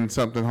 Then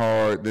something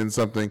hard. Then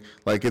something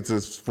like it's a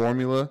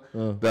formula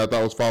that I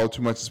thought was followed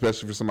too much,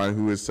 especially for somebody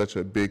who is such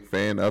a big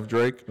fan of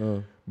Drake.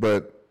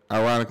 But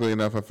ironically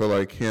enough, I feel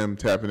like him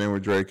tapping in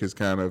with Drake has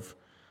kind of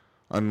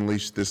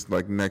unleashed this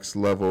like next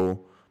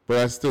level. But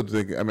I still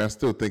think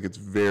it's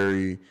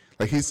very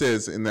like he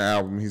says in the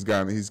album he's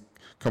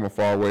come a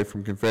far way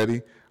from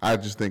Confetti. I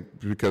just think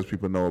because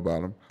people know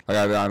about him. Like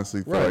I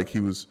honestly feel like he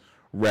was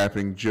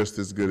rapping just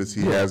as good as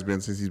he has been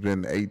since he's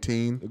been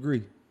 18.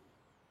 Agree.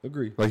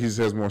 Like he just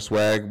has more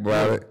swag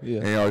about it. Yeah.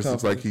 And he always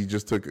looks like he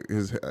just took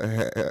his.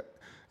 It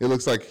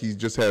looks like he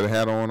just had a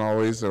hat on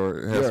always,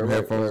 or had some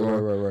headphones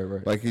on.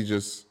 Right. Like he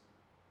just.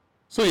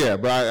 So yeah,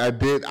 but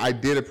I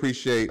did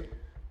appreciate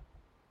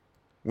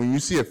when you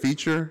see a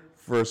feature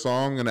for a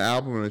song, an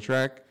album, and a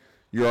track,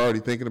 you're already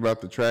thinking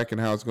about the track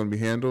and how it's going to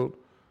be handled.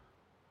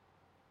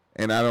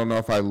 And I don't know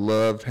if I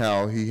loved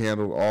how he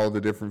handled all the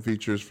different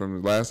features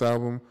from the last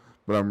album,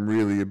 but I'm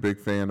really a big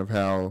fan of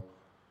how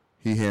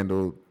he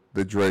handled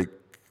the Drake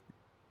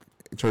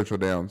Churchill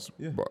Downs.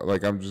 Yeah.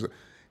 Like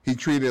he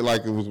treated it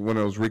like it was when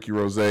it was Ricky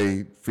Rose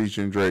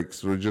featuring Drake,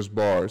 so just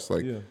bars,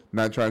 like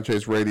not trying to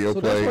chase radio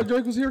play. So that's why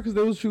Drake was here, because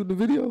they was shooting the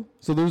video.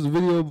 So there was a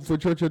video for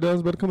Churchill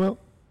Downs about to come out.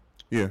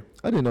 Yeah,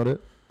 I didn't know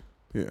that.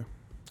 Yeah,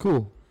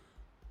 cool.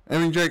 I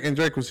mean,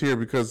 Drake was here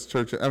because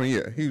Churchill. I mean,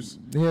 yeah, he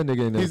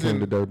nigga ain't never came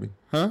to Derby.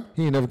 Huh?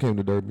 He ain't never came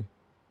to Derby.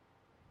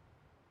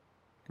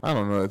 I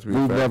don't know that to be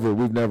a fact.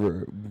 We've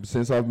never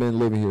since I've been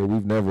living here,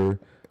 we've never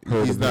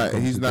heard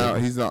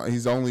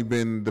he's only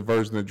been the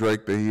version of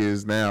Drake that he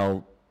is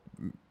now,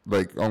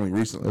 like only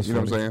recently. That's you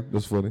know funny. what I'm saying?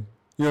 That's funny.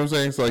 You know what I'm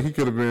saying? So like, he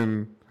could have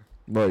been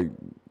like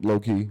low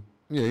key.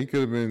 Yeah, he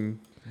could have been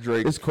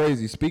Drake. It's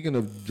crazy. Speaking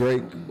of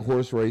Drake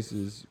horse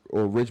races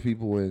or rich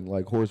people in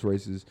like horse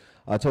races,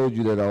 I told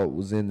you that I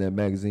was in that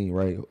magazine,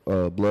 right?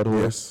 Blood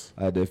Horse. Yes.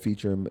 I had that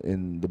feature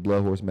in the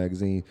Blood Horse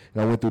magazine,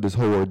 and I went through this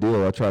whole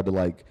ordeal. I tried to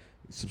like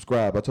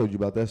subscribe. I told you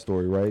about that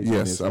story, right?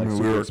 Yes, I mean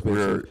we're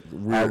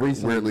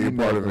weirdly a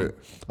part of it.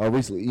 I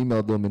recently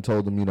emailed them and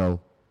told them,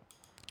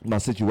 my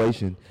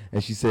situation,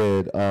 and she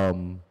said,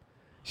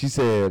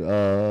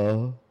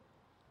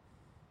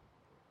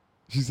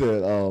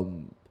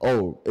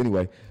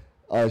 anyway.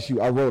 I said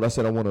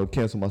I want to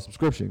cancel my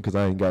subscription because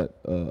I ain't got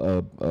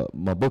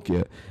my book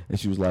yet. And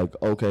she was like,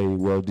 okay,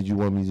 well, did you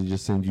want me to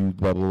just send you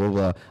blah, blah, blah,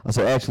 blah. I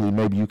said, actually,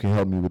 maybe you can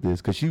help me with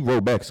this. Because she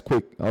wrote back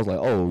quick. I was like,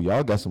 oh,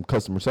 y'all got some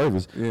customer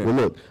service. Yeah. Well,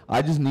 look,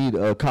 I just need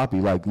a copy.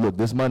 Like, look,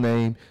 this is my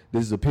name.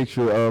 This is a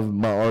picture of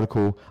my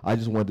article. I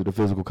just wanted a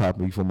physical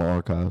copy for my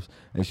archives.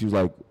 And she was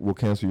like, we'll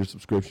cancel your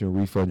subscription,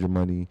 refund your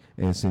money,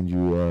 and send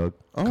you a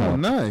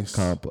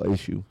comp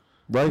issue.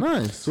 Right?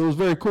 Nice. So it was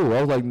very cool.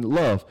 I was like,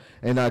 love.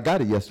 And I got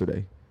it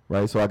yesterday,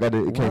 right? So I got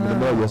it. It came in the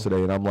mail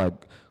yesterday, and I'm like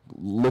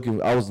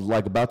looking. I was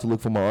like about to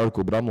look for my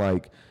article, but I'm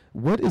like,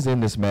 what is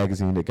in this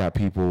magazine that got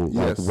people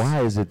like?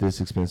 Why is it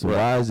this expensive? Right.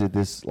 Why is it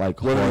this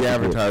like? What are the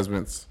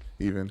advertisements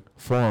even?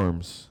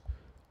 Farms,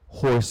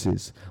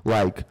 horses.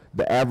 Like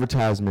the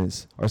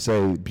advertisements are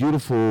say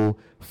beautiful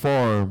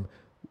farm,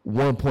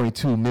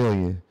 1.2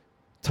 million.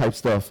 Type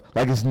stuff,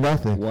 like it's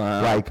nothing.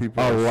 Wow, like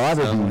a lot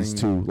of these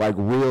too, like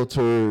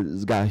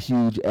realtors got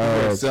huge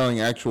ads.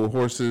 Selling actual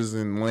horses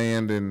and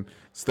land and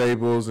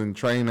stables and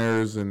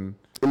trainers and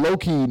low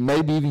key,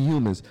 maybe even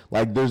humans.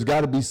 Like there's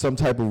got to be some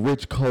type of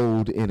rich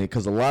code in it,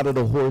 because a lot of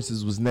the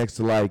horses was next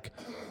to like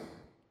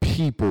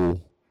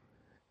people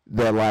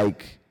that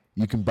like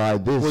you can buy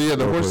this. Well, yeah,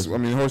 the horse. I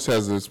mean, horse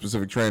has a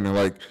specific trainer,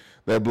 like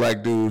that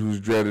black dude who's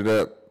dreaded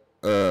up.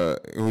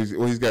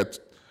 He's got,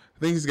 I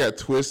think he's got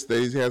twists that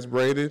he has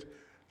braided.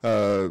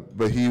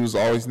 But he was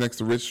always next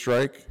to Rich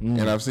Strike,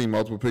 and I've seen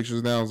multiple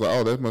pictures now. I was like,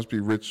 oh, that must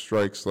be Rich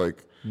Strike's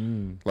like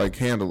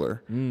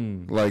handler,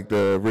 like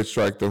the Rich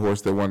Strike, the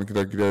horse that won the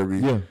Kentucky Derby.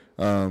 Yeah.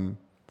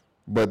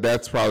 But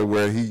that's probably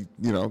where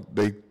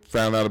they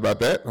found out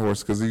about that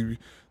horse, because that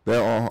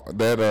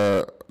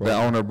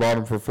owner bought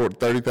him for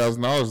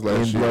 $30,000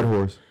 last year.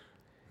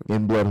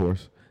 In Blood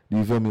Horse. Do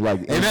you feel me?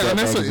 Like,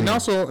 and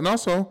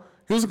also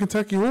he was a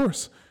Kentucky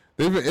horse.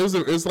 It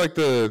was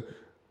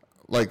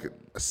like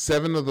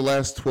 7 of the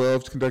last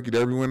 12 Kentucky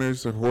Derby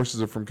winners of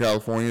horses are from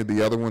California.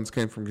 The other ones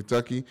came from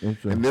Kentucky.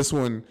 And this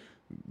one,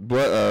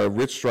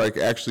 Rich Strike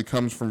actually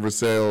comes from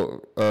Versailles,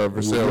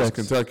 Yes.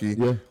 Kentucky,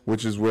 Yeah.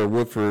 which is where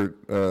Woodford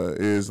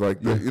is, like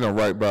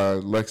right by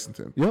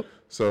Lexington. Yep.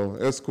 So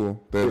that's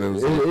cool. That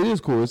It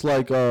is cool. It's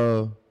like,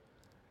 yeah,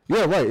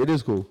 right. It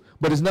is cool,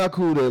 but it's not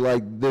cool that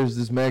like there's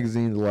this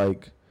magazine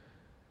like,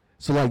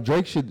 so like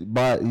Drake should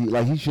buy,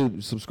 he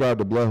should subscribe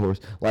to Blood Horse.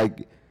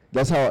 Like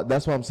that's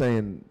why I'm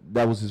saying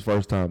that was his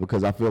first time,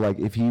 because I feel like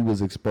if he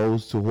was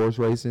exposed to horse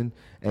racing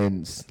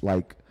and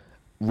like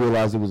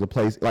realized it was a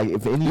place, like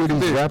if any of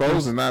these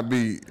rappers and not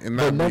be,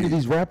 but none of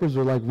these rappers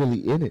are like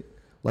really in it.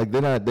 Like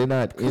they're not in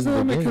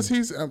the game. Because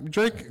he's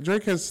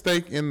Drake has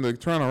stake in the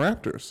Toronto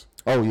Raptors.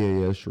 Oh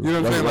yeah, that's true. You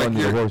know what I'm saying?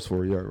 Like you're horse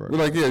for, yeah, right.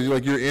 Like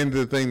you're into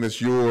the thing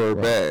that's your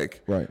bag,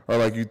 right? Or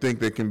like you think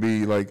that can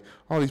be like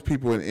all these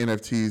people in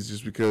NFTs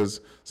just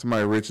because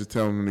somebody rich is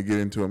telling them to get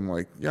into them.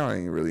 Like y'all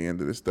ain't really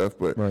into this stuff,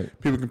 but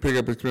people can pick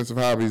up expensive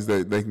hobbies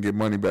that they can get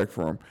money back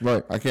from.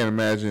 Right. I can't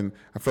imagine.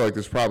 I feel like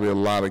there's probably a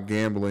lot of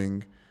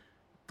gambling,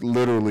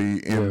 literally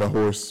in the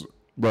horse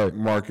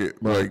market.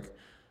 Right. Like,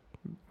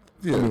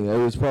 yeah, I mean, it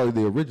was probably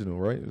the original,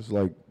 right? It's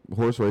like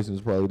horse racing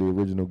is probably the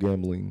original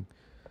gambling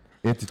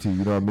entity,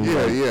 you know what I mean? Yeah,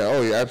 like, yeah,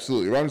 oh yeah,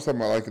 absolutely. I'm just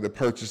talking about like the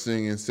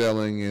purchasing and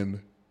selling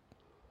and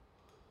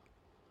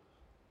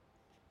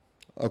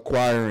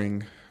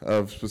acquiring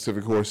of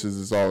specific horses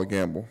is all a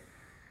gamble.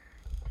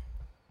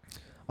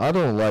 I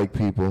don't like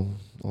people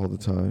all the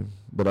time,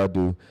 but I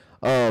do.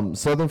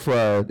 Southern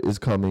Fried is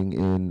coming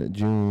in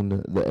June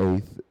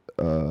the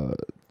 8th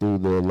through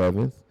the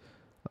 11th.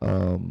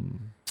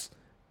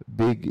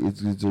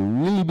 It's a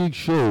really big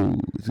show.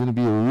 It's gonna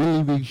be a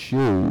really big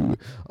show.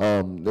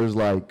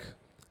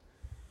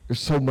 There's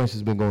so much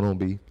that's been going on,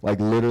 B. Like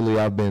literally,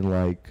 I've been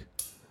like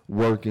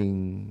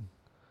working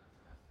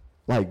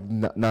like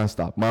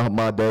nonstop.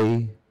 My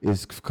day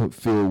is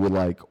filled with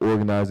like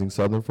organizing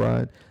Southern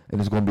Fried,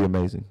 and it's gonna be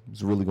amazing.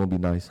 It's really gonna be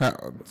nice.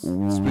 Southern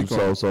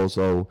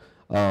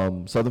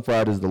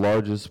Fried is the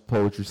largest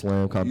poetry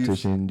slam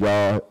competition.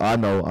 Y'all, I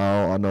know.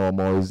 I'm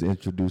always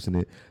introducing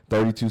it.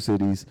 32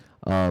 cities.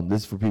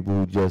 This is for people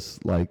who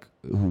just like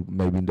who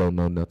maybe don't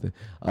know nothing.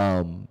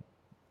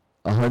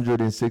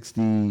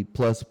 160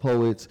 plus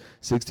poets,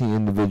 16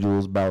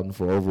 individuals bouting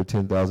for over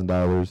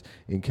 $10,000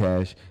 in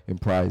cash and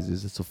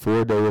prizes. It's a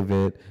 4-day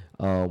event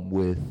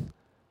with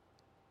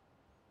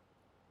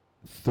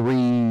 3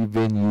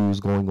 venues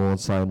going on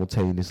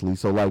simultaneously.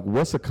 So, like,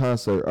 what's a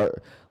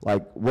concert?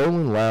 Like,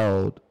 Rolling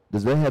Loud,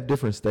 does that have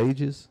different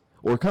stages?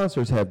 Or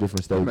concerts have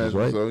different stages,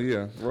 right? So,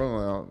 yeah, Rolling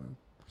Loud.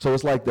 So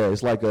it's like that.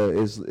 It's like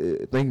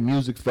think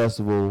music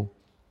festival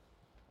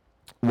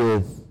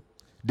with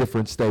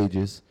different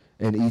stages,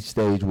 and each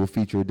stage will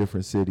feature a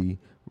different city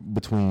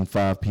between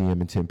 5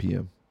 p.m. and 10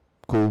 p.m.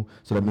 Cool.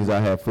 So that means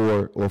I have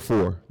 4.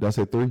 Did I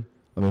say 3?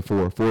 I mean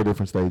 4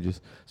 different stages.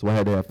 So I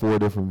had to have 4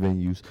 different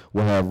venues.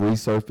 We'll have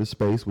Resurface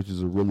Space, which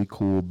is a really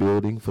cool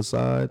building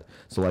facade.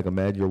 So like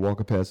imagine you're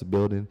walking past a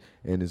building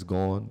and it's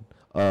gone.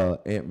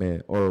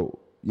 Ant-Man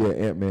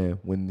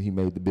when he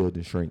made the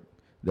building shrink.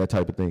 That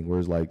type of thing. Where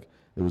it's like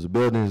there was a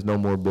building, there's no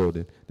more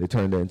building. They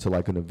turned that into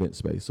like an event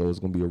space. So it's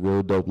gonna be a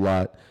real dope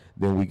lot.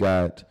 Then we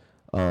got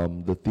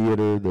the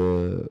theater,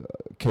 the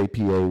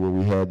KPA, where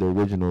we had the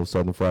original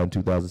Southern Fried in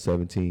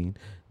 2017.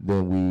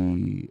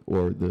 Then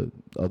the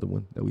other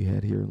one that we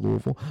had here in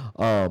Louisville.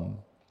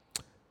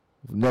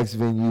 Next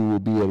venue will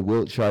be at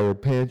Wiltshire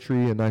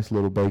Pantry, a nice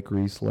little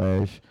bakery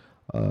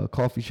 /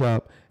 coffee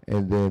shop.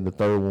 And then the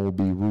third one will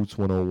be Roots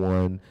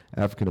 101,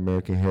 African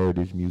American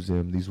Heritage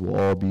Museum. These will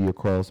all be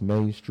across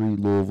Main Street,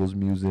 Louisville's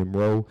Museum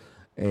Row.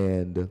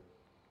 And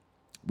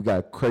we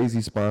got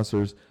crazy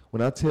sponsors.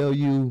 When I tell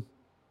you,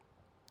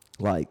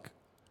 like,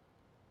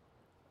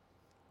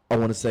 I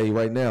want to say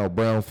right now,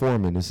 Brown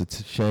Foreman, it's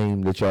a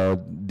shame that y'all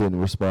didn't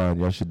respond.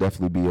 Y'all should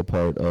definitely be a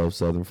part of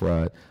Southern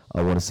Fried.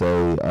 I want to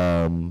say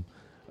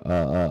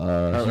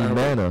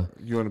Humana.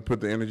 You want to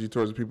put the energy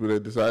towards the people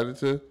that decided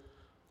to?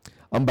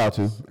 I'm about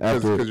to.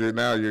 Because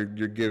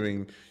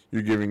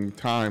you're giving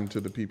time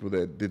to the people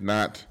that did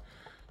not.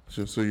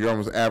 So you're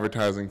almost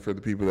advertising for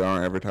the people that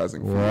aren't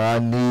advertising for. Well, I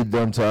need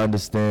them to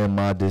understand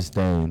my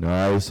disdain.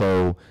 All right,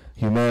 so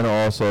Humana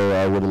also,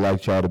 I would have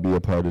liked y'all to be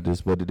a part of this,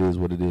 but it is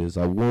what it is.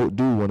 I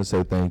do want to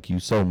say thank you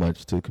so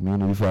much to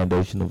Community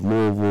Foundation of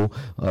Louisville,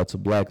 to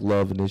Black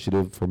Love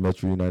Initiative for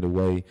Metro United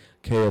Way,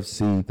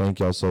 KFC.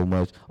 Thank y'all so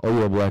much. Oh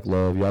yeah, Black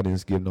Love. Y'all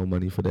didn't give no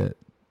money for that.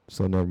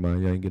 So never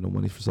mind, y'all ain't get no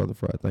money for Southern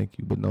Fried. Thank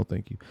you, but no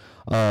thank you.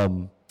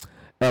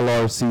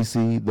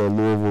 LRCC, the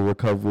Louisville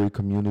Recovery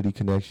Community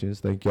Connections.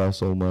 Thank y'all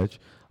so much.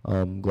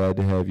 Glad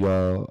to have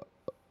y'all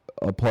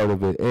a part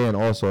of it. And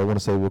also, I want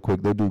to say real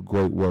quick, they do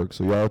great work.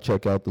 So y'all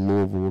check out the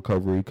Louisville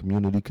Recovery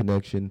Community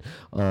Connection.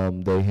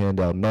 They hand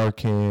out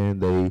Narcan.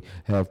 They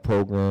have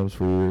programs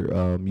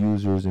for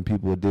users and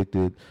people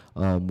addicted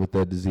with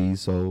that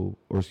disease.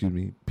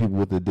 People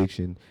with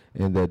addiction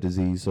and that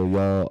disease. So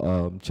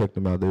y'all check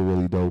them out. They're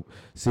really dope.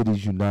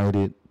 Cities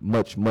United,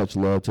 much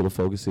love to the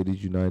Focus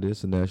Cities United.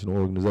 It's a national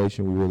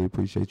organization. We really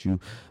appreciate you.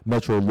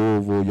 Metro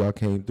Louisville, y'all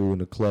came through in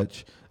the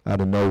clutch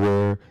out of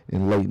nowhere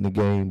and late in the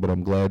game, but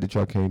I'm glad that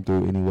y'all came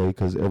through anyway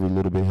because every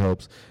little bit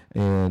helps.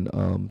 And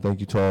thank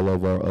you to all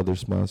of our other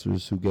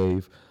sponsors who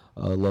gave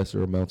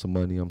lesser amounts of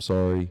money. I'm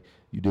sorry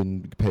you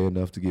didn't pay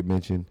enough to get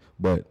mentioned,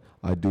 but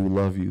I do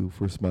love you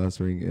for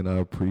sponsoring, and I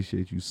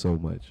appreciate you so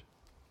much.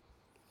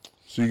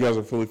 So you guys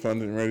are fully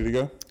funded and ready to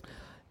go?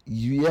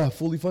 Yeah,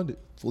 fully funded.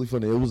 It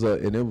was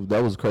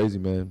that was crazy,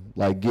 man.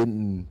 Like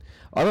getting,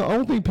 I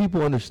don't think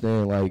people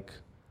understand, like,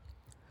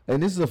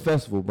 and this is a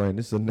festival, Brian.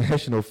 This is a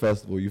national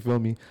festival. You feel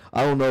me?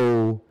 I don't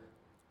know.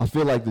 I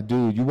feel like the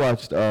dude you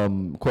watched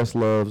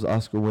Questlove's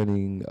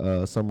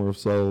Oscar-winning Summer of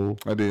Soul.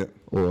 I did.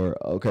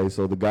 Okay,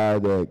 so the guy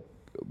that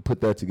put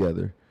that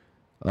together,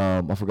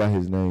 I forgot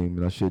his name,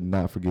 and I should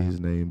not forget his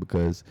name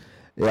because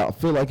I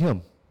feel like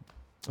him.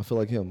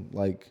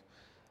 Like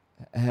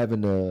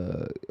having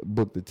to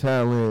book the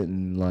talent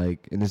and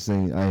like, and this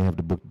ain't, I ain't have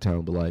to book the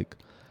talent, but like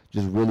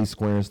just really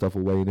squaring stuff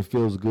away, and it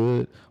feels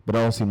good. But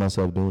I don't see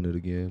myself doing it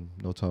again,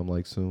 no time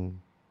like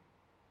soon,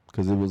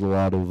 because it was a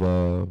lot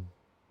of.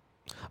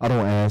 I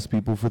don't ask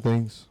people for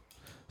things,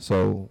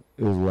 so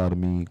it was a lot of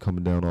me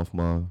coming down off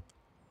my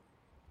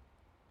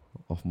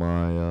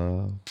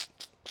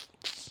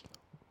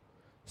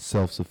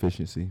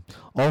self-sufficiency.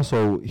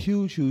 Also,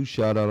 huge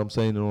shout out, I'm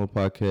saying it on the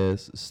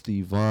podcast,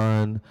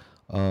 Stevan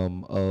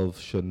of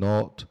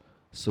Chenault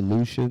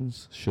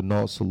Solutions.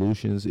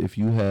 If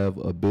you have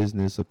a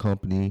business, a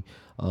company,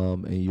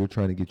 and you're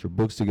trying to get your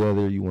books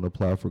together, you want to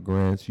apply for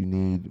grants, you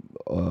need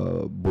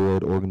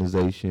board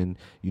organization,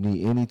 you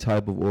need any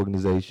type of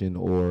organization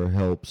or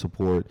help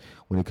support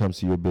when it comes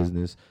to your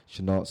business,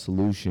 Chenault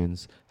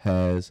Solutions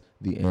has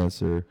the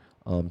answer.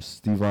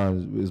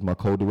 Stevan is my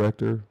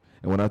co-director,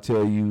 and when I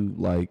tell you,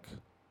 like,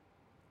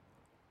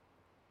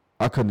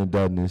 I couldn't have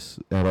done this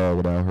at all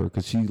without her,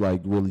 because she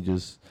like really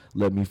just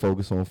let me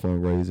focus on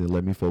fundraising,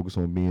 let me focus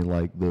on being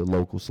like the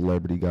local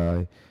celebrity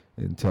guy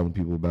and telling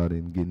people about it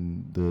and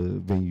getting the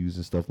venues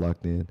and stuff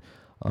locked in.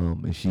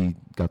 And she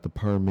got the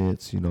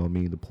permits, you know what I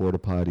mean, the porta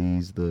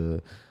potties,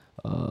 the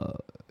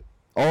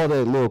all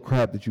that little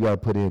crap that you got to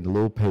put in, the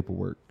little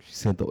paperwork. She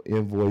sent the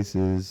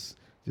invoices,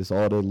 just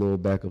all that little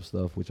backup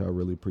stuff, which I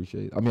really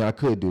appreciate. I mean, I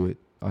could do it.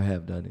 I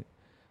have done it.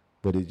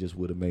 But it just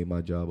would have made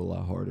my job a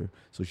lot harder.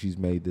 So she's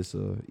made this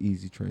a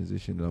easy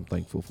transition, and I'm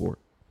thankful for it.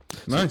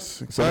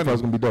 Nice. So it's going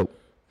to be dope.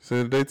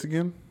 Say the dates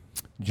again?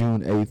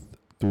 June 8th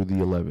through the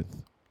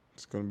 11th.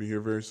 It's going to be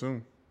here very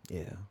soon.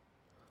 Yeah.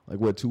 Like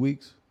what, 2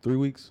 weeks? 3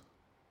 weeks?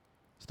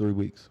 It's 3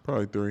 weeks.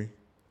 Probably 3.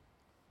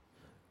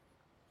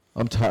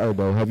 I'm tired,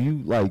 though. Have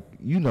you, like,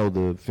 you know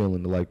the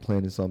feeling of, like,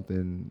 planning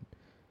something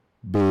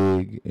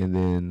big and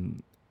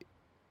then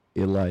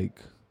it, like,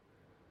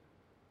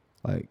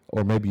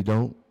 or maybe you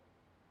don't.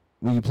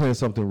 When you plan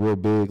something real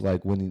big,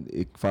 like when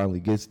it finally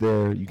gets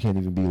there, you can't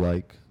even be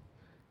like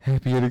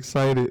happy and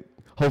excited.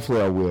 Hopefully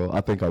I will.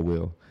 I think I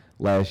will.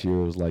 Last year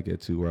it was like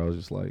that too, where I was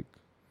just like,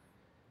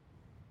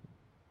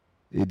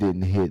 it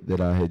didn't hit that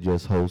I had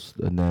just hosted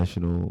a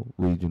national,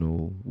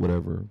 regional,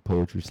 whatever,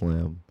 poetry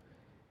slam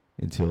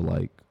until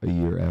like a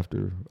year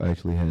after I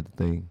actually had the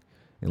thing.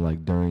 And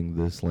like during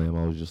the slam,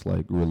 I was just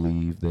like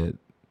relieved that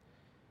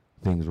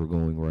things were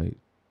going right.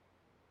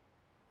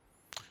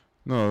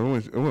 No,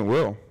 it went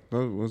well.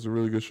 That was a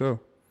really good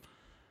show,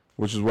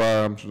 which is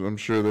why I'm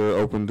sure they're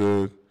open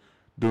to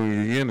doing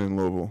it again in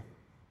Louisville.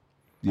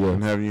 Yeah,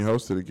 and having you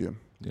host it again.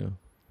 Yeah,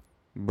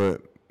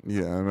 but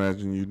yeah, I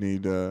imagine you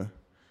need as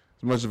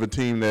much of a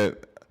team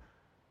that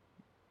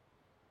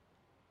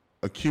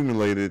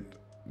accumulated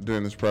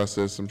during this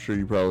process. I'm sure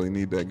you probably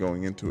need that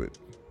going into it.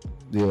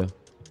 Yeah.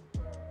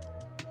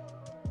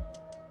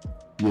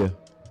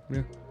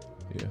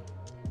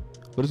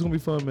 But it's gonna be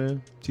fun,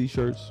 man.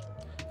 T-shirts,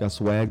 got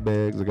swag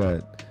bags. I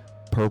got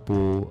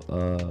purple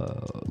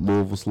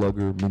Louisville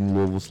Slugger, mini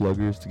Louisville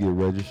Sluggers to get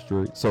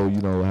registered. So you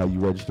know how you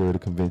register at a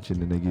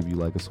convention and they give you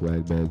like a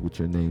swag bag with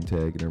your name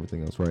tag and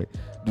everything else, right?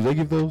 Do they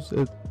give those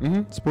at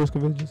sports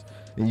conventions?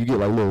 And you get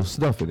like little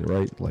stuff in it,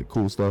 right? Like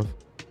cool stuff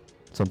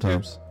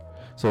sometimes. Yeah.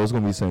 So it's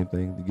gonna be the same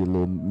thing. You get a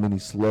little mini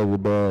Slugger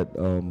bag,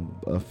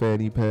 a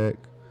fanny pack.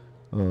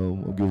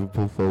 We'll give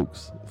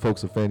folks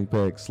a fanny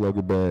pack,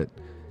 Slugger bat,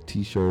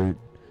 T-shirt.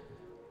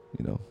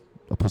 You know,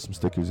 I'll put some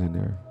stickers in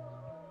there.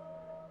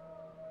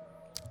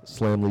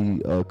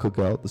 Slamly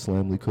cookout. The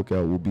Slamly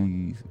cookout will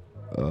be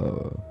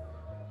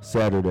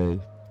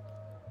Saturday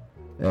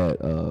at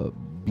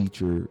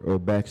Beecher or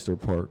Baxter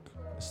Park.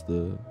 It's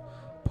the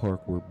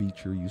park where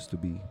Beecher used to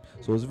be.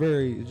 So it's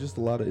just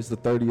a lot of. It's the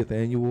 30th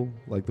annual.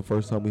 Like the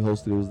first time we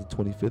hosted it was the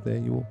 25th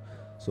annual.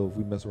 So if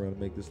we mess around and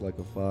make this like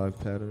a 5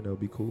 pattern, that would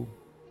be cool.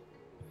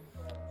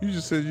 You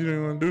just said you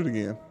didn't want to do it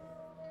again.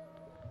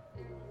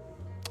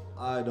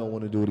 I don't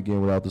want to do it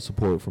again without the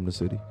support from the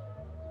city.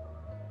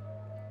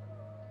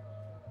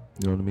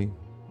 You know what I mean?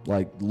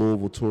 Like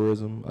Louisville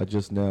Tourism,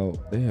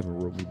 they haven't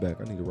wrote me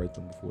back. I need to write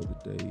them before the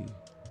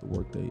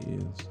work day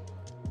ends.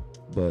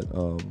 But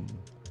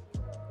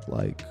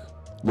like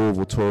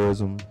Louisville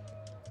Tourism,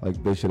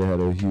 like they should have had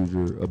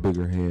a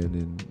bigger hand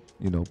in,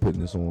 you know,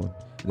 putting this on.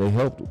 They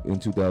helped in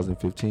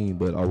 2015,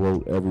 but I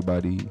wrote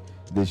everybody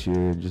this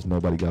year, and just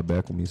nobody got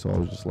back with me. So I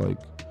was just like,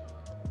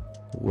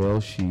 well,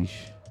 sheesh.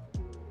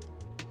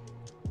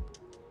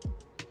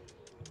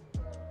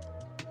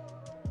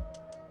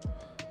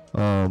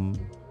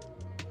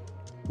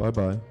 Bye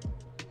bye.